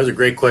a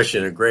great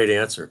question, a great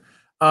answer.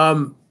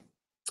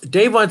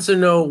 Dave wants to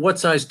know, what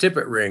size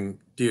tippet ring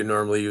do you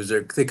normally use?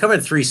 They come in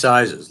 3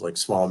 sizes, like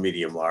small,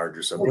 medium, large,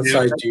 or something. What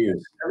size do you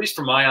use? At least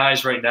for my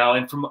eyes right now,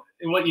 and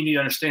what you need to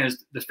understand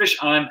is, the fish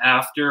I'm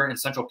after in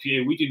Central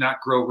PA, we do not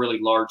grow really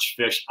large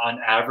fish on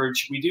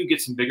average. We do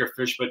get some bigger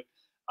fish, but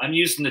I'm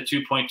using the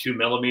 2.2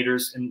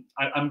 millimeters, and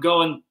I'm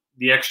going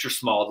the extra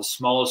small, the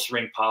smallest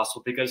ring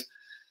possible, because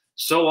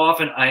so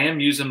often I am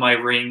using my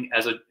ring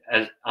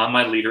on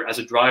my leader as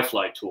a dry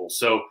fly tool.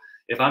 So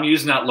if I'm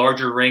using that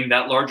larger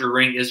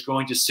ring is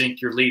going to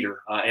sink your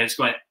leader, and it's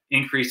going to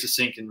increase the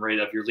sinking rate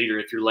of your leader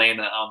if you're laying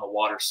that on the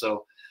water.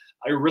 So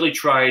I really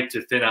try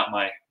to thin out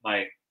my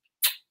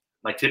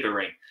tippet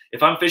ring.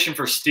 If I'm fishing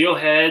for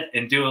steelhead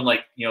and doing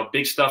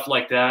big stuff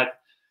like that,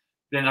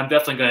 then I'm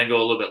definitely going to go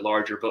a little bit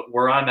larger. But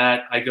where I'm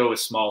at, I go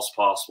as small as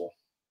possible.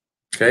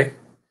 Okay,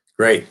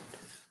 great.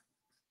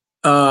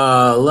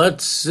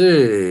 Let's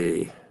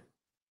see.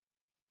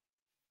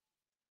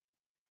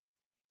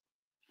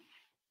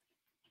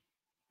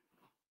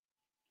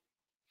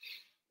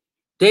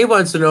 Dave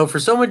wants to know, for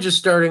someone just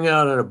starting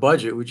out on a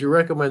budget, would you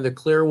recommend the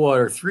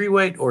Clearwater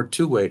 3-weight or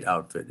 2-weight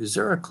outfit? Is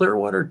there a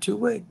Clearwater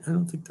 2-weight? I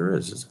don't think there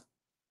is it?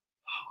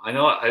 I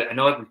know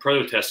I've been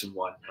protesting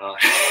one,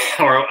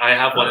 or I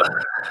have one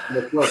in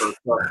the quiver.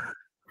 So.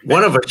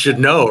 One of us should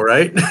know,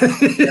 right?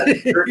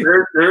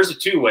 There's a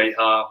 2-weight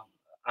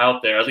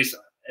out there. At least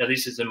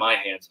it's in my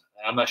hands.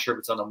 I'm not sure if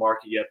it's on the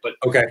market yet, but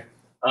okay.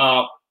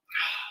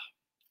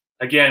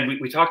 Again,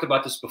 we talked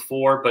about this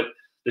before, but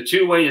the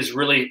 2-weight is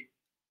really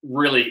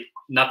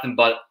nothing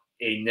but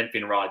a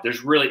nymphing rod.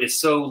 It's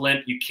so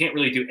limp, you can't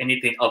really do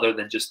anything other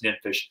than just nymph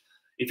fish.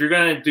 If you're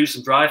going to do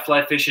some dry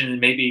fly fishing and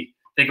maybe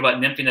think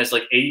about nymphing as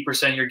like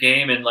 80% of your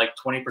game and like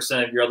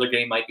 20% of your other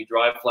game might be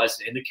dry flies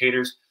and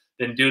indicators,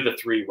 then do the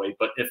 3-weight.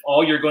 But if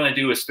all you're going to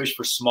do is fish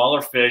for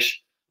smaller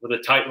fish with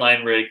a tight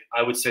line rig,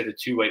 I would say the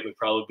 2-weight would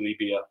probably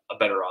be a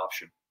better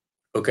option.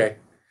 Okay.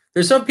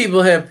 There's some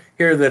people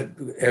here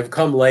that have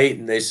come late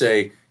and they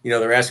say,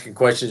 they're asking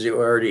questions you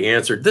already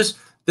answered. This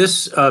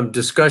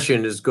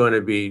discussion is going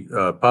to be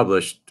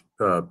published.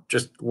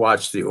 Just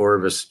watch the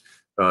Orvis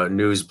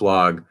news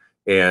blog,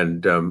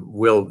 and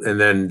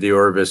then the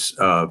Orvis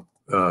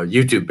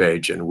YouTube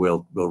page, and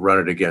we'll run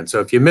it again. So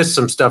if you missed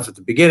some stuff at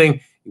the beginning,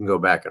 you can go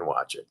back and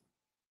watch it.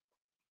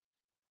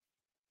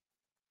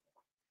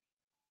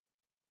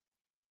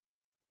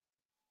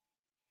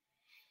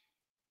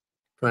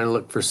 Trying to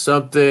look for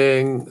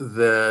something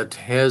that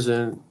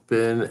hasn't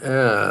been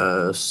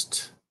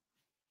asked.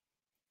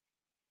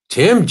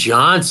 Tim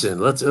Johnson.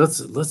 Let's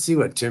see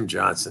what Tim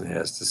Johnson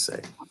has to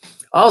say.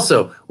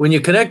 Also, when you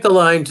connect the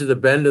line to the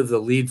bend of the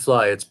lead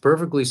fly, it's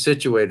perfectly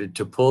situated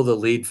to pull the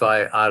lead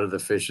fly out of the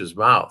fish's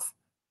mouth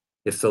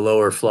if the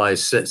lower fly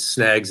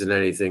snags in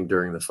anything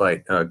during the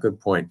fight. Good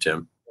point,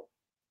 Tim.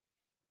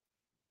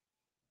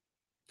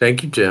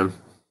 Thank you, Tim.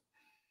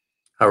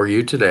 How are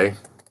you today?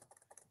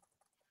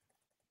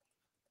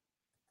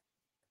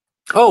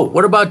 Oh,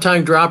 what about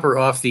tying dropper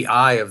off the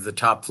eye of the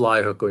top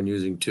fly hook when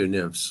using 2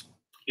 nymphs?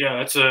 Yeah,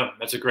 that's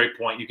a great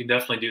point. You can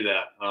definitely do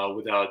that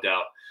without a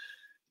doubt.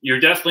 You're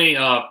definitely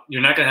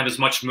you're not going to have as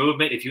much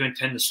movement if you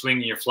intend to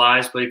swing your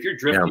flies, but if you're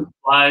drifting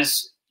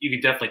flies, you can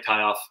definitely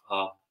tie off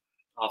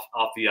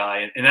the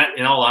eye. And that,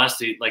 in all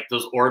honesty, like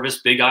those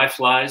Orvis big eye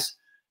flies,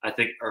 I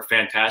think are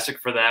fantastic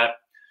for that.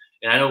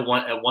 And I know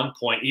at one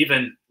point,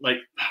 even like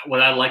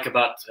what I like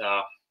about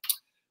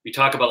we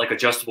talk about like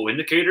adjustable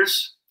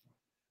indicators.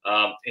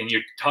 And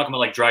you're talking about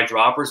like dry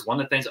droppers.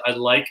 One of the things I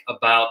like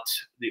about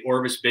the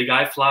Orvis big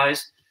eye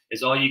flies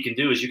is all you can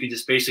do is you can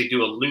just basically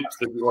do a loop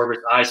through the Orvis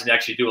eyes and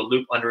actually do a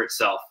loop under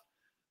itself.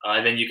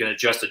 And then you can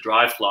adjust the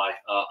dry fly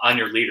on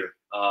your leader,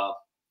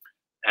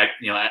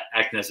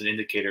 acting as an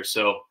indicator.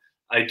 So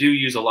I do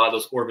use a lot of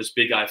those Orvis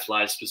big eye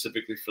flies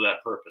specifically for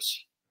that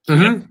purpose.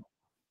 Mm-hmm.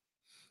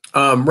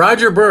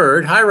 Roger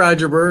Bird, hi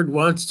Roger Bird,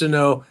 wants to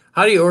know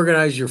how do you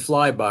organize your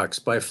fly box,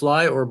 by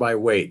fly or by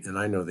weight? And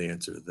I know the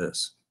answer to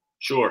this.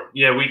 Sure.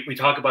 Yeah, we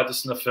talk about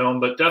this in the film,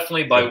 but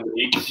definitely by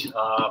weight.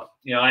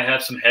 You know, I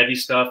have some heavy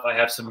stuff. I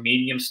have some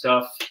medium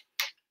stuff.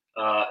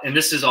 And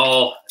this is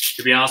all,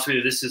 to be honest with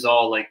you, this is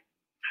all like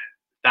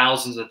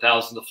thousands and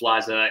thousands of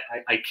flies that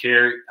I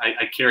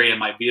carry in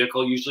my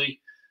vehicle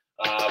usually.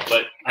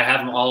 But I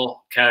have them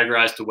all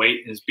categorized to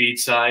weight and bead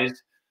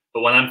size.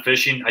 But when I'm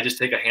fishing, I just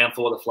take a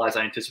handful of the flies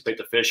I anticipate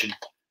the fishing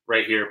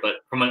right here. But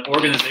from an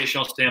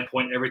organizational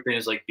standpoint, everything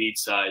is like bead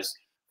size,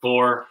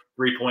 4,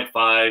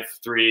 3.5,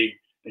 3,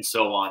 and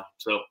so on.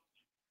 So,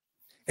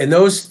 and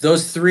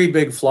those three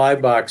big fly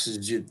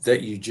boxes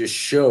that you just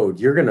showed,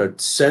 you're going to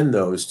send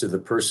those to the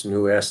person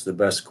who asked the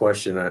best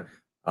question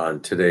on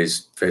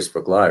today's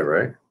Facebook Live,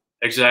 right?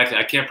 Exactly.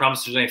 I can't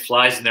promise there's any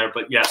flies in there,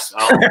 but yes,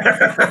 I'll.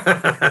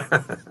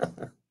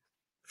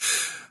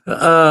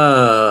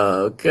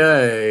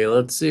 Okay,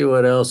 let's see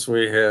what else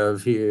we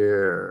have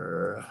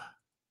here.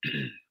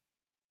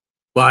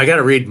 Well, I got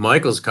to read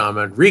Michael's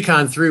comment.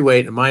 Recon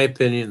 3-weight, in my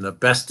opinion, the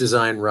best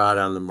design rod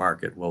on the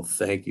market. Well,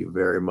 thank you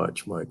very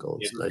much, Michael.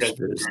 It's nice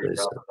to say.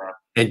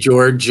 And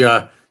George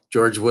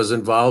was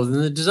involved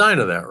in the design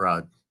of that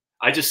rod.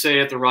 I just say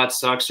if the rod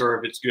sucks or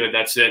if it's good,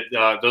 that's it.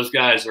 Those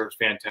guys are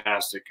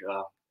fantastic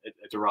at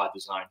the rod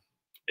design.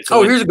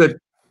 Here's a good.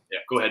 Yeah,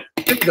 go ahead.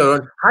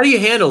 How do you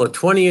handle a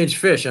 20-inch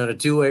fish on a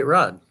 2-weight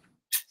rod?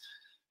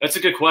 That's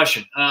a good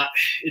question. I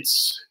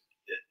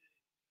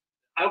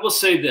will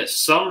say this: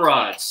 some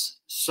rods,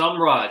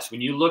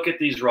 when you look at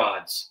these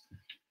rods,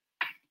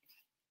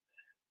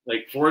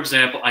 like for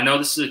example, I know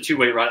this is a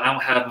 2-weight rod. I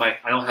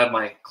don't have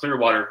my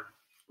Clearwater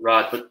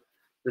rod, but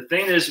the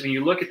thing is, when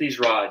you look at these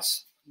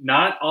rods,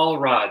 not all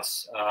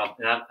rods.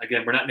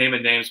 Again, we're not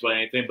naming names by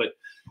anything, but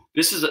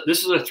this is a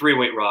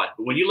 3-weight rod.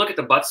 But when you look at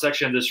the butt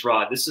section of this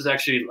rod, this is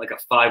actually like a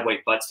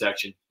 5-weight butt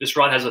section. This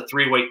rod has a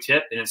 3-weight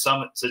tip, and in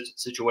some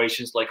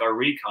situations, like our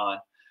Recon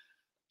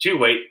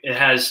 2-weight, it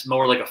has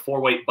more like a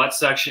 4-weight butt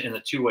section and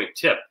a 2-weight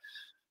tip.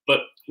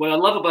 But what I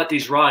love about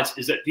these rods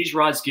is that these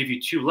rods give you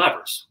 2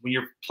 levers. When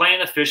you're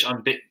playing a fish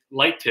on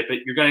light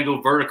tippet, you're going to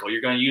go vertical.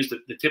 You're going to use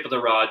the tip of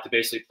the rod to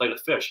basically play the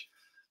fish.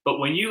 But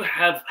when you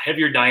have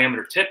heavier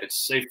diameter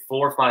tippets, say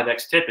 4 or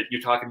 5x tippet, you're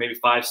talking maybe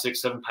 5,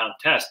 6, 7 pound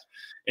test.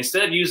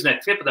 Instead of using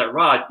that tip of that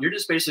rod, you're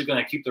just basically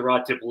going to keep the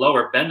rod tip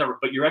lower,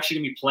 but you're actually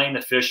going to be playing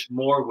the fish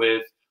more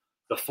with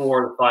the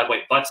 4 or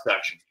 5-weight butt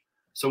section.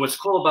 So what's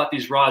cool about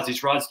these rods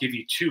give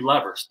you 2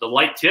 levers, the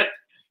light tip,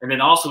 and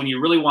then also when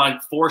you really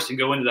want to force and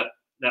go into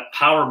that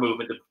power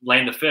movement to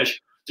land the fish,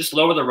 just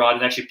lower the rod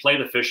and actually play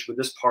the fish with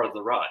this part of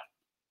the rod.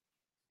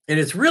 And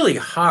it's really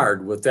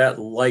hard with that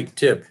light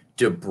tip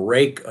to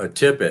break a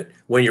tippet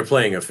when you're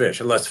playing a fish,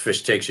 unless the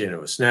fish takes you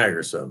into a snag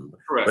or something.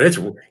 Correct.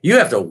 But you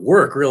have to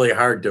work really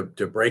hard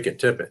to break a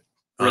tippet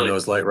on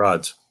those light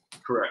rods.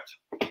 Correct.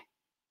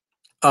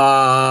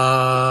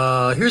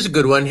 Here's a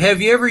good one.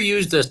 Have you ever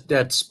used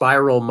that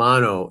spiral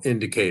mono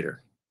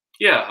indicator?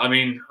 Yeah, I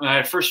mean,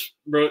 I first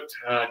wrote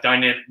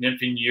Dynamic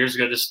Nymphing years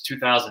ago. This is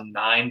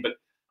 2009, but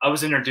I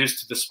was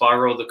introduced to the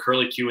spiral, the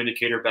curly Q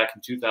indicator, back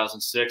in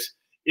 2006.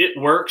 It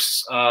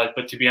works,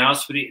 but to be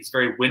honest with you, it's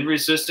very wind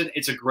resistant.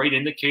 It's a great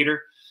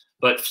indicator,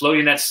 but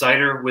floating that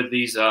sighter with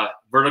these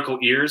vertical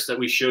ears that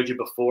we showed you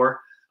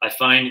before, I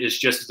find is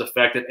just as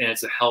effective, and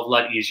it's a hell of a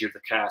lot easier to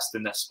cast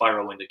than that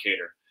spiral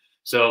indicator.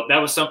 So that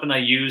was something I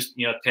used,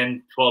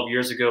 10, 12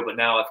 years ago, but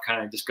now I've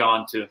kind of just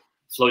gone to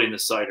floating the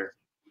sighter.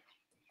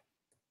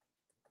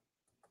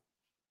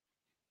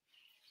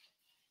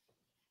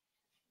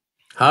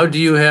 How do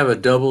you have a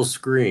double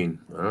screen?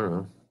 I don't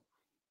know.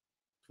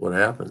 What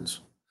happens?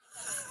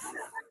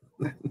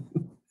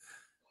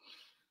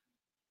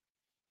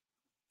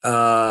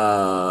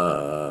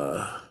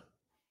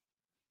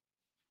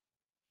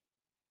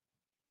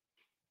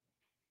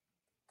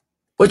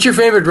 What's your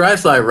favorite dry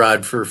fly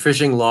rod for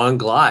fishing long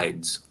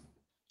glides?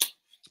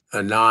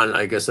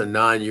 I guess a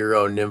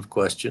non-Euro nymph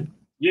question.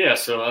 Yeah,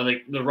 so I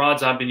think the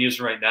rods I've been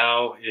using right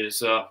now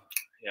is, I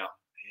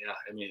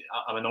mean,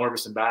 I'm an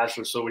Orbis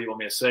ambassador, so what do you want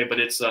me to say? But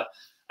it's,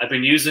 I've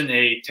been using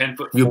a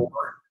 10'4",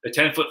 the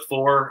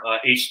 10'4"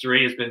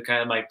 H3 has been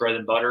kind of my bread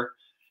and butter.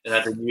 And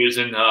I've been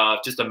using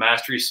just a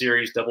Mastery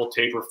Series double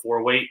taper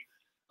 4-weight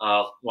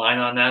line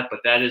on that.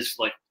 But that is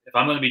like, if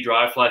I'm going to be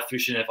dry fly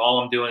fishing, if all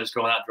I'm doing is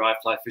going out dry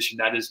fly fishing,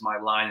 that is my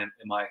line and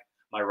my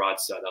rod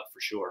setup for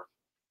sure.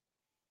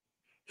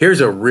 Here's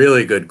a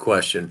really good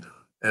question,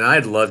 and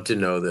I'd love to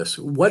know this.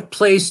 What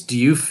place do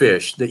you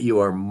fish that you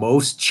are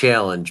most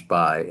challenged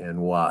by,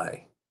 and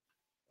why?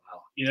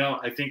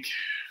 Wow. I think,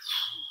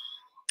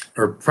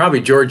 or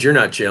probably George, you're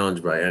not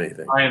challenged by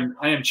anything. I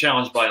am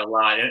challenged by a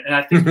lot, and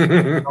I think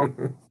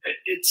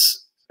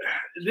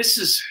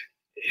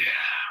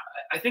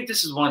I think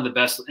this is one of the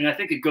best, and I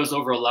think it goes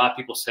over a lot of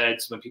people's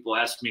heads when people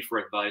ask me for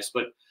advice.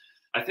 But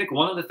I think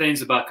one of the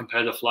things about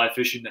competitive fly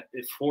fishing that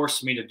it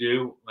forced me to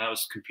do when I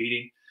was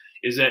competing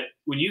is that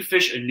when you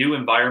fish a new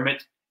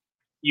environment,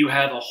 you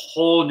have a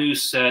whole new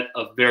set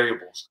of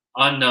variables,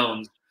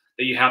 unknowns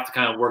that you have to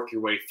kind of work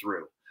your way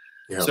through.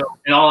 Yeah. So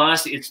in all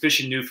honesty, it's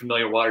fishing new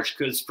familiar waters,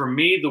 because for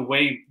me, the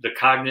way the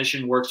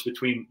cognition works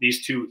between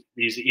these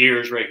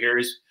ears right here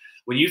is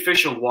when you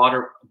fish a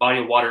body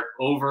of water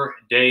over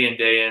day in,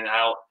 day in and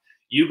out,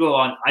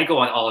 I go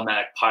on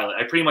automatic pilot.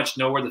 I pretty much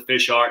know where the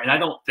fish are, and I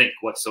don't think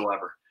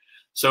whatsoever.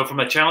 So from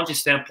a challenging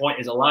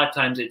standpoint, is a lot of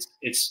times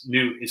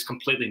it's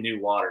completely new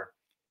water.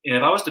 And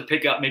if I was to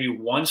pick out maybe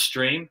one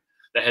stream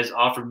that has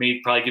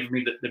probably given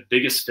me the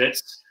biggest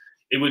fits,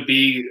 it would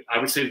be, I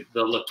would say,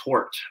 the La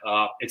Torte.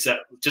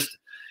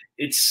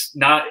 It's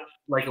not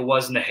like it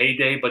was in the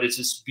heyday, but it's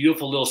this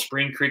beautiful little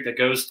spring creek that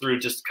goes through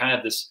just kind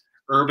of this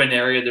urban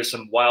area. There's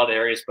some wild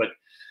areas, but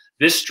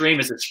this stream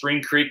is a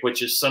spring creek,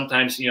 which is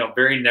sometimes,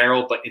 very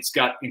narrow, but it's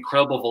got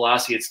incredible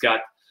velocity. It's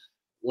got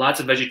lots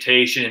of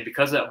vegetation. And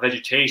because of that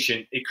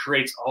vegetation, it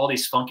creates all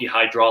these funky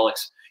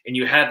hydraulics. And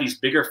you have these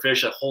bigger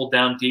fish that hold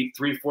down deep,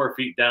 3-4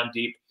 feet down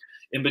deep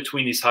in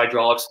between these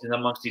hydraulics and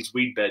amongst these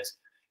weed beds.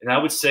 And I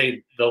would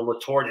say the La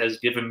Torte has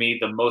given me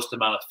the most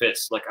amount of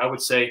fits. Like I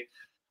would say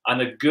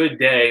on a good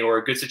day or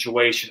a good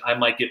situation, I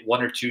might get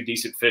 1 or 2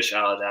 decent fish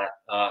out of that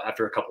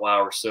after a couple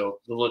hours. So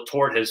the La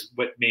Torte has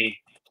whipped me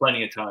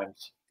plenty of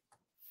times.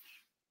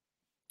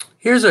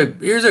 Here's a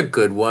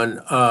good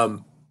one.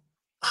 How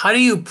do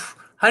you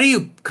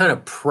kind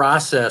of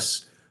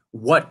process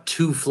what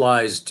 2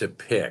 flies to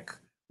pick?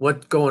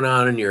 What's going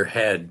on in your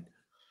head?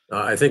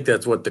 I think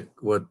that's what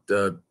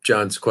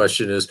John's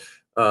question is.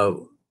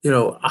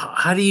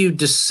 How do you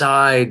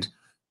decide,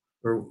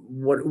 or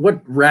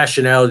what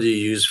rationale do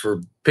you use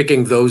for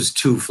picking those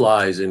 2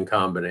 flies in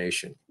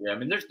combination? Yeah, I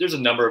mean, there's a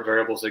number of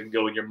variables that can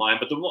go in your mind,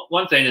 but the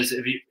one thing is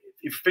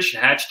if fish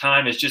and hatch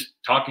time is just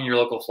talking to your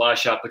local fly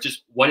shop, but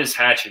just what is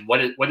hatching,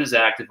 what is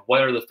active,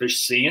 what are the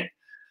fish seeing?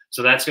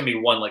 So that's going to be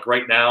one. Like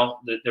right now,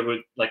 there would,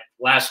 like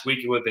last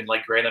week, it would have been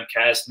like Granum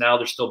Caddis. Now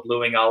they're still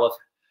blueing olive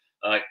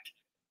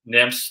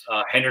nymphs.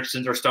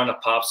 Hendricksons are starting to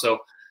pop. So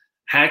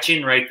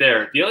hatching right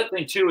there. The other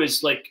thing too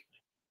is like,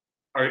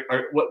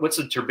 what's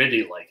the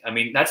turbidity like? I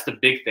mean, that's the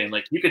big thing.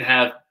 Like you can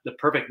have the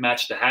perfect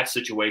match to hatch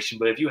situation,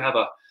 but if you have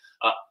a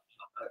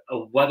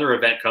weather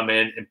event come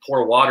in and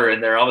pour water in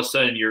there, all of a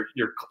sudden your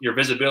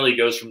visibility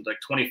goes from like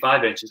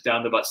 25 inches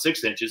down to about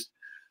 6 inches.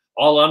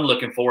 All I'm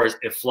looking for is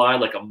a fly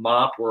like a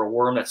mop or a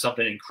worm that's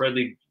something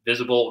incredibly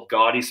visible,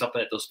 gaudy,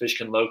 something that those fish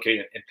can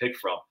locate and pick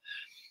from.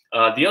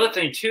 The other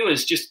thing too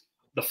is just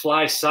the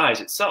fly size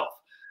itself.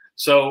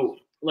 So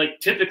like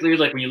typically,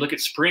 like when you look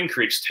at spring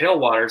creeks,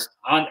 tailwaters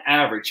on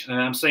average, and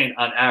I'm saying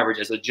on average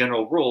as a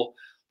general rule,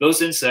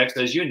 those insects,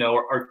 as you know,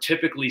 are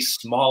typically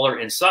smaller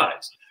in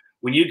size.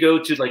 When you go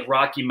to like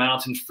Rocky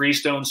Mountain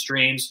freestone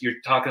streams, you're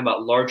talking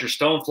about larger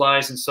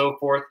stoneflies and so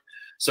forth.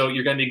 So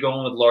you're going to be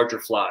going with larger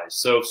flies.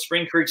 So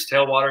spring creeks,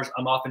 tailwaters,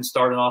 I'm often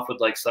starting off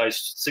with like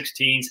size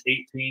 16s,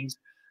 18s.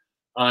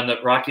 On the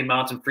Rocky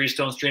Mountain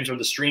freestone streams or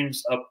the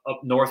streams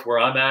up north where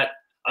I'm at,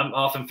 I'm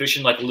often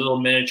fishing like little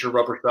miniature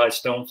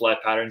rubber-sized stonefly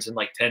patterns in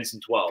like 10s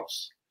and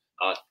 12s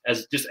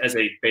as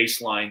a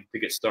baseline to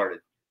get started.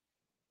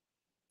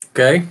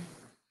 Okay.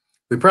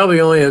 We probably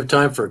only have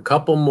time for a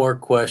couple more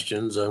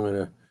questions.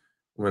 I'm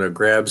gonna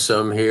grab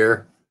some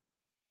here.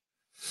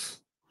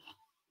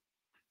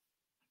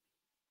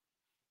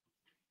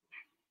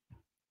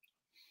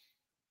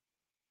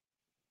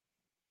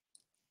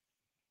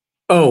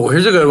 Oh,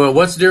 here's a good one.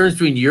 What's the difference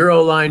between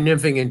Euroline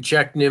nymphing and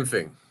Czech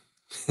nymphing?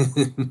 Same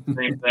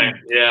thing.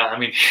 Yeah, I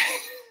mean,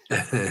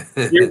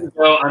 years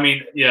ago, I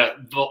mean, yeah,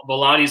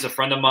 Vladi is a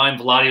friend of mine.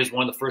 Vladi was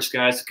one of the first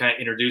guys to kind of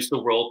introduce the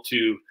world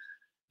to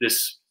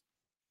this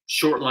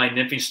short line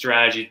nymphing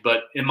strategy.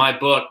 But in my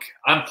book,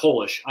 I'm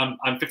Polish. I'm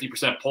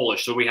 50%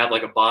 Polish, so we have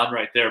like a bond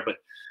right there. But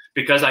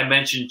because I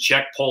mentioned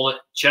Czech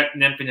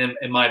nymphing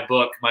in my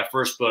book, my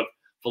first book,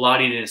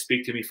 Vladi didn't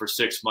speak to me for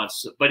 6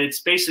 months. But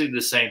it's basically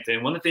the same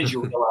thing. One of the things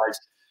you realize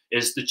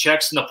is the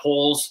Czechs and the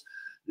Poles,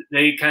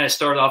 they kind of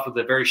started off with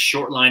a very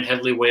short line,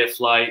 heavily weighted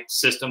fly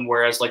system,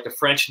 whereas like the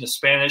French and the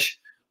Spanish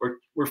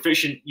were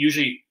fishing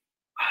usually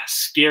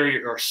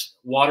scarier or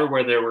water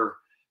where there were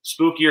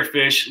spookier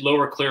fish,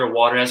 lower clear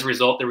water. As a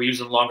result, they were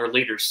using longer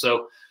leaders.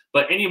 So,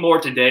 but anymore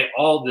today,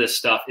 all this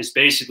stuff is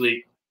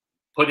basically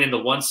put into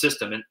one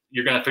system, and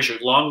you're going to fish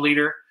a long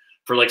leader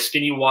for like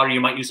skinny water.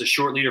 You might use a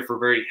short leader for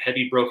very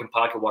heavy broken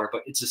pocket water,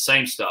 but it's the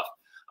same stuff.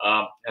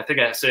 I think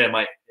I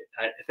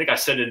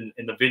said in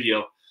the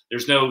video,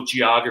 there's no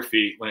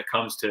geography when it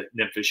comes to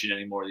nymph fishing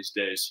anymore these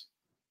days.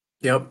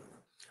 Yep.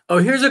 Oh,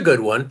 here's a good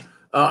one.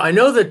 I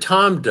know that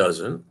Tom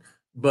doesn't,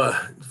 but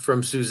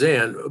from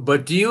Suzanne,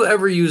 but do you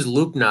ever use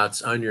loop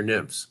knots on your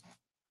nymphs?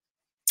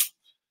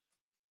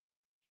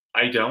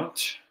 I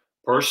don't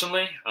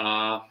personally,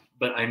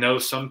 but I know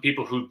some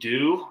people who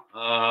do.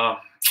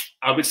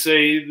 I would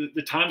say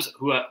the times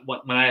when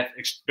I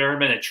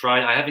experimented,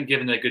 tried, I haven't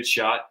given it a good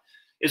shot,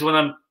 is when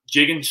I'm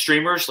jigging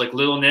streamers like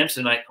little nymphs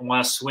and I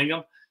want to swing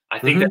them. I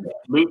think that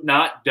loop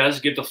knot does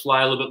give the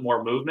fly a little bit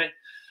more movement.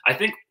 I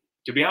think,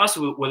 to be honest,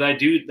 when I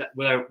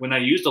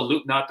use the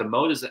loop knot the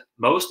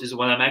most is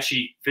when I'm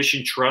actually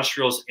fishing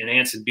terrestrials and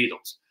ants and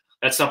beetles.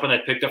 That's something I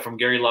picked up from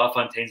Gary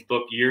LaFontaine's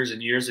book years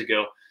and years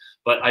ago.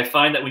 But I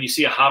find that when you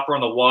see a hopper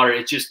on the water,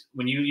 it just,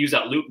 when you use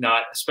that loop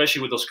knot,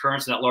 especially with those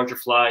currents and that larger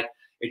fly,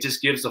 it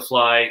just gives the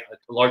fly,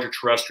 a larger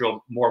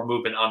terrestrial, more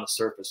movement on the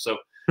surface. So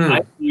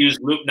I use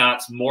loop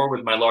knots more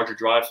with my larger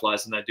dry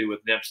flies than I do with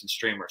nymphs and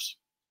streamers.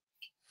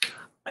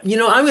 You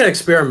know, I'm going to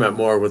experiment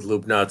more with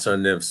loop knots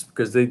on nymphs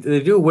because they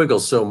do wiggle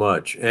so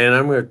much, and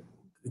I'm going to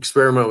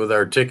experiment with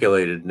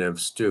articulated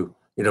nymphs too.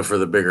 You know, for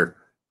the bigger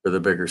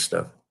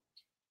stuff.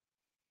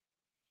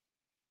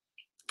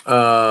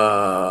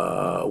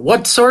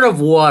 What sort of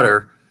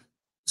water?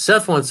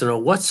 Seth wants to know,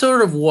 what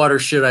sort of water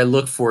should I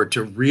look for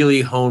to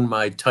really hone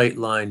my tight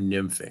line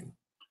nymphing?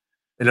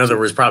 In other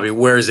words, probably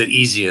where is it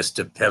easiest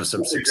to have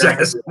some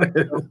success?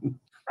 Exactly.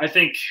 I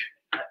think,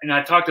 and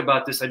I talked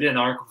about this, I did an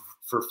article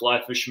for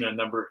Fly Fisherman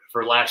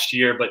for last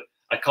year, but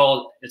it's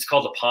called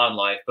the pond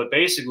life. But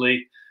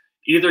basically,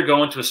 either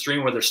go into a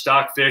stream where there's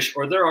stock fish,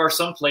 or there are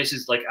some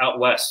places like out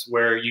west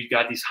where you've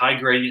got these high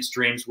gradient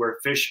streams where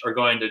fish are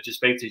going to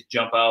just basically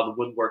jump out of the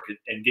woodwork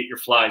and get your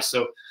flies.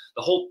 So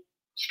the whole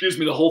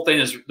thing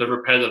is the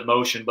repetitive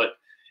motion. But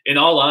in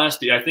all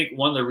honesty, I think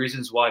one of the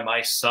reasons why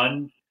my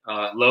son,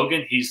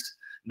 Logan, he's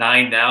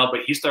 9 now,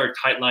 but he started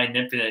tightline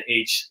nymphing at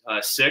age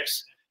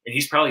 6, and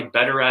he's probably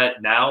better at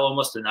it now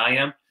almost than I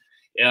am.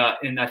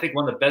 And I think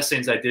one of the best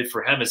things I did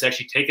for him is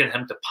actually taking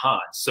him to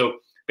ponds. So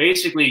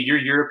basically, your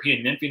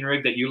European nymphing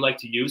rig that you like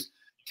to use,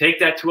 take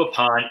that to a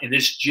pond and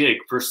this jig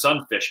for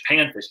sunfish,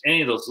 panfish,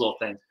 any of those little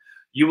things.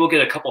 You will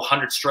get a couple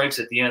hundred strikes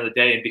at the end of the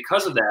day. And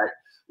because of that,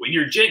 when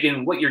you're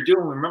jigging, what you're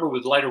doing, remember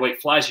with lighter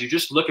weight flies, you're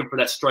just looking for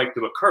that strike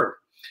to occur.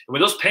 And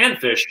with those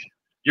panfish,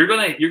 you're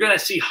gonna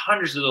see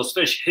hundreds of those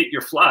fish hit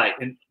your fly.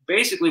 And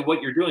basically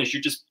what you're doing is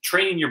you're just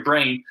training your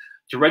brain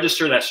to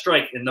register that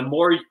strike. And the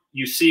more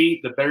you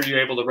see, the better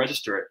you're able to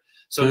register it.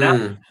 So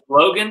now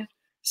Logan,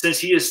 since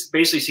he has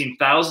basically seen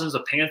thousands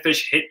of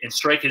panfish hit and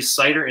strike his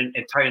sighter and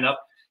tighten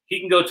up, he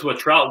can go to a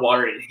trout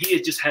water and he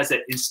just has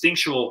that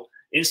instinctual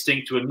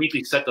instinct to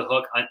immediately set the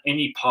hook on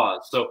any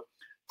pause. So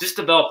just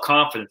develop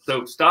confidence.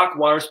 So stock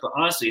waters, but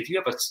honestly, if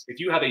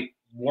you have a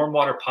warm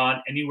water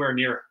pond anywhere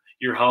near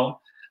your home,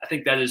 I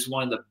think that is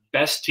one of the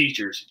best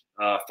teachers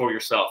for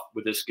yourself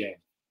with this game.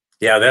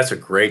 Yeah, that's a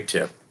great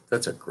tip.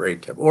 That's a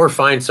great tip. Or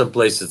find some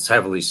place that's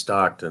heavily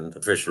stocked and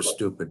the fish are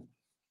stupid.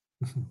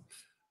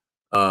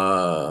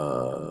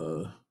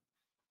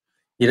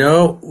 You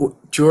know,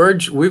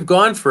 George, we've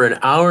gone for an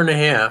hour and a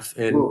half,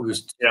 and we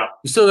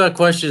still got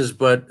questions,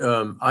 but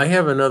I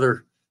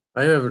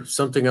have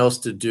something else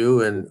to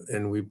do,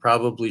 and we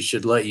probably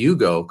should let you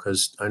go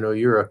because I know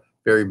you're a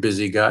very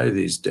busy guy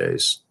these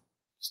days.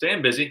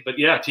 Staying busy, but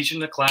yeah, teaching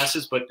the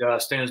classes, but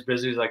staying as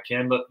busy as I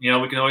can. But you know,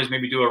 we can always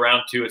maybe do a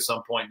round 2 at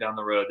some point down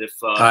the road. If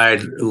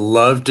I'd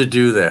love to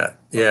do that.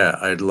 Yeah,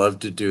 I'd love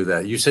to do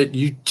that. You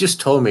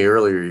just told me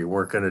earlier you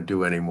weren't going to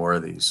do any more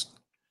of these.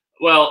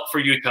 Well, for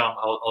you, Tom,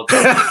 I'll do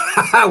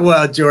it.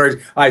 Well,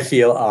 George, I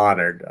feel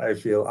honored. I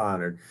feel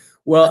honored.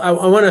 Well, I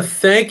want to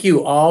thank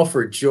you all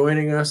for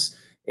joining us,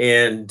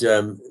 and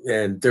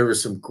there were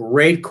some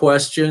great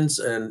questions,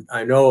 and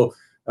I know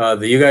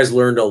that you guys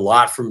learned a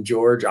lot from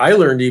George. I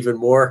learned even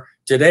more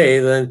today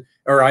I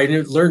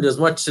learned as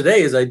much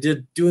today as I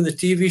did doing the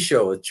TV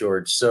show with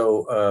George.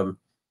 So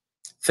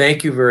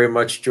thank you very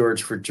much,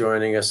 George, for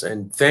joining us.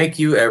 And thank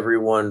you,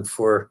 everyone,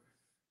 for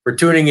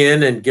tuning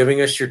in and giving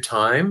us your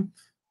time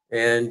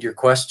and your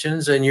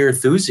questions and your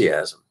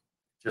enthusiasm.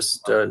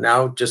 Just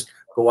now, just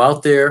go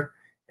out there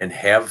and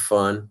have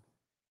fun.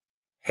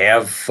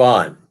 Have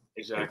fun.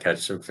 Exactly. And catch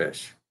some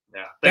fish.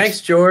 Yeah.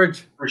 Thanks,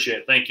 George. Appreciate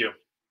it. Thank you.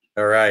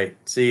 All right.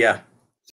 See ya.